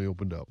definitely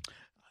opened up.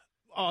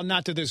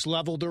 Not to this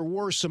level. There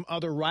were some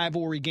other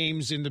rivalry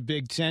games in the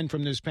Big Ten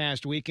from this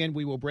past weekend.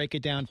 We will break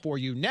it down for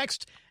you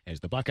next as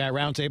the Buckeye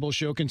Roundtable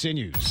show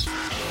continues.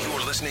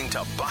 You're listening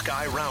to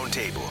Buckeye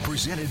Roundtable,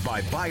 presented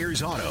by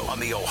Byers Auto on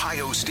the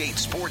Ohio State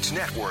Sports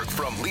Network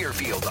from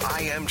Learfield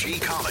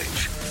IMG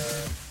College.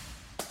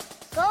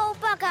 Go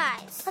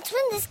Buckeyes! Let's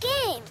win this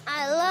game!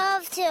 I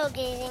love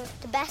tailgating.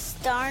 The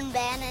best darn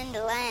band in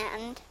the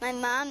land. My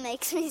mom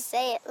makes me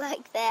say it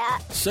like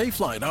that.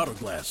 Safelite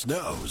Autoglass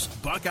knows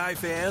Buckeye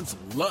fans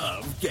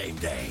love game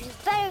day. You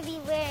better be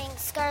wearing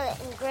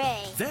scarlet and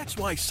gray. That's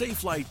why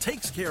Safelite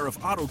takes care of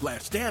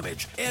autoglass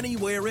damage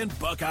anywhere in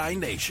Buckeye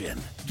Nation,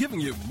 giving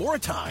you more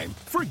time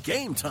for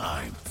game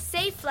time.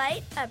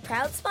 Safelite, a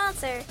proud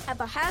sponsor of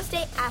Ohio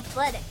State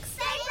Athletics.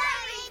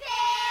 Safelite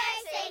Repair!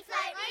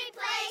 Safelite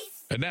Replace!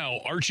 And now,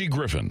 Archie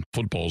Griffin,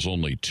 football's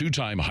only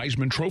 2-time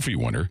Heisman Trophy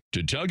winner,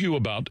 to tell you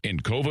about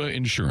Encova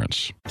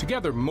Insurance.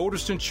 Together,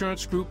 Motorist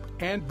Insurance Group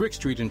and Brick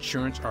Street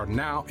Insurance are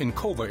now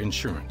Encova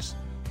Insurance.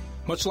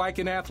 Much like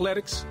in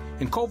athletics,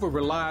 Encova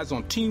relies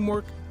on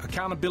teamwork,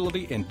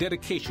 accountability, and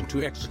dedication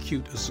to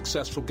execute a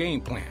successful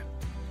game plan.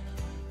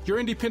 Your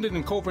independent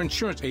Encova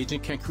insurance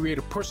agent can create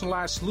a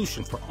personalized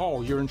solution for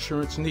all your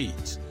insurance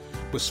needs.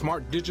 With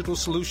smart digital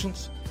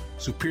solutions,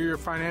 superior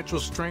financial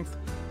strength,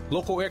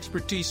 local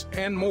expertise,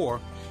 and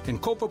more,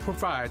 Encova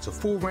provides a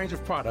full range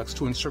of products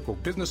to encircle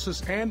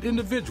businesses and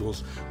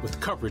individuals with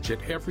coverage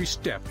at every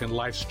step in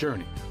life's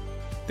journey.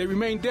 They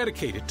remain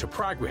dedicated to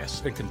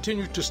progress and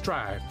continue to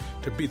strive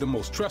to be the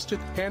most trusted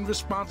and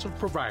responsive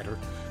provider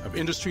of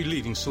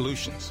industry-leading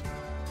solutions.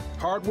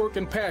 Hard work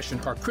and passion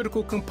are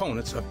critical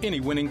components of any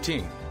winning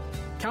team.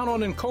 Count on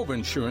Encova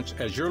Insurance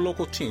as your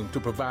local team to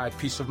provide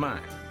peace of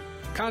mind.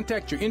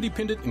 Contact your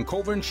independent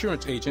Encova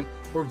insurance agent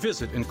or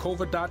visit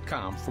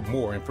Encova.com for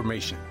more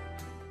information.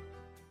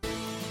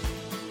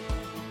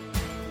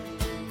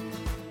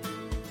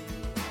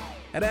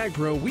 At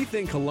AgPro, we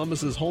think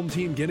Columbus's home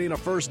team getting a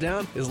first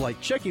down is like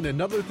checking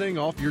another thing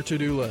off your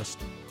to-do list.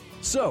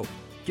 So,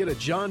 get a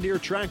John Deere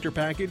tractor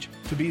package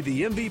to be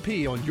the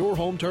MVP on your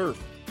home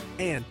turf.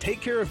 And take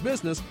care of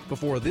business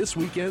before this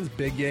weekend's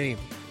big game.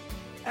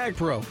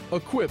 AgPro,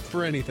 equipped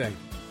for anything.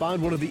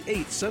 Find one of the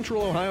 8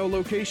 Central Ohio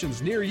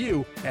locations near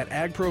you at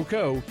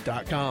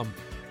agproco.com.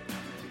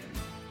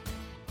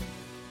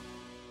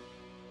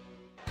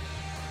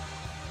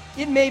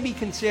 It may be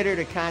considered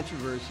a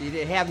controversy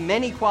to have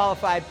many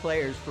qualified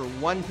players for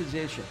one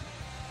position,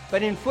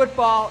 but in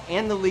football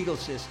and the legal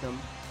system,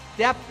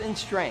 depth and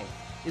strength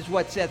is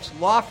what sets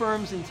law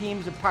firms and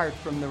teams apart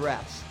from the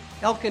rest.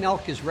 Elk &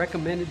 Elk is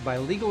recommended by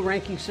legal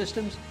ranking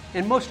systems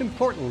and, most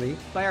importantly,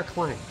 by our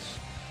clients.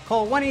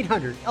 Call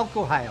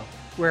 1-800-ELK-OHIO,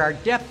 where our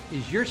depth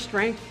is your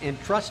strength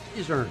and trust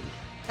is earned.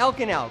 Elk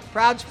 & Elk,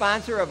 proud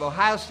sponsor of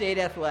Ohio State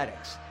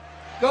Athletics.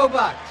 Go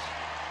Bucks!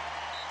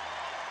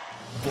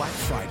 Black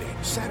Friday,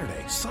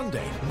 Saturday,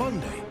 Sunday,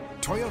 Monday.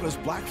 Toyota's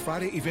Black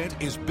Friday event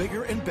is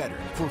bigger and better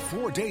for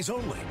 4 days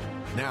only.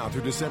 Now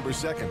through December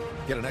 2nd,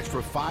 get an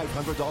extra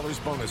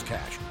 $500 bonus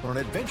cash on an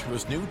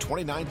adventurous new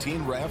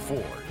 2019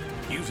 RAV4.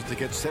 Use it to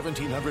get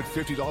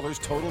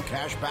 $1,750 total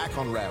cash back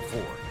on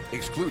RAV4.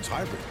 Excludes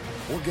hybrid.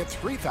 Or get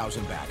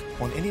 $3,000 back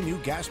on any new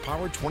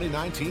gas-powered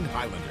 2019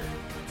 Highlander.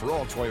 For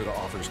all Toyota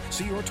offers,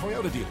 see your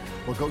Toyota dealer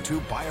or go to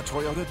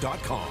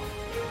buyatoyota.com.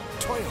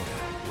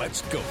 Toyota,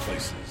 let's go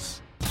places.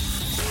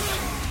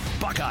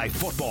 Buckeye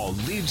football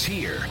lives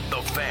here.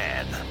 The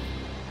Fan.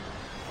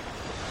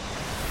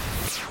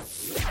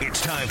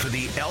 It's time for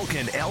the Elk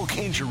 & Elk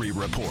Injury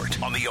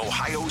Report on the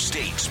Ohio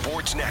State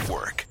Sports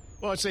Network.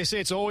 Well, as they say,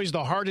 it's always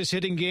the hardest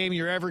hitting game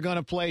you're ever going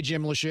to play,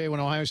 Jim Lachey,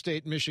 when Ohio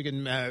State and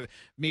Michigan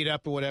meet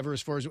up or whatever.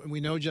 As far as we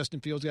know,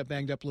 Justin Fields got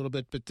banged up a little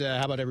bit, but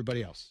how about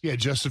everybody else? Yeah,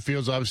 Justin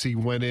Fields obviously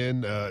went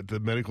in.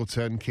 The medical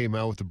tent came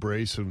out with the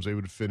brace and was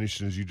able to finish.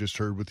 And as you just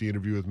heard with the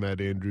interview with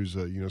Matt Andrews,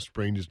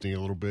 sprained his knee a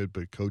little bit,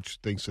 but Coach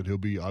thinks that he'll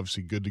be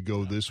obviously good to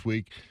go this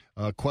week.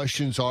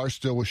 Questions are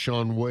still with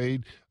Sean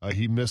Wade.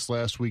 He missed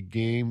last week's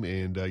game,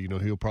 and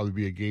he'll probably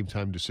be a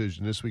game-time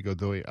decision this week,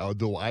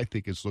 although I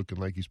think it's looking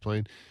like he's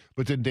playing.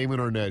 But then Damon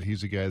Arnett,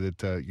 he's a guy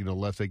that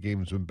left that game,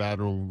 has been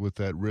battling with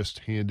that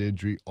wrist-hand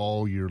injury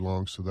all year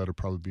long, so that'll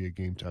probably be a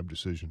game-time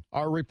decision.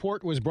 Our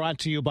report was brought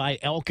to you by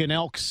Elk &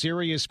 Elk.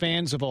 Serious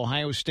fans of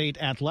Ohio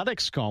State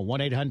athletics, call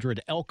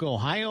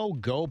 1-800-ELK-OHIO.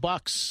 Go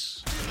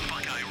Bucks!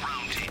 Buckeye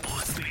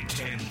Roundtable Big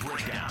Ten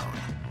Breakdown.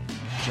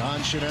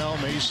 John Chanel,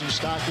 Mason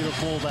Stockey, the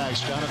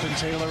fullbacks. Jonathan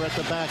Taylor at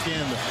the back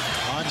end.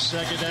 On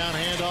second down,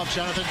 handoff,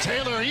 Jonathan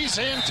Taylor. He's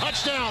in,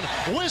 touchdown,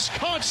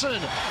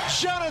 Wisconsin.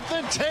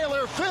 Jonathan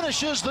Taylor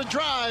finishes the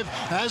drive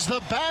as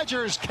the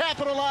Badgers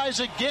capitalize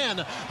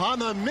again on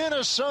the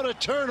Minnesota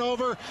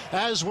turnover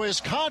as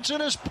Wisconsin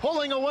is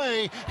pulling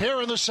away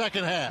here in the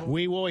second half.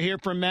 We will hear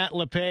from Matt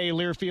Lachey,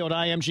 Learfield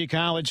IMG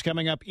College,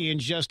 coming up in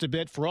just a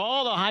bit. For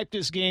all the hype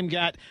this game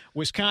got,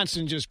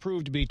 Wisconsin just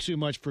proved to be too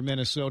much for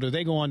Minnesota.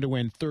 They go on to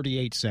win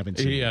 38-17.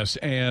 Yes,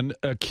 and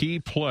a key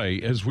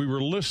play as we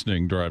were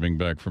listening driving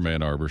back from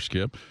Ann Arbor,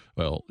 Skip.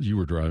 Well, you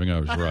were driving, I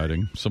was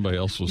riding. Somebody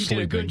else was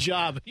sleeping. You did a good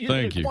job.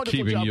 Thank you,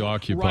 keeping you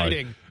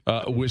occupied.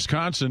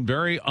 Wisconsin,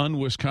 very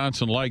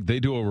un-Wisconsin-like. They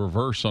do a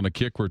reverse on a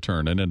kick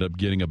return and end up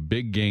getting a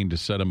big gain to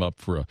set them up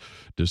for a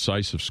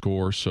decisive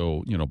score.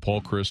 So,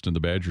 Paul Chryst and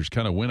the Badgers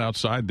kind of went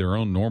outside their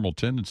own normal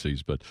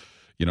tendencies, but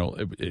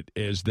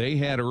as they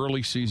had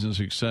early season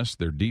success,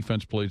 their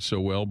defense played so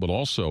well, but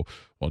also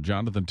while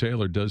Jonathan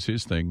Taylor does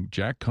his thing,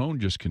 Jack Cohn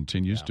just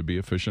continues to be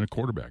efficient at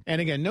quarterback. And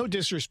again, no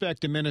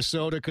disrespect to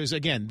Minnesota because,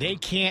 again, they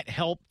can't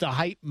help the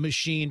hype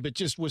machine, but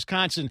just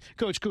Wisconsin,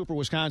 Coach Cooper,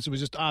 Wisconsin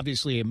was just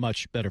obviously a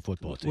much better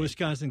football team.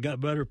 Wisconsin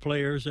got better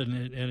players,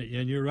 and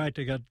you're right,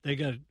 they got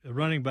a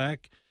running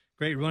back,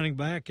 great running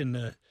back,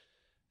 and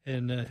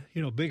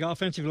big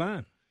offensive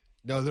line.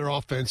 No, their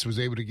offense was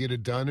able to get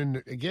it done.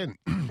 And, again,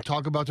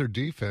 talk about their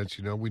defense.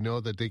 We know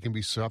that they can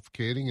be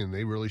suffocating, and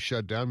they really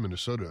shut down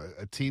Minnesota,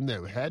 a team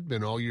that had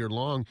been all year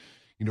long,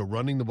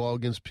 running the ball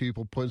against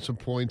people, putting some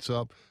points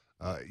up.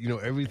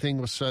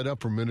 Everything was set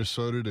up for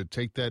Minnesota to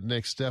take that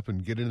next step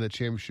and get into that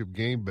championship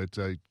game. But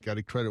got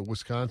to credit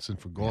Wisconsin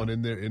for going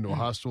in there into a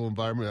hostile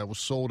environment that was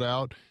sold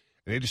out,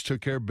 and they just took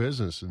care of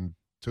business and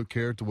took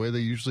care of it the way they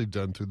usually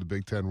done through the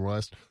Big Ten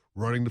West,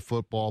 running the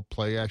football,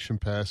 play action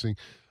passing.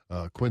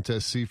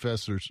 Quintez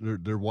Cephas,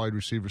 their wide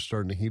receiver,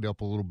 starting to heat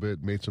up a little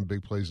bit, made some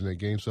big plays in that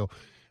game. So,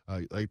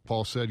 like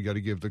Paul said, you got to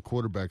give the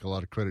quarterback a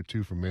lot of credit,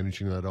 too, for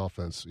managing that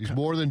offense. He's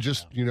more than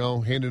just,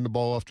 handing the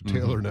ball off to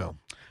Taylor now.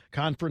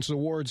 Conference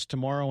awards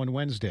tomorrow and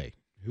Wednesday.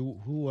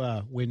 Who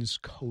wins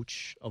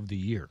Coach of the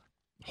Year?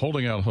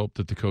 Holding out hope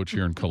that the coach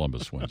here in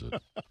Columbus wins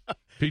it.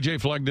 P.J.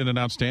 Flegg did an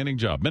outstanding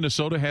job.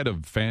 Minnesota had a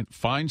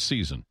fine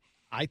season.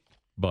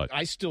 But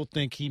I still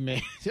think he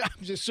may.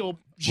 I'm just so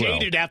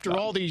jaded after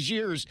all these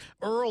years.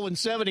 Earl in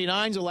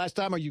 79's the last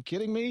time. Are you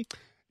kidding me?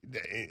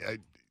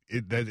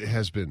 That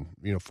has been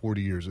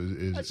 40 years.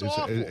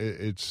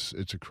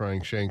 It's a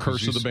crying shame.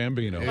 Curse of the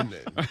Bambino.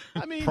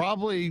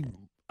 Probably.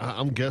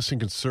 I'm guessing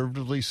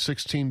conservatively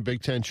 16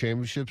 Big Ten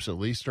championships at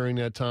least during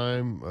that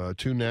time,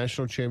 2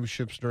 national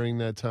championships during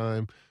that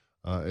time,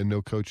 and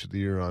no Coach of the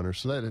Year honor.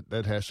 So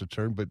that has to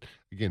turn. But,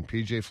 again,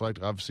 P.J.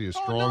 Fleck obviously is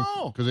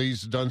strong because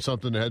he's done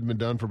something that hadn't been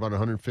done for about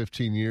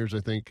 115 years, I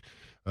think,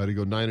 to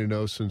go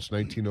 9-0 since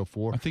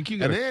 1904. I think you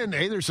got. And then,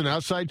 hey, there's an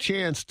outside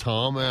chance.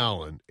 Tom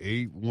Allen,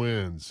 8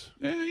 wins.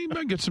 Yeah, he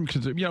might get some.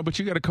 But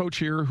you got a coach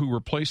here who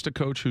replaced a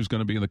coach who's going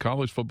to be in the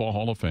College Football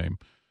Hall of Fame.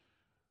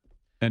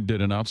 And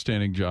did an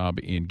outstanding job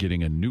in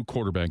getting a new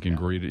quarterback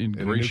ingratiated into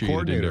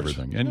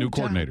everything. And new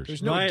coordinators.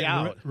 There's no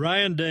doubt.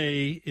 Ryan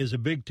Day is a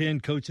Big Ten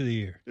Coach of the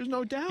Year. There's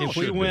no doubt. If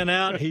we win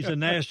out, he's a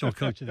national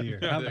Coach of the Year.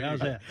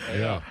 How's that?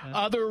 Yeah.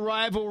 Other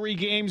rivalry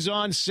games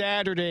on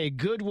Saturday.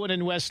 Good one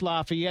in West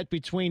Lafayette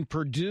between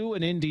Purdue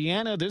and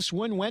Indiana. This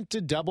one went to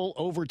double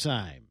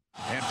overtime.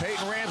 And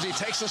Peyton Ramsey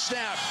takes a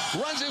snap,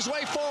 runs his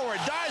way forward,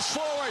 dives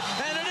forward,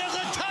 and it is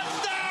a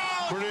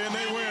touchdown! Purdue, and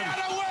they win.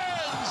 Indiana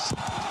wins!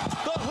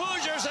 The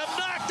Hoosiers have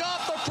knocked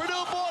off the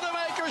Purdue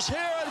Boilermakers here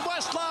in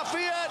West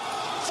Lafayette,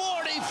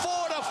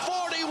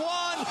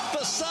 44-41.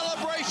 The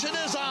celebration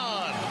is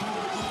on.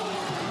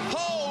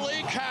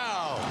 Holy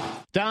cow!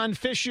 Don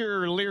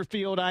Fisher,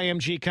 Learfield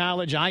IMG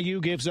College. IU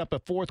gives up a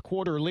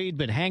fourth-quarter lead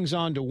but hangs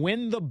on to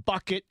win the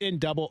bucket in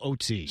double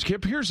OT.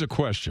 Skip, here's a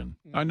question.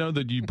 I know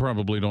that you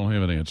probably don't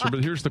have an answer,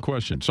 but here's the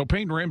question. So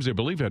Peyton Ramsey, I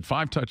believe, had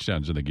 5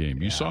 touchdowns in the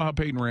game. You saw how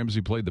Peyton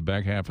Ramsey played the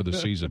back half of the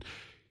season.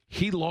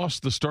 He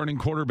lost the starting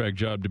quarterback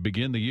job to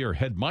begin the year.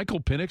 Had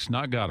Michael Penix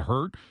not got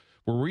hurt,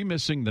 were we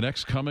missing the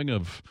next coming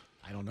of –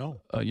 I don't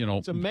know.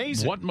 It's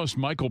amazing. What must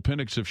Michael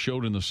Penix have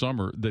showed in the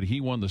summer that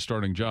he won the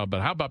starting job?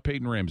 But how about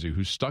Peyton Ramsey,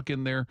 who's stuck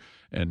in there?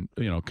 And,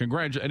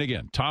 and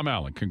again, Tom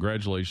Allen,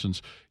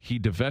 congratulations. He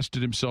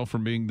divested himself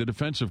from being the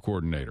defensive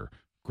coordinator.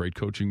 Great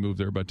coaching move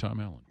there by Tom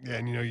Allen. Yeah,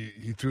 and,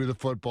 he threw the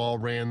football,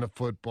 ran the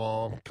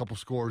football, a couple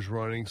scores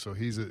running, so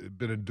he's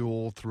been a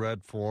dual threat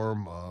for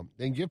him.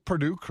 And give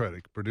Purdue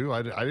credit. Purdue,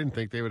 I didn't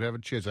think they would have a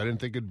chance. I didn't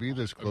think it'd be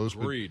this close.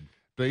 Agreed.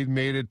 They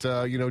made it,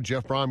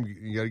 Jeff Brom,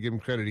 you got to give him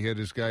credit. He had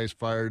his guys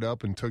fired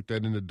up and took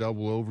that into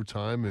double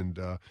overtime. And,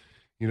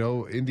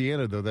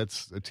 Indiana, though,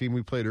 that's a team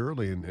we played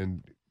early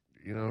and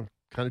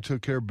kind of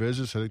took care of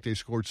business. I think they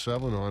scored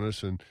 7 on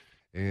us, and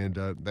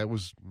that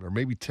was, or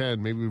maybe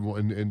 10, maybe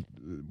one, and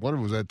one of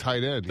them was that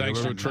tight end.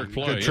 Thanks to a trick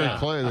play. Trick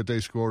play that they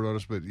scored on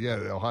us. But, yeah,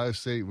 Ohio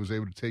State was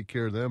able to take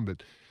care of them.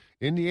 But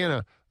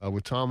Indiana,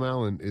 with Tom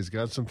Allen, has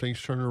got some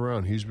things turning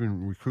around. He's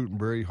been recruiting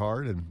very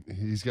hard, and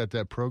he's got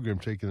that program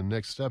taking the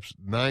next steps.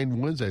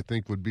 9 wins, I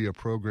think, would be a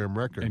program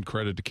record. And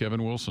credit to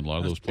Kevin Wilson. A lot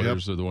of those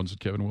players are the ones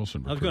that Kevin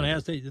Wilson recruited. I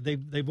was going to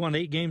ask, they've won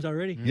 8 games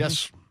already? Mm-hmm.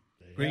 Yes.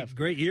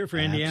 Great year for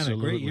Indiana.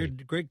 Absolutely. Great year,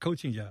 great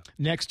coaching job.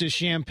 Next is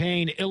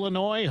Champaign.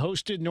 Illinois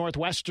hosted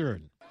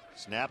Northwestern.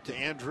 Snap to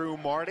Andrew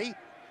Marty.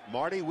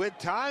 Marty with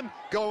time,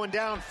 going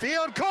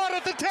downfield, caught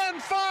at the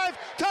 10-5,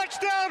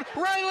 touchdown,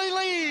 Riley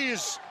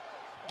Lees.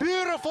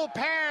 Beautiful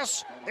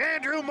pass,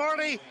 Andrew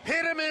Marty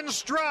hit him in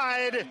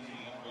stride,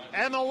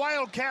 and the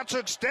Wildcats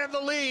extend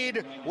the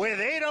lead with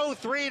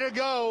 8:03 to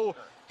go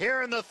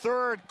here in the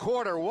third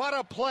quarter. What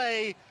a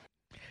play.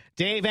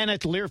 Dave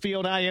Ennett,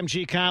 Learfield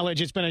IMG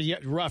College. It's been a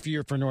rough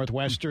year for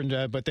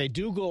Northwestern, but they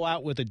do go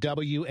out with a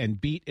W and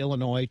beat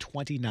Illinois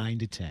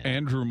 29-10.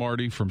 Andrew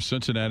Marty from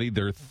Cincinnati,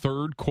 their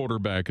 3rd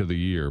quarterback of the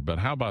year. But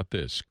how about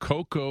this?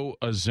 Coco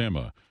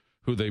Azema,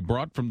 who they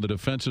brought from the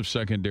defensive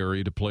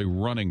secondary to play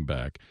running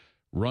back,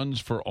 runs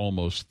for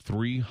almost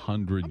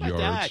 300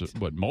 yards.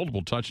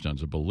 Multiple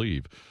touchdowns, I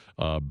believe.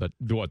 But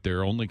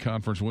their only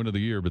conference win of the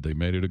year, but they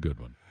made it a good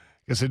one.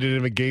 Guess they didn't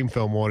have a game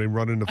film on him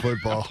running the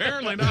football.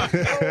 Apparently not.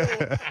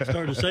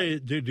 Started to say,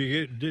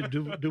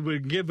 do we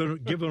give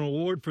an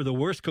award for the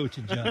worst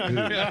coaching job?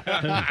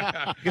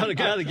 Got a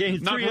guy that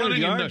gained 300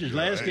 yards his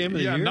last game of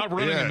the year. Not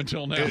running him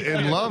until now.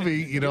 And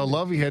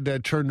Lovey had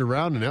that turned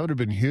around, and that would have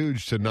been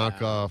huge to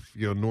knock off,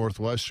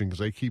 Northwestern, because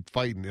they keep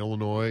fighting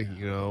Illinois,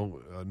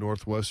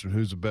 Northwestern,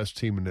 who's the best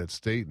team in that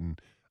state, and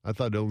I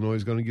thought Illinois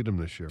was going to get them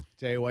this year.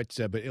 Tell you what,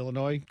 but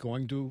Illinois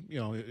going to,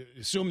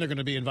 assume they're going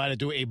to be invited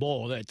to a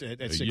bowl at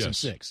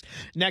 6-6.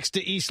 Next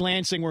to East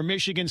Lansing, where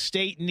Michigan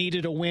State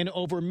needed a win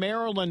over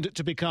Maryland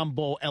to become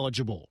bowl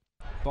eligible.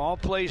 Ball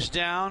placed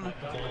down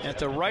at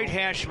the right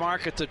hash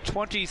mark at the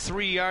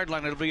 23-yard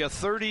line. It'll be a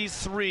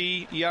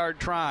 33-yard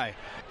try.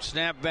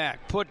 Snap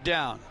back, put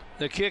down.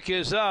 The kick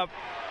is up.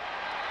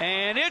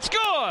 And it's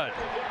good!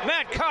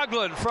 Matt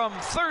Coughlin from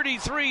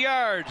 33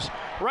 yards,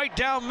 right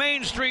down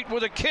Main Street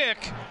with a kick.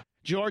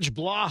 George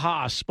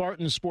Blaha,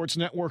 Spartan Sports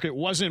Network. It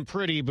wasn't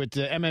pretty, but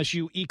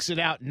MSU ekes it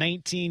out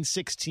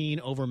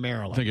 19-16 over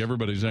Maryland. I think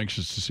everybody's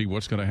anxious to see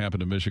what's going to happen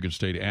to Michigan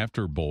State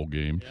after bowl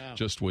game,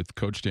 just with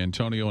Coach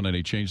D'Antonio and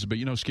any changes. But,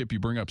 Skip, you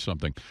bring up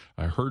something.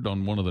 I heard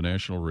on one of the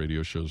national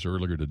radio shows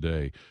earlier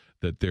today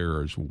that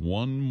there is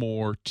one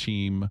more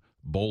team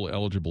bowl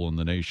eligible in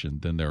the nation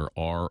than there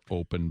are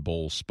open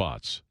bowl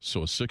spots.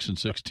 So a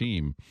 6-6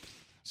 team.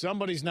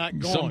 Somebody's not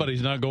going.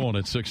 Somebody's not going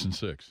at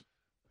 6-6.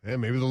 Yeah,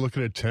 maybe they'll look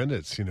at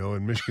attendance,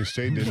 and Michigan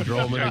State didn't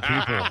draw many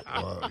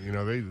people.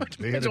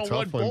 They had a tough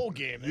one. Bowl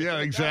game. Yeah,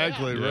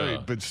 exactly,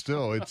 right. But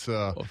still, it's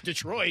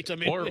Detroit.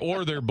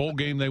 Or their bowl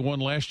game they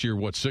won last year,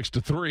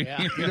 6-3.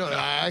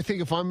 Yeah. I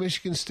think if I'm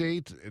Michigan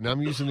State and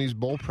I'm using these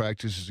bowl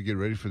practices to get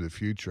ready for the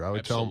future, I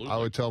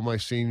would tell my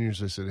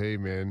seniors, I said, hey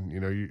man,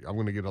 I'm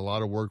going to get a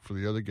lot of work for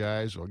the other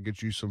guys. I'll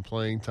get you some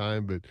playing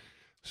time, but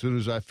as soon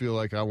as I feel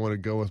like I want to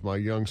go with my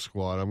young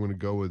squad, I'm going to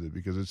go with it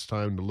because it's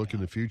time to look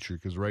in the future.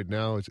 Because right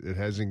now it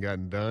hasn't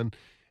gotten done,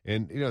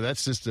 and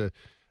that's just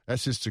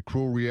a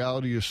cruel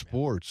reality of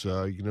sports.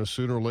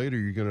 Sooner or later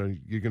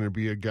you're gonna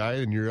be a guy,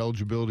 and your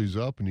eligibility's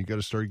up, and you got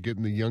to start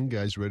getting the young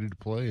guys ready to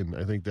play. And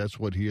I think that's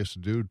what he has to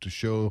do to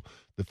show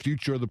the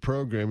future of the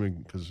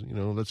program. Because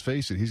let's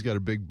face it, he's got a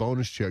big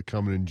bonus check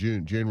coming in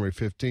January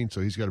 15th,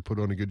 so he's got to put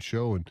on a good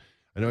show. And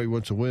I know he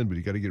wants to win, but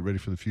he got to get ready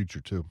for the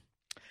future too.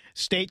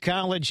 State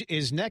College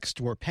is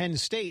next, where Penn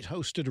State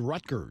hosted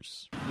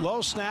Rutgers. Low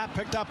snap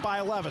picked up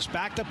by Levis.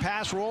 Back to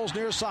pass, rolls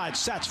near side,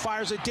 sets,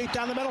 fires it deep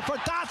down the middle for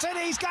Dotson.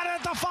 He's got it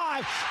at the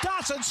 5.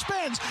 Dotson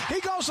spins.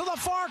 He goes to the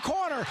far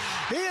corner.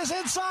 He is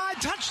inside.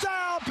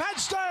 Touchdown, Penn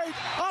State.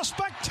 A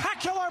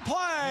spectacular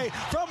play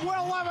from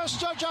Will Levis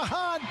to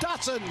Jahan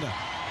Dotson.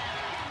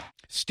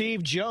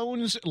 Steve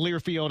Jones,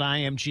 Learfield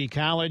IMG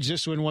College.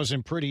 This one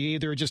wasn't pretty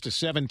either, just a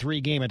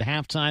 7-3 game at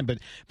halftime, but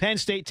Penn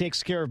State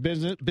takes care of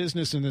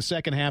business in the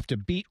second half to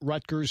beat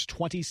Rutgers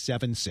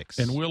 27-6.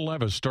 And Will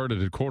Levis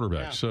started at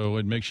quarterback, so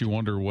it makes you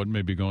wonder what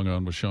may be going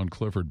on with Sean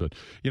Clifford. But,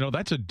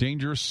 that's a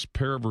dangerous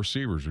pair of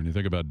receivers when you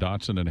think about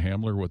Dotson and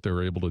Hamler, what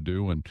they're able to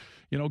do. And,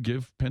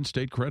 give Penn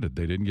State credit.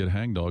 They didn't get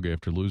hangdog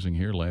after losing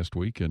here last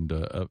week, and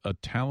a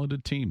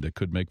talented team that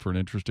could make for an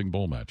interesting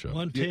bowl matchup.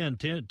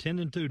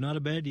 10-2, not a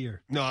bad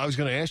year. No, I was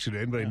going to ask you,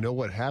 did anybody know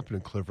what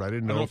happened to Clifford? I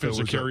didn't know if it was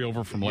a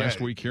carryover from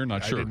last week here.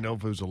 Not sure. I didn't know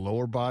if it was a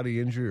lower body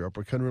injury or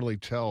upper. I couldn't really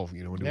tell, when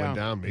he went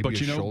down. Maybe a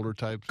shoulder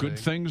type good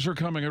thing. Things are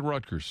coming at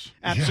Rutgers.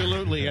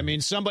 Absolutely. I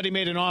mean, somebody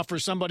made an offer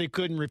somebody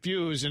couldn't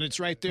refuse, and it's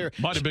right there.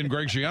 Might have been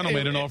Greg Schiano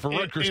made an offer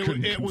Rutgers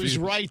couldn't refuse. It was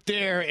right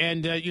there,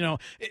 and,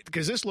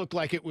 because this looked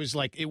like it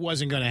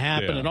wasn't going to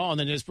happen at all, and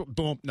then just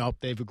boom, nope,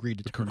 they've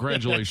agreed to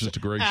Congratulations to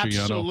Greg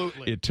Schiano.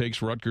 Absolutely. It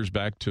takes Rutgers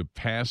back to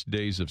past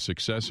days of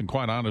success, and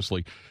quite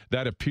honestly,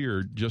 that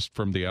appeared just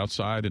from the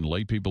outside and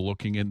lay people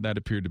looking in, that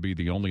appeared to be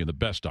the only and the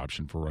best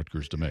option for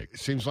Rutgers to make. It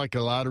seems like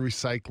a lot of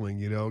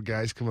recycling,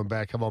 guys coming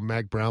back. How about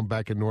Mac Brown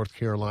back in North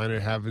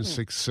Carolina having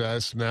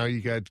success? Now you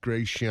got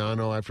Greg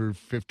Schiano after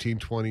 15,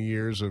 20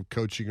 years of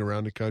coaching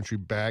around the country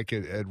back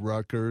at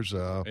Rutgers.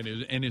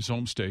 In his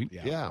home state.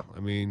 Yeah. I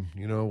mean,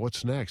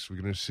 what's next?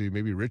 We're going to see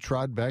maybe Rich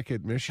Rod back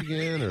at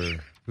Michigan or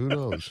who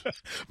knows?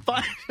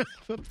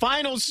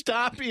 Final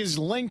stop is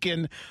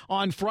Lincoln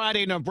on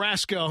Friday.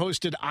 Nebraska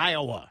hosted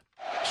Iowa.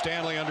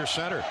 Stanley under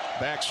center,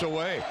 backs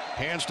away,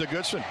 hands to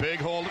Goodson,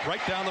 big hold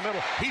right down the middle.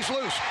 He's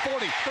loose,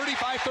 40,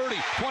 35, 30,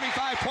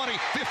 25, 20,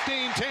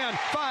 15, 10,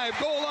 5,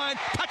 goal line,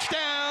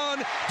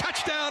 touchdown,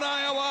 touchdown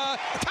Iowa,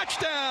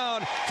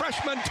 touchdown.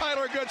 Freshman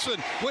Tyler Goodson,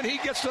 when he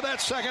gets to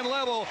that second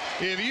level,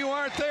 if you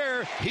aren't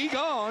there, he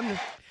gone.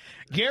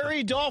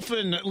 Gary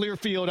Dolphin,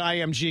 Learfield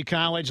IMG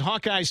College.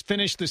 Hawkeyes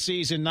finished the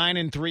season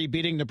 9-3,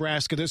 beating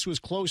Nebraska. This was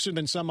closer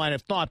than some might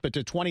have thought, but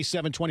to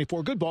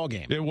 27-24. Good ball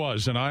game. It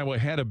was, and Iowa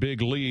had a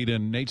big lead,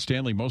 and Nate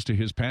Stanley, most of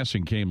his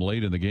passing came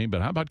late in the game.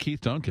 But how about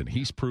Keith Duncan?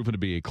 He's proven to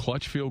be a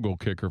clutch field goal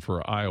kicker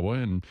for Iowa,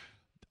 and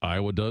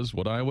Iowa does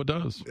what Iowa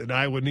does. And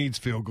Iowa needs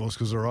field goals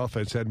because their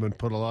offense hadn't been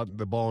put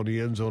the ball in the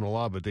end zone a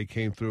lot, but they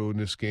came through in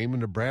this game.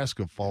 And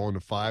Nebraska fallen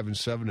to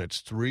 5-7. That's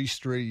 3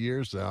 straight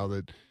years now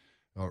that –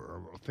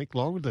 or I think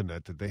longer than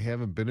that they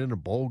haven't been in a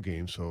bowl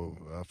game. So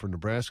for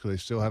Nebraska, they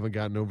still haven't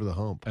gotten over the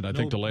hump. And I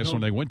think the last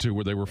one they went to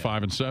where they were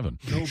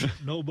 5-7.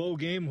 No bowl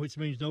game, which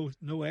means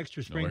no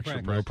extra spring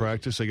practice. No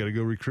practice. They got to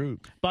go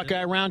recruit.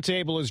 Buckeye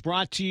Roundtable is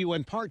brought to you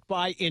in part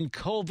by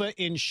Encova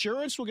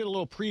Insurance. We'll get a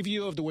little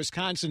preview of the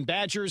Wisconsin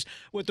Badgers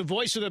with the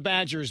voice of the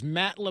Badgers,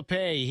 Matt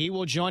Lachey. He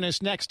will join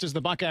us next as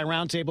the Buckeye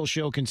Roundtable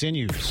show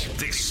continues.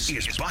 This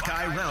is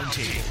Buckeye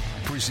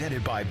Roundtable,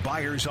 presented by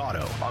Byers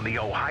Auto on the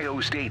Ohio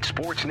State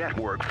Sports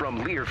Network from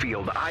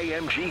Learfield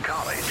IMG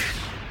College.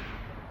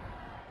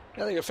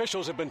 Now, the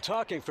officials have been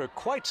talking for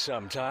quite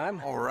some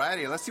time. All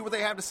righty, let's see what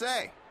they have to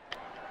say.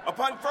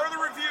 Upon further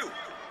review,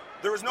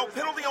 there is no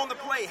penalty on the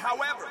play.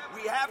 However,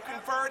 we have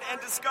conferred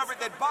and discovered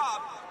that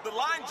Bob, the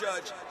line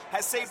judge,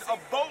 has saved a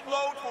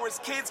boatload for his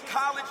kids'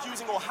 college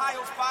using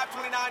Ohio's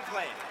 529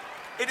 plan.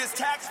 It is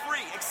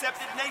tax-free,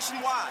 accepted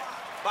nationwide.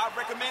 Bob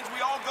recommends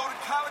we all go to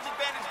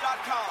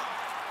collegeadvantage.com.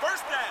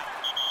 First down.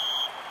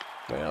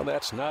 Well,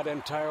 that's not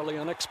entirely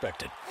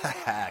unexpected.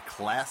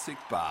 Classic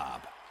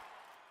Bob.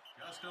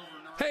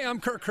 Hey,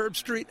 I'm Kirk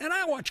Herbstreit, and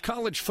I watch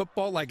college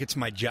football like it's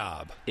my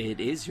job. It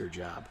is your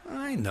job.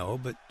 I know,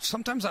 but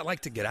sometimes I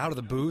like to get out of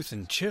the booth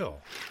and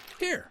chill.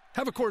 Here,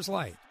 have a Coors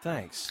Light.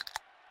 Thanks.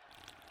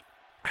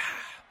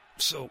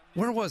 So,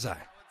 where was I?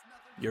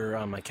 You're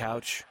on my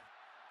couch.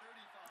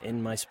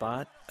 In my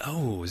spot.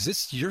 Oh, is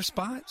this your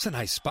spot? It's a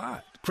nice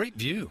spot. Great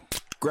view.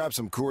 Grab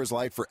some Coors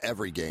Light for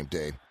every game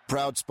day.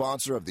 proud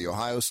sponsor of the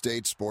Ohio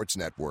State Sports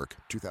Network.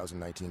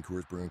 2019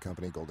 Coors Brewing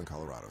Company, Golden,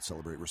 Colorado.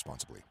 Celebrate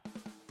responsibly.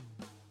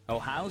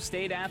 Ohio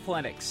State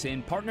Athletics,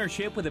 in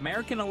partnership with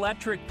American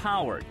Electric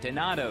Power,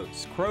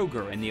 Donato's,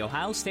 Kroger, and the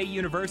Ohio State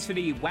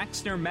University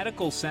Wexner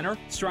Medical Center,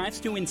 strives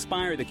to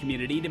inspire the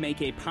community to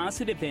make a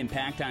positive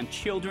impact on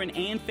children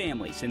and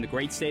families in the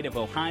great state of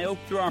Ohio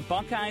through our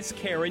Buckeyes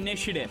Care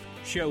initiative.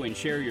 Show and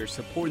share your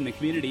support in the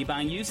community by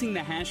using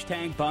the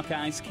hashtag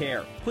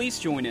BuckeyesCare. Please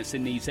join us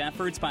in these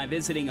efforts by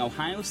visiting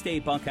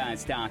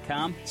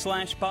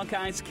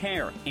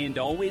ohiostatebuckeyes.com/BuckeyesCare. And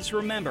always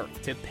remember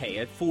to pay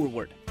it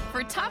forward.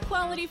 For top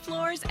quality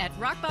floors at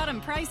rock bottom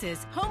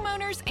prices,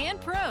 homeowners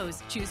and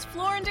pros choose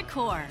Floor &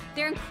 Decor.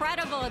 They're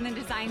incredible in the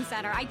design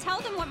center. I tell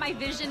them what my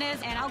vision is,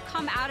 and I'll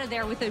come out of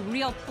there with a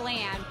real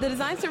plan. The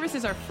design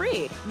services are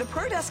free. The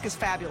Pro Desk is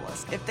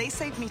fabulous. If they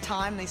save me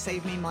time, they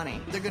save me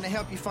money. They're going to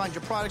help you find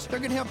your products. They're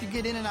going to help you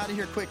get in and out of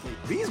here quickly.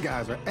 These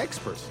guys are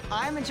experts.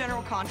 I'm a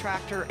general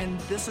contractor, and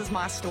this is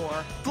my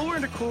store. Floor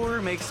 &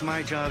 Decor makes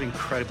my job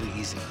incredibly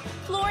easy.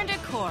 Floor &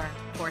 Decor.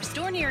 For a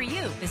store near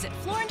you, visit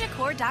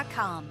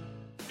flooranddecor.com.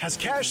 Has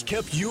cash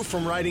kept you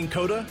from riding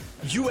COTA?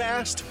 You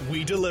asked,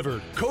 we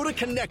delivered. COTA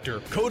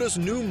Connector, COTA's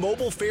new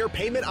mobile fare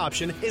payment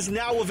option, is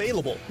now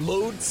available.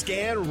 Load,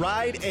 scan,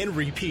 ride, and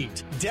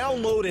repeat.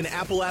 Download an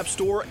Apple App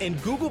Store and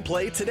Google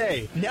Play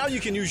today. Now you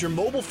can use your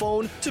mobile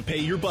phone to pay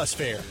your bus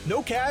fare.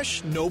 No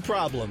cash, no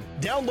problem.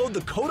 Download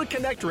the COTA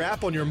Connector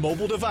app on your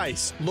mobile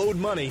device. Load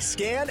money,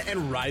 scan,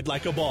 and ride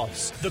like a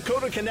boss. The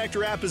COTA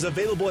Connector app is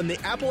available in the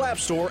Apple App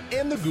Store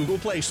and the Google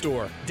Play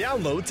Store.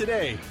 Download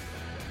today.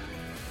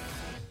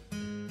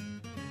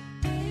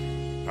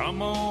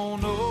 Come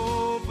on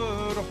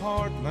over to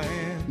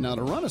Heartland. Now,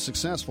 to run a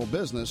successful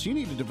business, you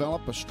need to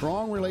develop a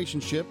strong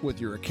relationship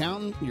with your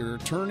accountant, your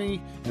attorney,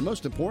 and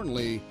most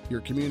importantly, your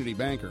community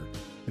banker.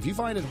 If you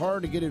find it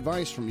hard to get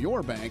advice from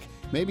your bank,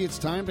 maybe it's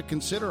time to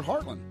consider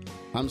Heartland.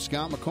 I'm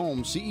Scott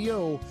McComb,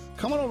 CEO.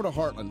 Come on over to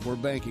Heartland, where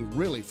banking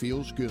really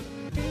feels good.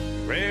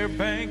 Where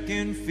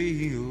banking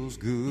feels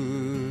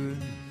good.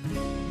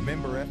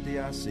 Member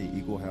FDIC,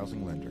 Equal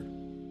Housing Lender.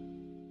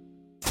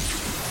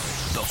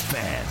 The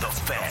Fan.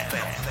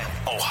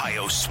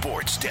 Ohio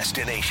sports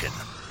destination.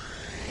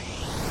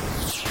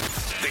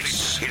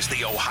 This is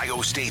the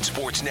Ohio State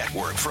Sports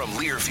Network from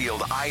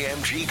Learfield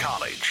IMG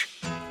College.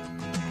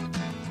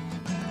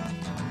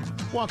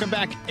 Welcome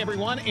back,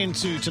 everyone,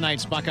 into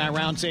tonight's Buckeye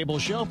Roundtable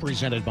show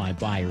presented by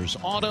Byers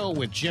Auto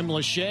with Jim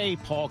Lachey,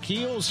 Paul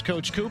Keels,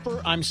 Coach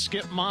Cooper. I'm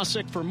Skip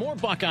Mosic. For more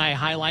Buckeye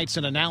highlights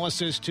and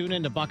analysis, tune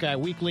in to Buckeye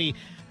Weekly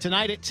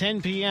tonight at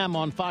 10 p.m.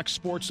 on Fox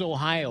Sports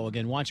Ohio.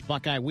 Again, watch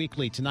Buckeye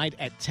Weekly tonight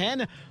at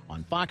 10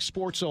 on Fox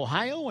Sports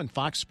Ohio and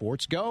Fox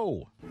Sports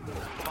Go.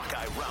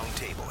 Buckeye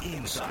Roundtable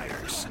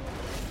Insiders.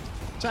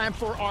 Time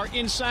for our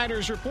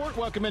Insiders Report.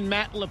 Welcome in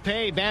Matt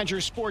Lachey,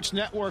 Badger Sports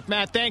Network.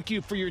 Matt, thank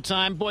you for your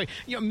time. Boy,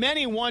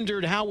 many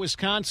wondered how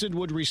Wisconsin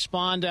would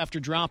respond after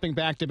dropping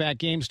back-to-back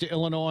games to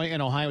Illinois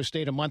and Ohio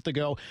State a month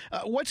ago.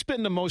 What's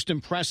been the most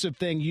impressive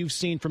thing you've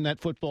seen from that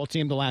football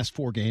team the last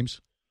 4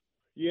 games?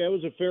 Yeah, it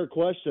was a fair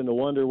question to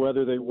wonder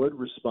whether they would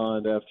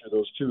respond after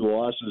those 2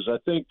 losses. I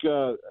think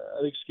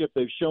Skip,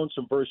 they've shown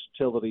some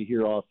versatility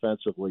here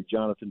offensively.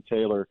 Jonathan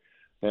Taylor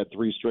had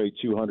 3 straight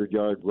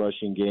 200-yard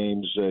rushing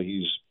games.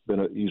 He's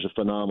a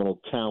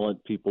phenomenal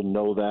talent. People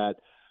know that.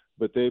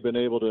 But they've been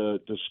able to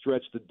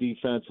stretch the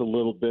defense a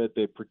little bit.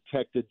 They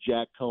protected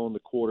Jack Cohn, the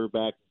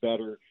quarterback,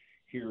 better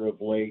here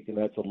of late, and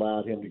that's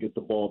allowed him to get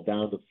the ball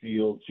down the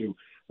field to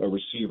a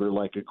receiver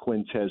like a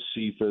Quintez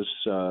Cephas.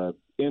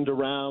 End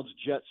arounds,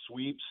 jet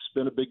sweeps,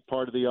 been a big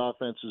part of the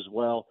offense as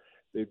well.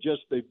 They've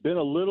been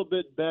a little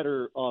bit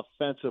better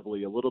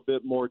offensively, a little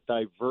bit more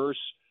diverse.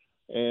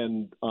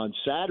 And on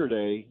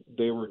Saturday,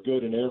 they were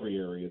good in every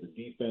area. The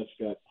defense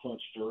got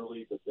punched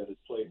early, but then it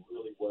played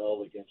really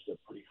well against a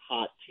pretty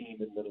hot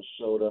team in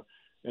Minnesota.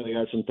 And they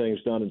got some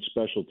things done in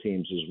special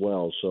teams as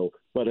well.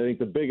 But I think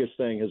the biggest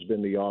thing has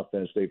been the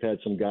offense. They've had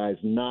some guys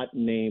not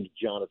named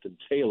Jonathan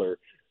Taylor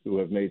who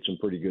have made some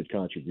pretty good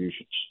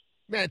contributions.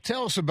 Matt,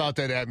 tell us about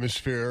that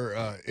atmosphere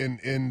in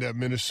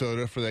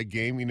Minnesota for that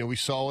game. We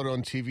saw it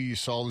on TV. You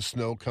saw the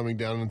snow coming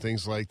down and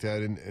things like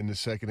that in the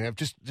second half.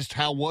 Just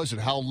how was it?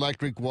 How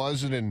electric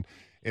was it? And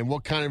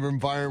what kind of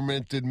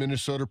environment did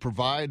Minnesota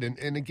provide?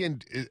 And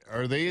again,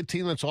 are they a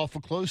team that's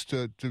awful close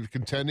to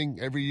contending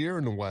every year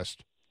in the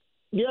West?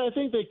 Yeah, I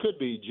think they could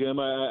be, Jim.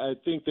 I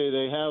think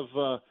they have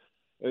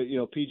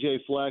P.J.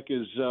 Fleck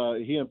is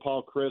he and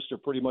Paul Christ are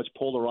pretty much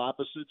polar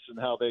opposites in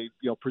how they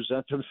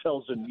present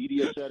themselves in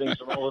media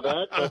settings and all of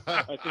that. But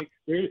I think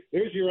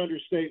there's your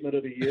understatement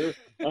of the year.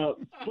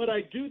 But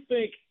I do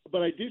think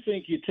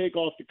you take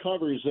off the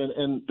covers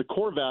and the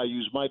core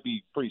values might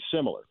be pretty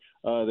similar.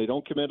 They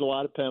don't commit a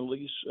lot of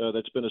penalties.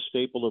 That's been a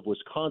staple of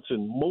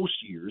Wisconsin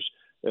most years.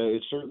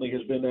 It certainly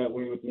has been that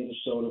way with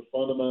Minnesota.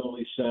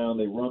 Fundamentally sound.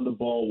 They run the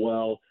ball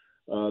well.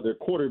 Their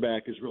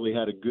quarterback has really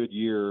had a good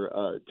year.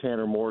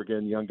 Tanner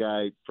Morgan, young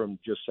guy from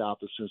just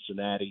south of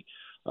Cincinnati,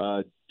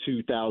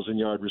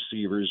 2,000-yard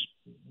receivers.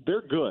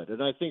 They're good,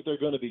 and I think they're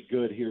going to be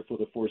good here for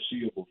the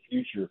foreseeable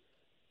future.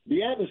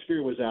 the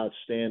atmosphere was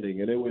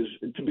outstanding, and it was,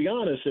 to be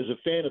honest, as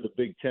a fan of the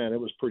Big Ten, it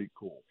was pretty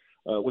cool.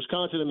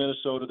 Wisconsin and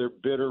Minnesota, they're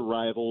bitter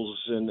rivals,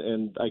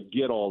 and I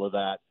get all of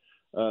that.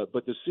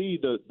 But to see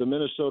the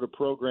Minnesota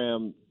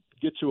program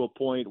get to a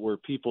point where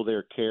people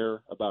there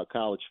care about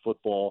college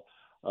football,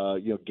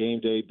 game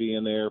day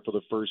being there for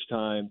the first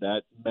time,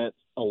 that meant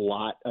a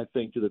lot, I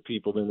think, to the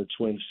people in the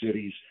Twin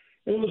Cities.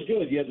 And it was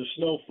good. You had the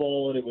snow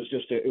falling. It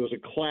was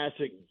a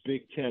classic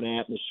Big Ten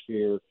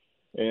atmosphere.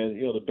 And,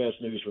 the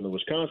best news from the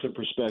Wisconsin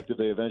perspective,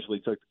 they eventually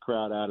took the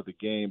crowd out of the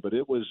game. But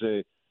it was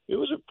a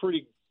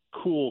pretty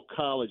cool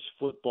college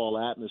football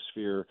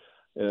atmosphere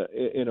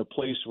in a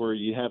place where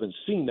you haven't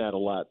seen that a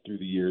lot through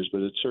the years,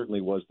 but it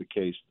certainly was the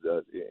case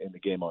in the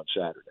game on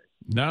Saturday.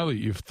 Now that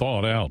you've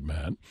thawed out,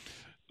 Matt,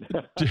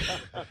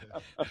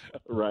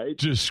 right?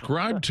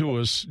 Describe to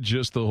us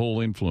just the whole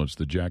influence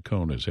that Jack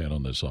Cohn has had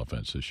on this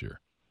offense this year.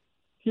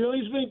 He's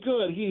been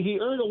good. He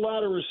earned a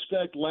lot of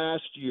respect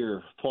last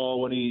year,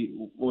 Paul, when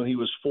he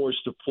was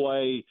forced to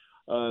play.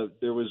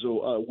 There was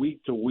a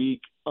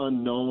week-to-week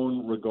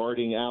unknown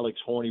regarding Alex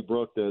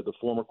Hornibrook, the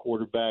former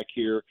quarterback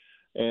here.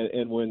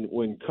 And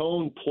when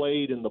Cohn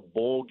played in the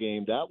bowl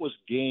game, that was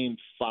game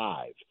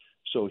 5.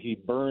 So he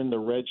burned the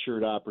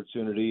redshirt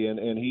opportunity,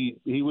 and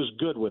he was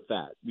good with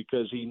that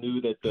because he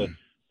knew that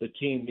the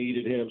team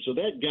needed him. So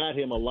that got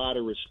him a lot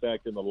of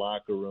respect in the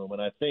locker room.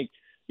 And I think,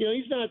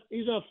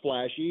 he's not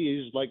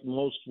flashy. He's like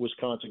most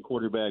Wisconsin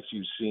quarterbacks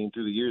you've seen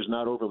through the years,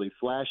 not overly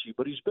flashy,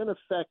 but he's been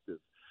effective.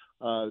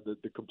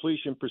 The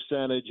completion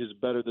percentage is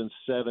better than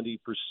 70%.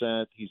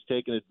 He's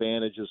taken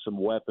advantage of some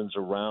weapons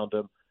around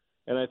him.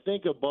 And I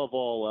think above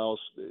all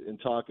else, in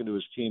talking to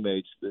his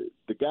teammates,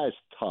 the guy's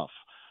tough.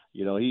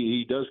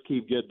 He does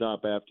keep getting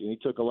up after. He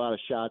took a lot of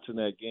shots in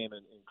that game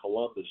in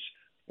Columbus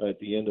at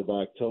the end of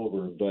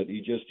October, but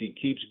he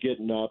keeps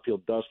getting up. He'll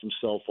dust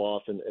himself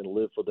off and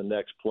live for the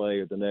next play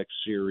or the next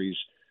series.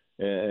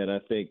 And I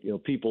think,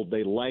 people,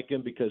 they like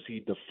him because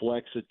he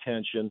deflects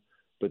attention,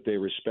 but they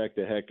respect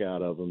the heck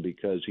out of him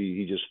because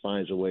he just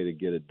finds a way to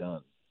get it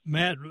done.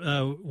 Matt,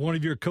 one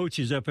of your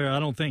coaches up there, I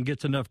don't think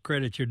gets enough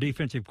credit. Your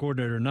defensive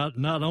coordinator. Not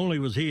only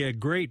was he a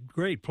great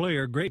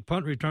player, great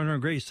punt returner,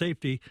 and great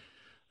safety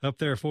up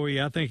there for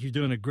you, I think he's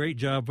doing a great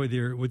job with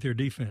your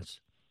defense.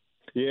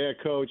 Yeah,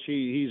 Coach,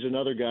 he's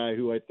another guy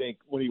who I think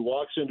when he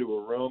walks into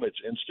a room, it's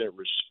instant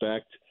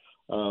respect.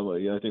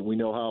 I think we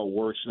know how it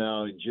works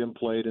now. Jim Leonard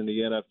played in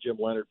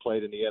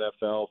the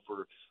NFL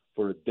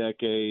for a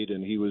decade,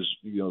 and he was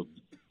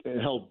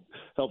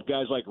helped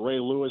guys like Ray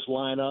Lewis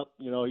line up.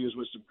 He was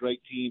with some great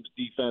teams,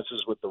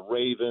 defenses with the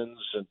Ravens,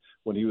 and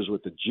when he was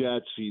with the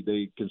Jets,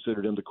 they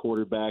considered him the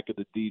quarterback of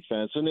the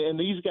defense. And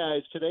these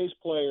guys, today's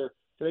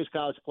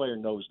college player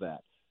knows that,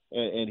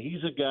 and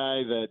he's a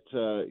guy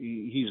that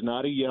he's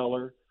not a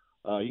yeller.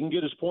 He can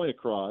get his point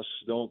across.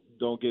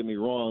 Don't get me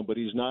wrong, but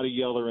he's not a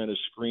yeller and a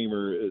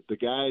screamer. The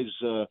guys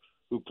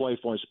who play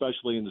for him,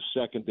 especially in the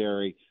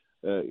secondary,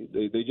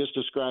 they just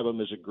describe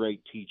him as a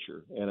great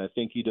teacher, and I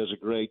think he does a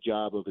great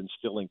job of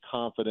instilling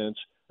confidence.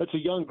 That's a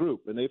young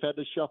group, and they've had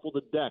to shuffle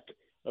the deck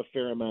a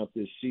fair amount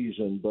this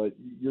season. But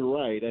you're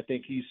right. I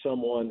think he's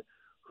someone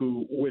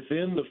who,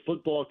 within the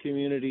football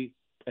community,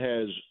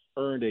 has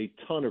earned a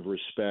ton of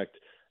respect,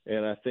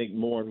 and I think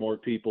more and more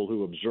people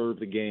who observe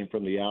the game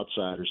from the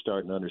outside are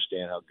starting to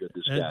understand how good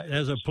this guy is.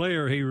 As a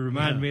player, he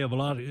reminded me of a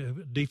lot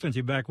of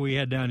defensive back we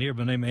had down here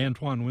by the name of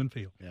Antoine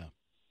Winfield.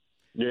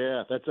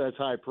 Yeah, that's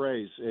high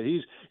praise.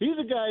 He's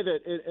a guy that,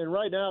 and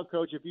right now,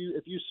 Coach, if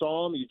you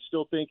saw him, you'd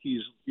still think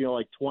he's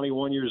like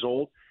 21 years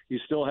old. He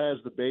still has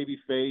the baby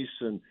face,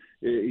 and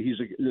he's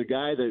a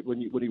guy that when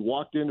he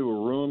walked into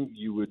a room,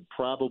 you would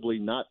probably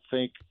not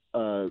think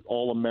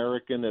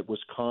All-American at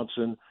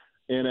Wisconsin,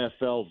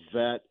 NFL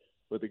vet,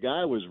 but the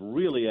guy was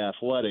really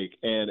athletic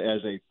and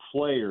as a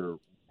player,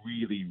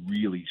 really,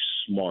 really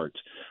smart.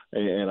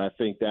 And I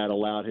think that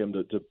allowed him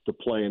to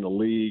play in the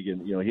league.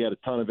 And, he had a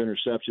ton of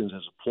interceptions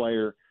as a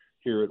player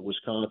here at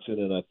Wisconsin.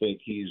 And I think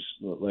he's,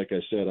 like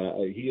I said,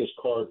 he has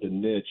carved a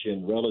niche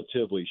in a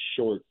relatively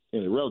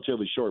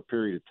short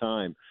period of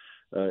time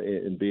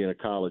in being a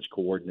college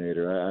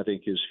coordinator. I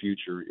think his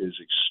future is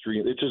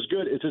extreme. It's as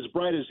good. It's as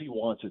bright as he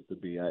wants it to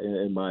be,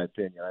 in my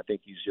opinion. I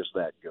think he's just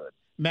that good.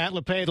 Matt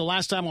Lachey, the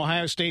last time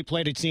Ohio State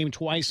played a team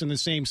twice in the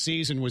same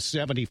season was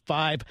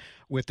 75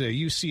 with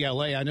the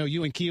UCLA. I know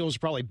you and Keels were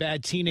probably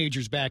bad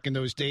teenagers back in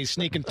those days,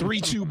 sneaking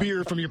 3-2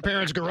 beer from your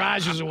parents'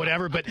 garages or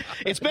whatever, but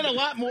it's been a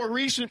lot more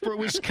recent for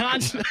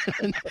Wisconsin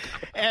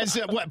as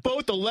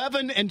both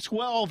 11 and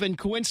 12, and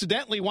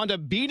coincidentally wound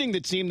up beating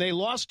the team they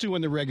lost to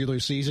in the regular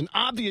season.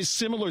 Obvious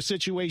similar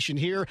situation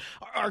here.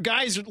 Are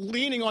guys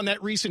leaning on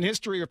that recent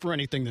history or for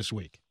anything this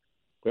week?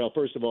 Well,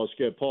 first of all,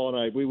 Skip, Paul and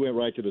I, we went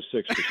right to the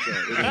 6%.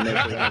 We didn't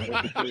mess around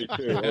with the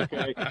 32,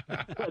 okay?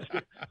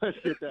 Let's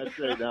get that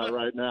straight out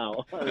right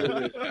now.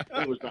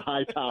 It was the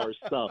high tower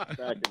stuff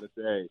back in the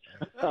day.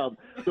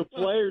 The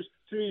players,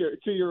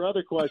 to your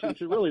other question,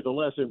 to really the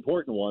less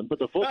important one, but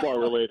the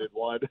football-related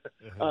one,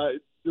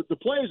 the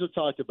players have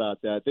talked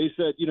about that. They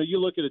said, you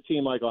look at a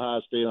team like Ohio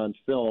State on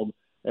film,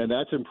 and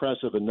that's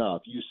impressive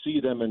enough. You see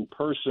them in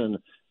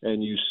person,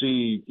 and you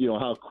see,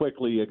 how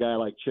quickly a guy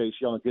like Chase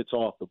Young gets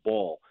off the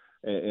ball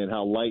and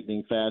how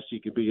lightning fast he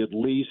can be. At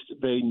least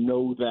they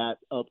know that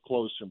up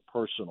close and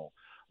personal.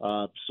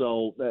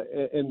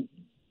 And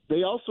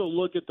they also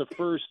look at the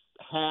first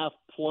half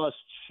plus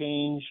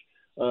change,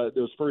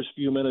 those first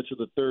few minutes of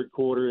the third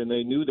quarter, and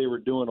they knew they were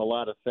doing a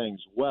lot of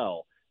things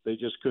well. They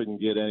just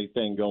couldn't get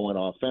anything going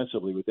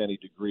offensively with any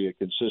degree of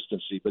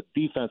consistency. But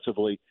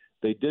defensively,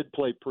 they did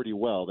play pretty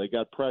well. They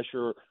got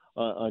pressure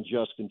on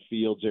Justin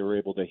Fields. They were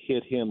able to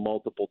hit him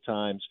multiple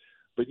times.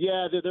 But,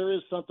 yeah, there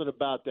is something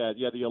about that.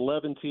 Yeah, the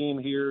 11 team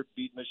here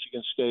beat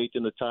Michigan State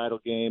in the title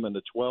game, and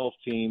the 12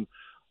 team,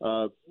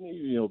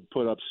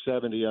 put up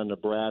 70 on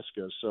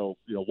Nebraska. So,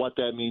 what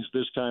that means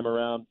this time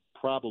around,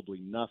 probably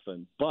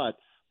nothing. But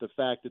the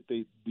fact that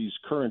these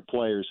current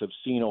players have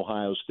seen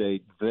Ohio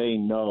State, they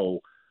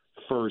know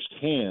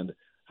firsthand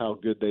how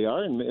good they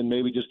are, and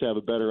maybe just have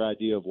a better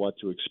idea of what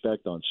to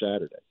expect on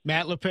Saturday.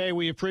 Matt Lachey,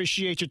 we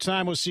appreciate your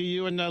time. We'll see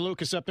you and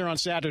Lucas up there on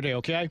Saturday,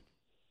 okay?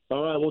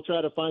 All right, we'll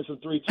try to find some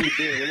 3-2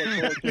 beer.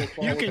 We'll look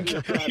forward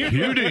to it.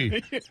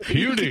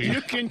 Beauty.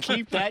 You can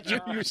keep that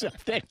yourself.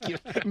 Thank you.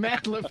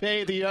 Matt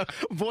Lachey, the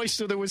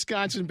voice of the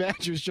Wisconsin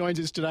Badgers, joins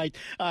us tonight,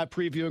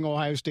 previewing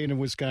Ohio State and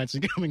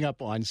Wisconsin coming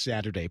up on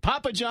Saturday.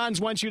 Papa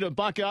John's wants you to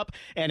buck up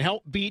and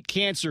help beat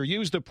cancer.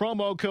 Use the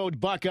promo code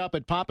BUCKUP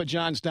at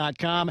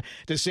papajohns.com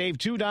to save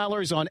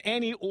 $2 on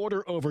any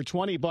order over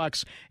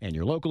 $20. And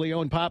your locally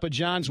owned Papa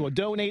John's will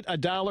donate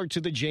 $1 to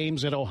the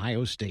James at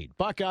Ohio State.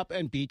 Buck up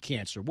and beat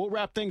cancer. We'll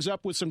wrap things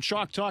up with some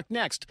Chalk Talk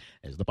next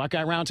as the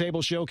Buckeye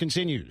Roundtable show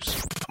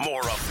continues.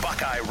 More of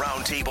Buckeye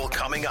Roundtable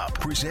coming up.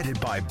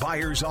 Presented by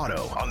Byers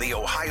Auto on the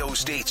Ohio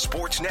State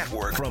Sports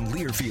Network from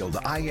Learfield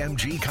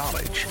IMG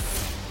College.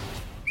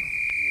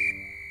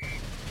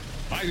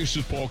 Hi, this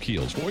is Paul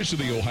Keels, voice of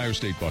the Ohio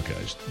State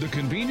Buckeyes. The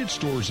convenience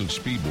stores of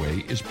Speedway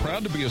is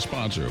proud to be a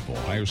sponsor of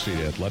Ohio State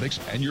Athletics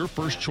and your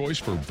first choice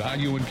for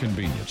value and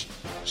convenience.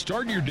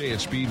 Start your day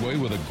at Speedway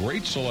with a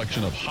great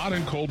selection of hot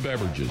and cold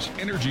beverages,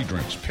 energy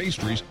drinks,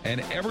 pastries, and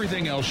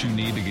everything else you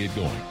need to get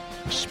going.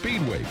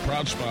 Speedway,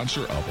 proud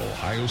sponsor of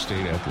Ohio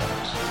State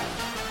Athletics.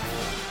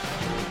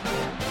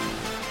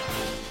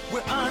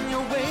 We're on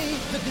your way,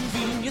 the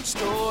convenience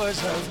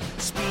stores of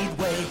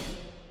Speedway.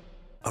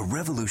 A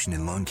revolution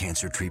in lung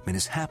cancer treatment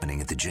is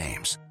happening at the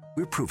James.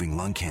 We're proving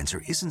lung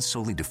cancer isn't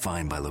solely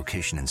defined by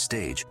location and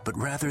stage, but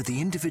rather the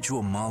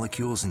individual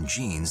molecules and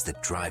genes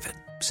that drive it.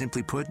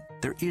 Simply put,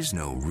 there is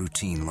no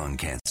routine lung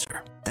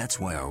cancer. That's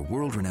why our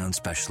world-renowned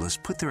specialists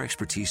put their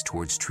expertise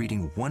towards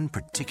treating one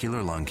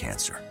particular lung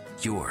cancer,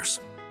 yours.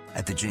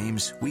 At the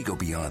James, we go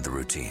beyond the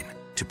routine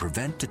to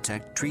prevent,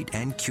 detect, treat,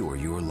 and cure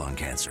your lung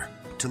cancer.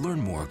 To learn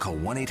more, call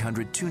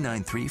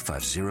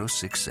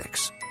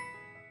 1-800-293-5066.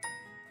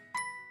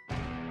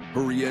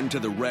 Hurry into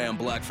the Ram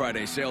Black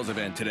Friday sales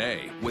event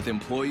today with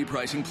Employee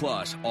Pricing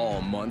Plus all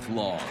month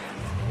long.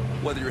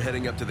 Whether you're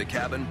heading up to the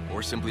cabin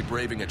or simply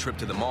braving a trip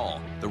to the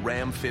mall, the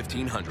Ram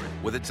 1500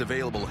 with its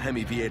available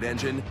Hemi V8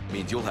 engine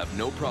means you'll have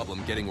no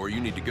problem getting where you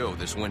need to go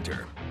this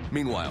winter.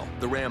 Meanwhile,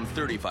 the Ram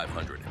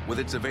 3500 with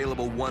its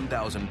available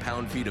 1,000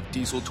 pound-feet of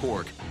diesel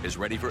torque is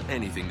ready for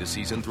anything the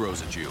season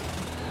throws at you.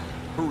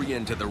 Hurry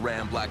into the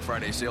Ram Black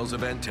Friday sales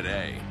event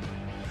today.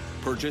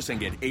 Purchase and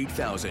get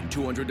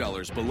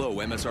 $8,200 below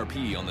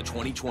MSRP on the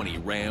 2020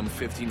 Ram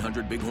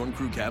 1500 Bighorn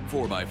Crew Cab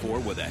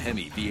 4x4 with a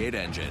Hemi V8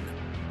 engine.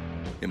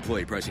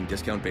 Employee pricing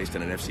discount based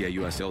on an FCA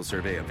US sales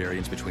survey of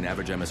variance between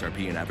average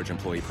MSRP and average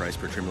employee price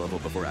per trim level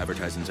before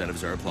advertised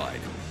incentives are applied.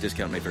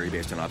 Discount may vary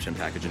based on option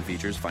package and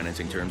features,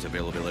 financing terms,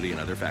 availability,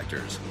 and other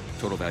factors.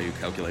 Total value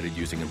calculated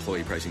using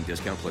employee pricing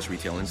discount plus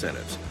retail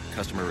incentives.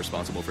 Customer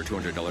responsible for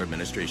 $200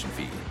 administration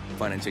fee.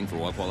 Financing for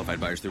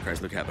well-qualified buyers through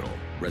Chrysler Capital.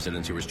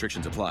 Residency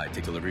restrictions apply.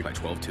 Take delivery by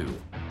 12/2.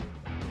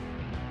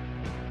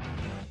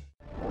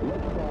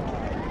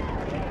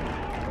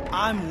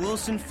 I'm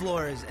Wilson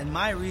Flores, and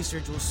my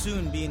research will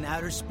soon be in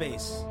outer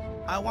space.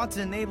 I want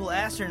to enable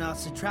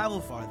astronauts to travel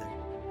farther.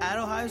 At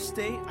Ohio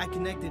State, I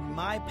connected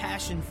my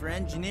passion for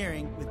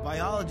engineering with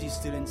biology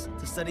students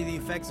to study the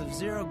effects of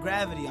zero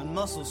gravity on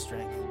muscle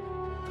strength.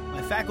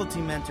 My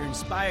faculty mentor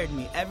inspired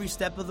me every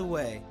step of the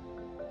way.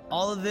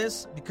 All of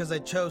this because I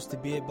chose to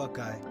be a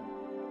Buckeye.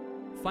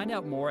 Find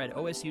out more at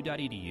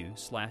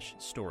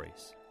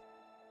osu.edu/stories.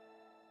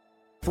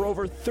 For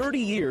over 30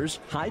 years,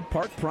 Hyde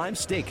Park Prime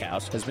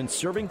Steakhouse has been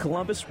serving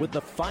Columbus with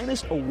the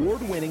finest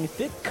award-winning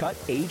thick-cut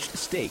aged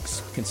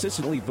steaks.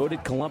 Consistently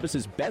voted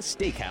Columbus's best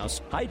steakhouse,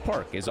 Hyde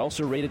Park is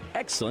also rated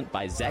excellent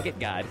by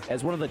Zagat Guide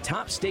as one of the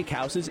top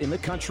steakhouses in the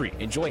country.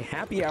 Enjoy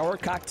happy hour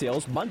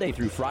cocktails Monday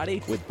through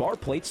Friday with bar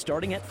plates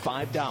starting at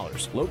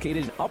 $5.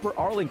 Located in Upper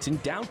Arlington,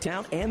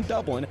 downtown, and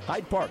Dublin,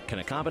 Hyde Park can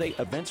accommodate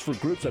events for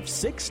groups of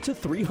 6 to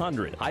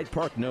 300. Hyde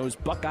Park knows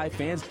Buckeye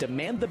fans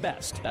demand the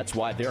best. That's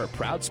why they're a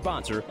proud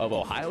sponsor of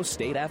Ohio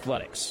State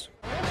Athletics.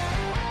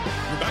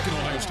 We're back in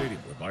Ohio Stadium,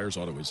 where Byers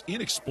Auto is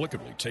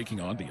inexplicably taking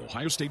on the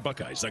Ohio State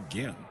Buckeyes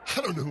again.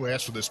 I don't know who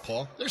asked for this,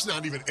 Paul. There's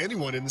not even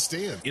anyone in the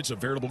stand. It's a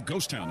veritable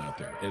ghost town out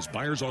there, as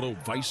Byers Auto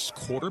vice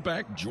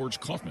quarterback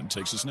George Kaufman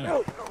takes a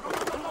snap.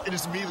 and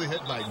is immediately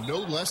hit by no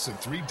less than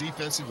 3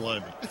 defensive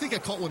linemen. I think I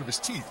caught one of his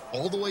teeth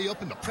all the way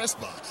up in the press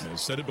box. I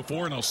said it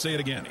before, and I'll say it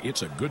again.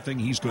 It's a good thing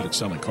he's good at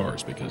selling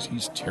cars because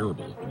he's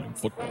terrible at winning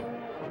football.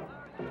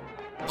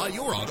 Buy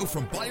your auto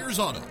from Buyers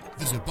Auto.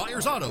 Visit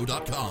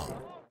buyersauto.com.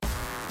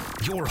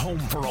 Your home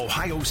for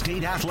Ohio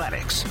State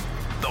athletics.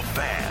 The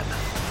Fan.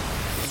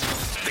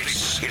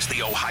 This is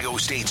the Ohio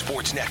State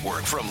Sports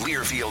Network from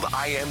Learfield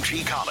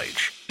IMG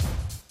College.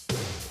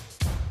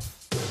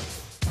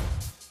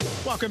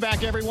 Welcome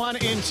back, everyone,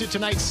 into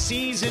tonight's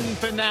season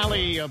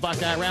finale of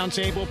Buckeye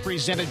Roundtable,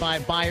 presented by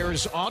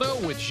Buyers Auto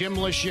with Jim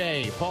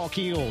Lachey, Paul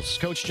Keels,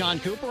 Coach John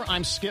Cooper.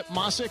 I'm Skip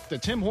Mosic. The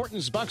Tim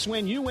Hortons Bucks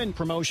Win, You Win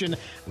promotion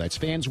lets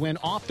fans win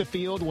off the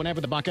field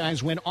whenever the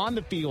Buckeyes win on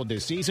the field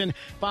this season.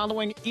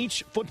 Following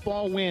each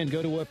football win,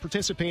 go to a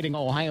participating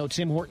Ohio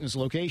Tim Hortons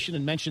location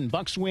and mention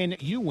Bucks Win,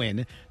 You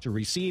Win to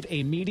receive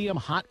a medium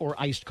hot or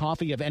iced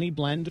coffee of any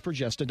blend for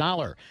just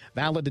 $1.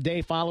 Valid the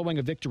day following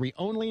a victory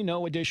only.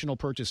 No additional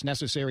purchase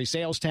necessary.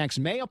 Sales tax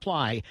may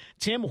apply.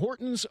 Tim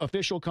Hortons,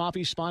 official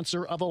coffee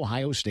sponsor of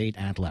Ohio State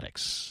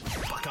Athletics.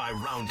 Buckeye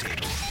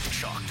Roundtable.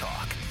 Chalk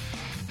Talk.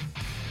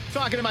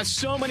 Talking about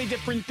so many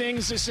different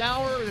things this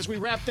hour as we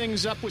wrap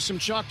things up with some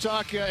Chalk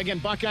Talk. Again,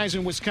 Buckeyes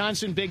in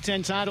Wisconsin, Big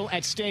Ten title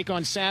at stake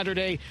on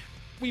Saturday.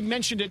 We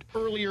mentioned it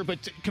earlier,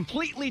 but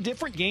completely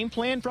different game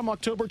plan from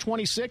October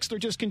 26th, or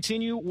just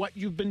continue what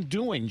you've been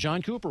doing.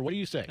 John Cooper, what do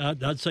you say?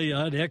 I'd say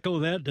I'd echo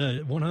that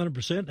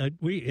 100%.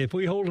 If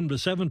we hold them to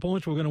 7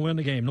 points, we're going to win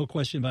the game. No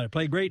question about it.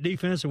 Play great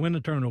defense and win the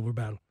turnover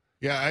battle.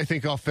 Yeah, I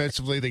think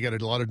offensively they got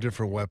a lot of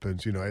different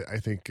weapons. I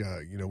think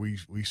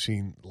we've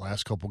seen the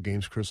last couple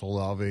games Chris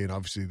Olave and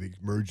obviously the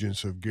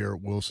emergence of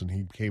Garrett Wilson.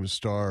 He became a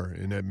star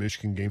in that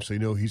Michigan game, so they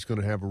know he's going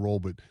to have a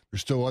role. But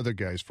there's still other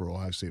guys for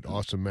Ohio State.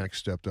 Austin Mack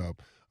stepped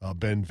up.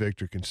 Ben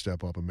Victor can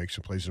step up and make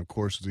some plays. And, of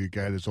course, the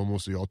guy that's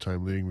almost the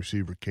all-time leading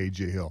receiver,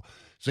 K.J. Hill.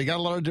 So they got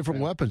a lot of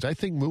different weapons. I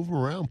think move them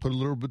around, put a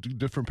little bit of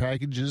different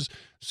packages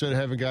instead of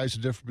having guys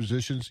in different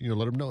positions.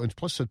 Let them know. And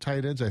plus the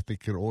tight ends, I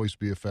think, can always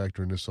be a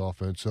factor in this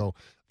offense. So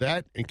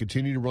that and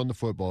continue to run the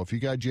football. If you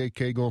got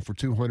J.K. going for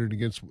 200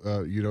 against,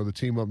 the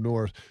team up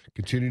north,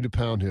 continue to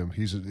pound him.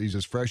 He's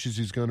as fresh as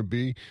he's going to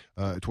be.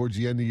 Towards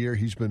the end of the year,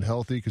 he's been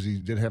healthy because he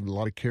didn't have a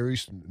lot of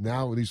carries.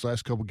 Now, in these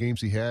last couple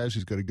games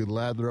he's got a good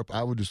lather up.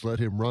 I would just let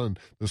him run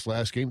this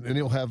last game. And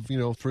he'll have,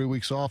 3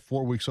 weeks off,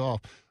 4 weeks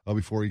off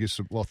before he gets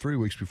 3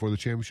 weeks before the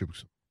championship.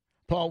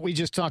 Paul, we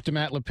just talked to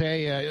Matt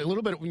Lepay a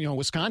little bit.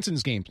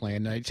 Wisconsin's game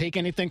plan. Take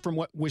anything from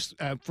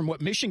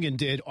what Michigan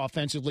did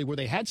offensively, where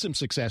they had some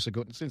success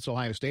since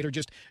Ohio State, or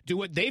just do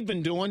what they've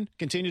been doing.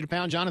 Continue to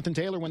pound Jonathan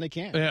Taylor when they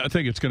can. Yeah, I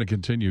think it's going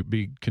to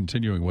be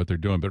continuing what they're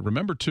doing. But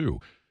remember too,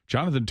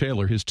 Jonathan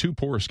Taylor, his 2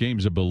 poorest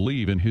games, I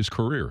believe, in his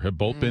career have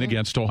both been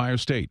against Ohio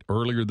State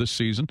earlier this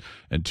season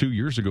and 2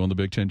 years ago in the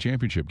Big Ten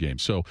championship game.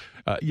 So,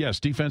 yes,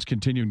 defense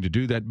continuing to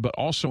do that, but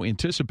also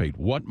anticipate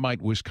what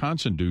might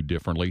Wisconsin do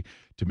differently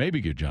to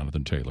maybe get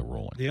Jonathan Taylor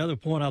rolling. The other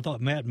point I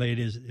thought Matt made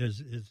is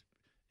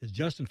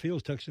Justin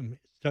Fields took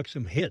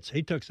some hits.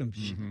 He took some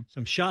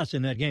shots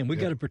in that game. We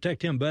got to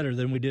protect him better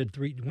than we did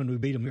when we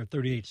beat him here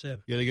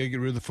 38-7. Yeah, they got to get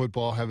rid of the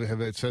football, have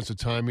that sense of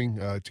timing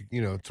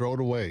to throw it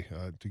away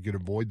to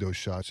avoid those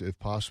shots if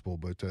possible.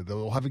 But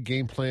they'll have a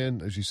game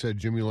plan, as you said.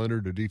 Jimmy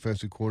Leonard, the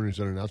defensive coordinator, has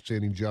done an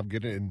outstanding job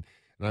getting it. And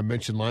I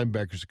mentioned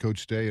linebackers to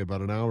Coach Day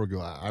about an hour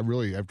ago. I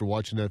really, after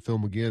watching that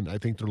film again, I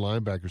think their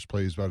linebackers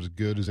play about as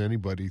good as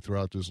anybody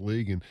throughout this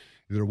league, and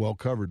they're well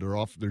covered.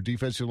 Their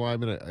defensive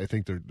linemen, I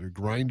think they're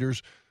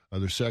grinders.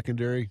 Their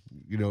secondary,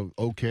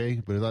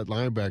 okay, but that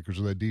linebackers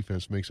and that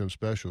defense makes them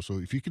special. So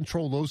if you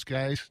control those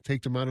guys,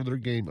 take them out of their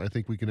game, I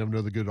think we can have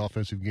another good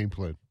offensive game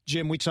plan.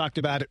 Jim, we talked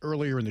about it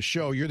earlier in the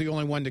show. You're the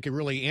only one that can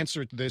really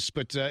answer this.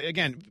 But,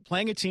 again,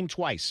 playing a team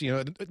twice, the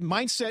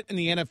mindset in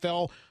the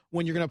NFL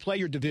when you're going to play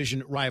your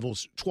division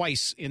rivals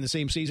twice in the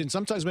same season,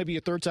 sometimes maybe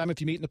a third time if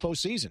you meet in the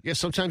postseason. Yeah,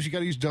 sometimes you got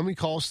to use dummy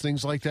calls,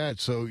 things like that.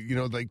 So,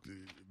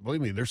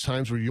 believe me, there's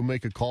times where you'll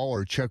make a call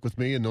or check with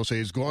me, and they'll say,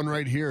 it's going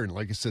right here. And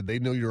like I said, they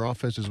know your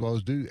offense as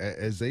well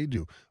as they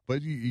do.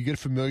 But you get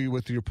familiar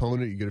with your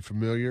opponent. You get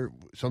familiar.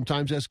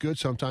 Sometimes that's good.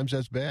 Sometimes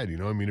that's bad.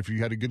 If you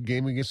had a good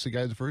game against the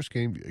guy the first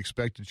game,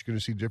 expect that you're going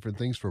to see different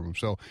things from him.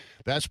 So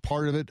that's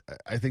part of it.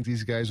 I think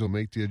these guys will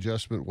make the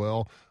adjustment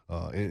well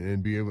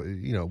and be able,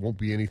 won't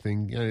be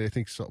anything. I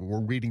think we're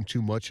reading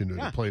too much into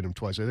it, playing them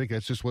twice. I think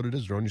that's just what it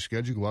is. They're on your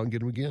schedule. Go out and get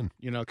them again.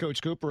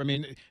 Coach Cooper,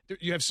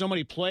 you have so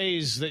many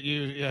plays that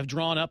you have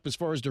drawn up as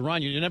far as to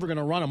run. You're never going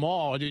to run them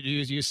all. Do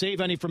you save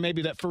any for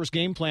maybe that first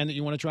game plan that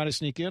you want to try to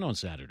sneak in on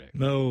Saturday?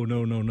 No.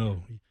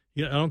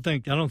 Yeah, I don't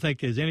think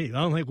there's any. I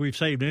don't think we've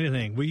saved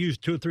anything. We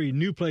used 2 or 3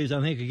 new plays,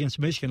 I think, against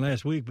Michigan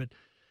last week. But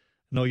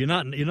no, you're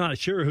not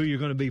sure who you're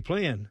going to be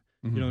playing.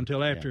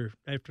 until after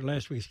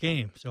last week's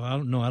game. So I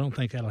don't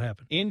think that'll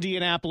happen.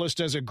 Indianapolis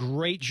does a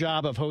great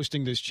job of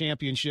hosting this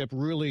championship.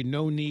 Really,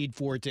 no need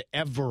for it to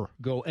ever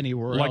go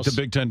anywhere else. Like the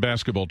Big Ten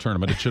basketball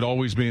tournament, it should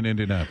always be in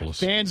Indianapolis.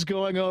 Fans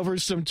going over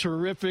some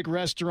terrific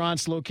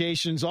restaurants,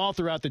 locations all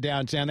throughout the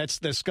downtown. That's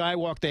the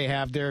skywalk they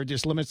have there.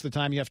 Just limits the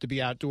time you have to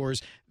be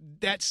outdoors.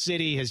 That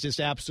city has just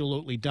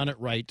absolutely done it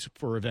right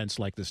for events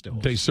like this to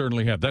host. They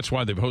certainly have. That's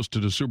why they've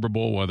hosted a Super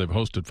Bowl, why they've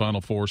hosted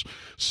Final Fours.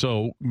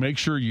 So make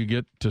sure you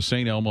get to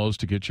St. Elmo's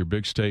to get your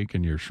big steak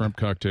and your shrimp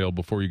cocktail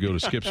before you go to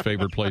Skip's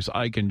favorite place,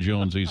 Ike and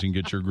Jonesy's, and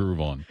get your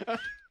groove on.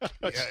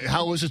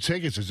 How was the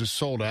tickets? Is this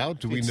sold out?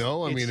 Do we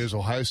know? I mean, does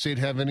Ohio State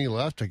have any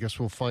left? I guess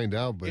we'll find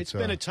out. But it's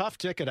been a tough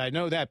ticket. I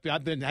know that.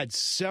 I've had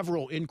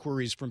several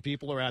inquiries from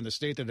people around the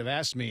state that have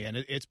asked me,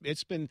 and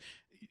it's been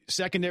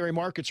secondary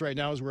markets right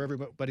now is where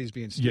everybody's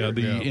being steered.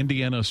 Yeah, the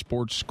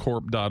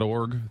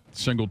IndianaSportsCorp.org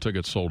single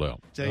ticket sold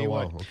out. Tell you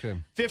what, okay.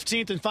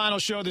 15th and final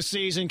show of the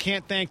season.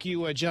 Can't thank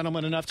you,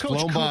 gentlemen, enough.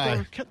 Coach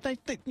Cooper,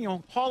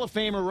 Hall of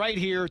Famer right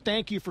here.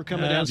 Thank you for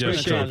coming down.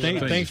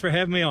 Thanks for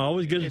having me on.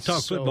 Always good to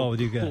talk football with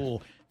you guys.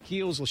 Cool.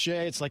 Keels,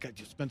 Lachey, it's like I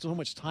just spent so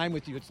much time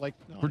with you. It's like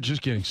we're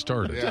just getting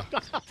started. Yeah.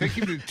 Take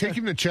him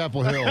to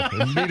Chapel Hill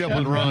and meet up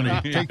with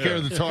Ronnie. Take care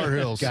of the Tar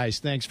Heels. Guys,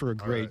 thanks for a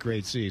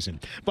great season.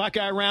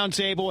 Buckeye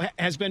Roundtable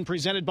has been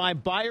presented by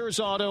Buyers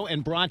Auto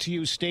and brought to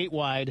you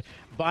statewide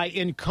by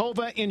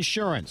Encova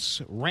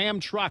Insurance, Ram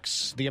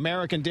Trucks, the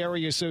American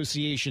Dairy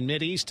Association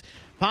Mideast,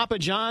 Papa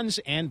John's,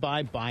 and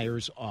by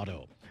Buyers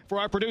Auto. For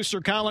our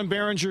producer, Colin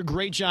Behringer,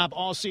 great job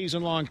all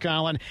season long,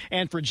 Colin.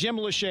 And for Jim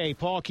Lachey,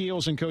 Paul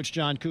Keels, and Coach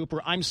John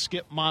Cooper, I'm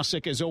Skip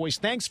Mosic. As always,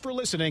 thanks for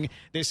listening.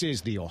 This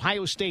is the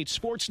Ohio State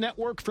Sports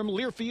Network from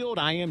Learfield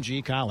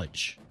IMG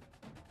College.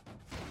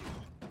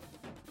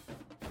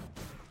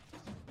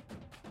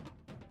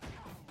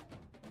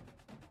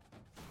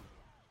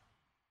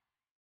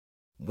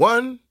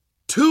 One,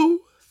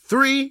 2,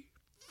 3,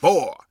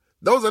 4.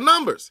 Those are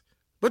numbers.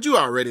 But you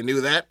already knew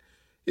that.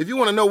 If you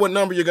want to know what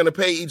number you're going to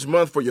pay each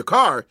month for your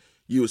car,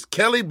 use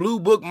Kelley Blue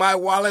Book My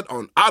Wallet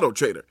on Auto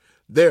Trader.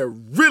 They're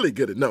really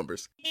good at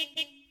numbers.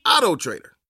 Auto Trader.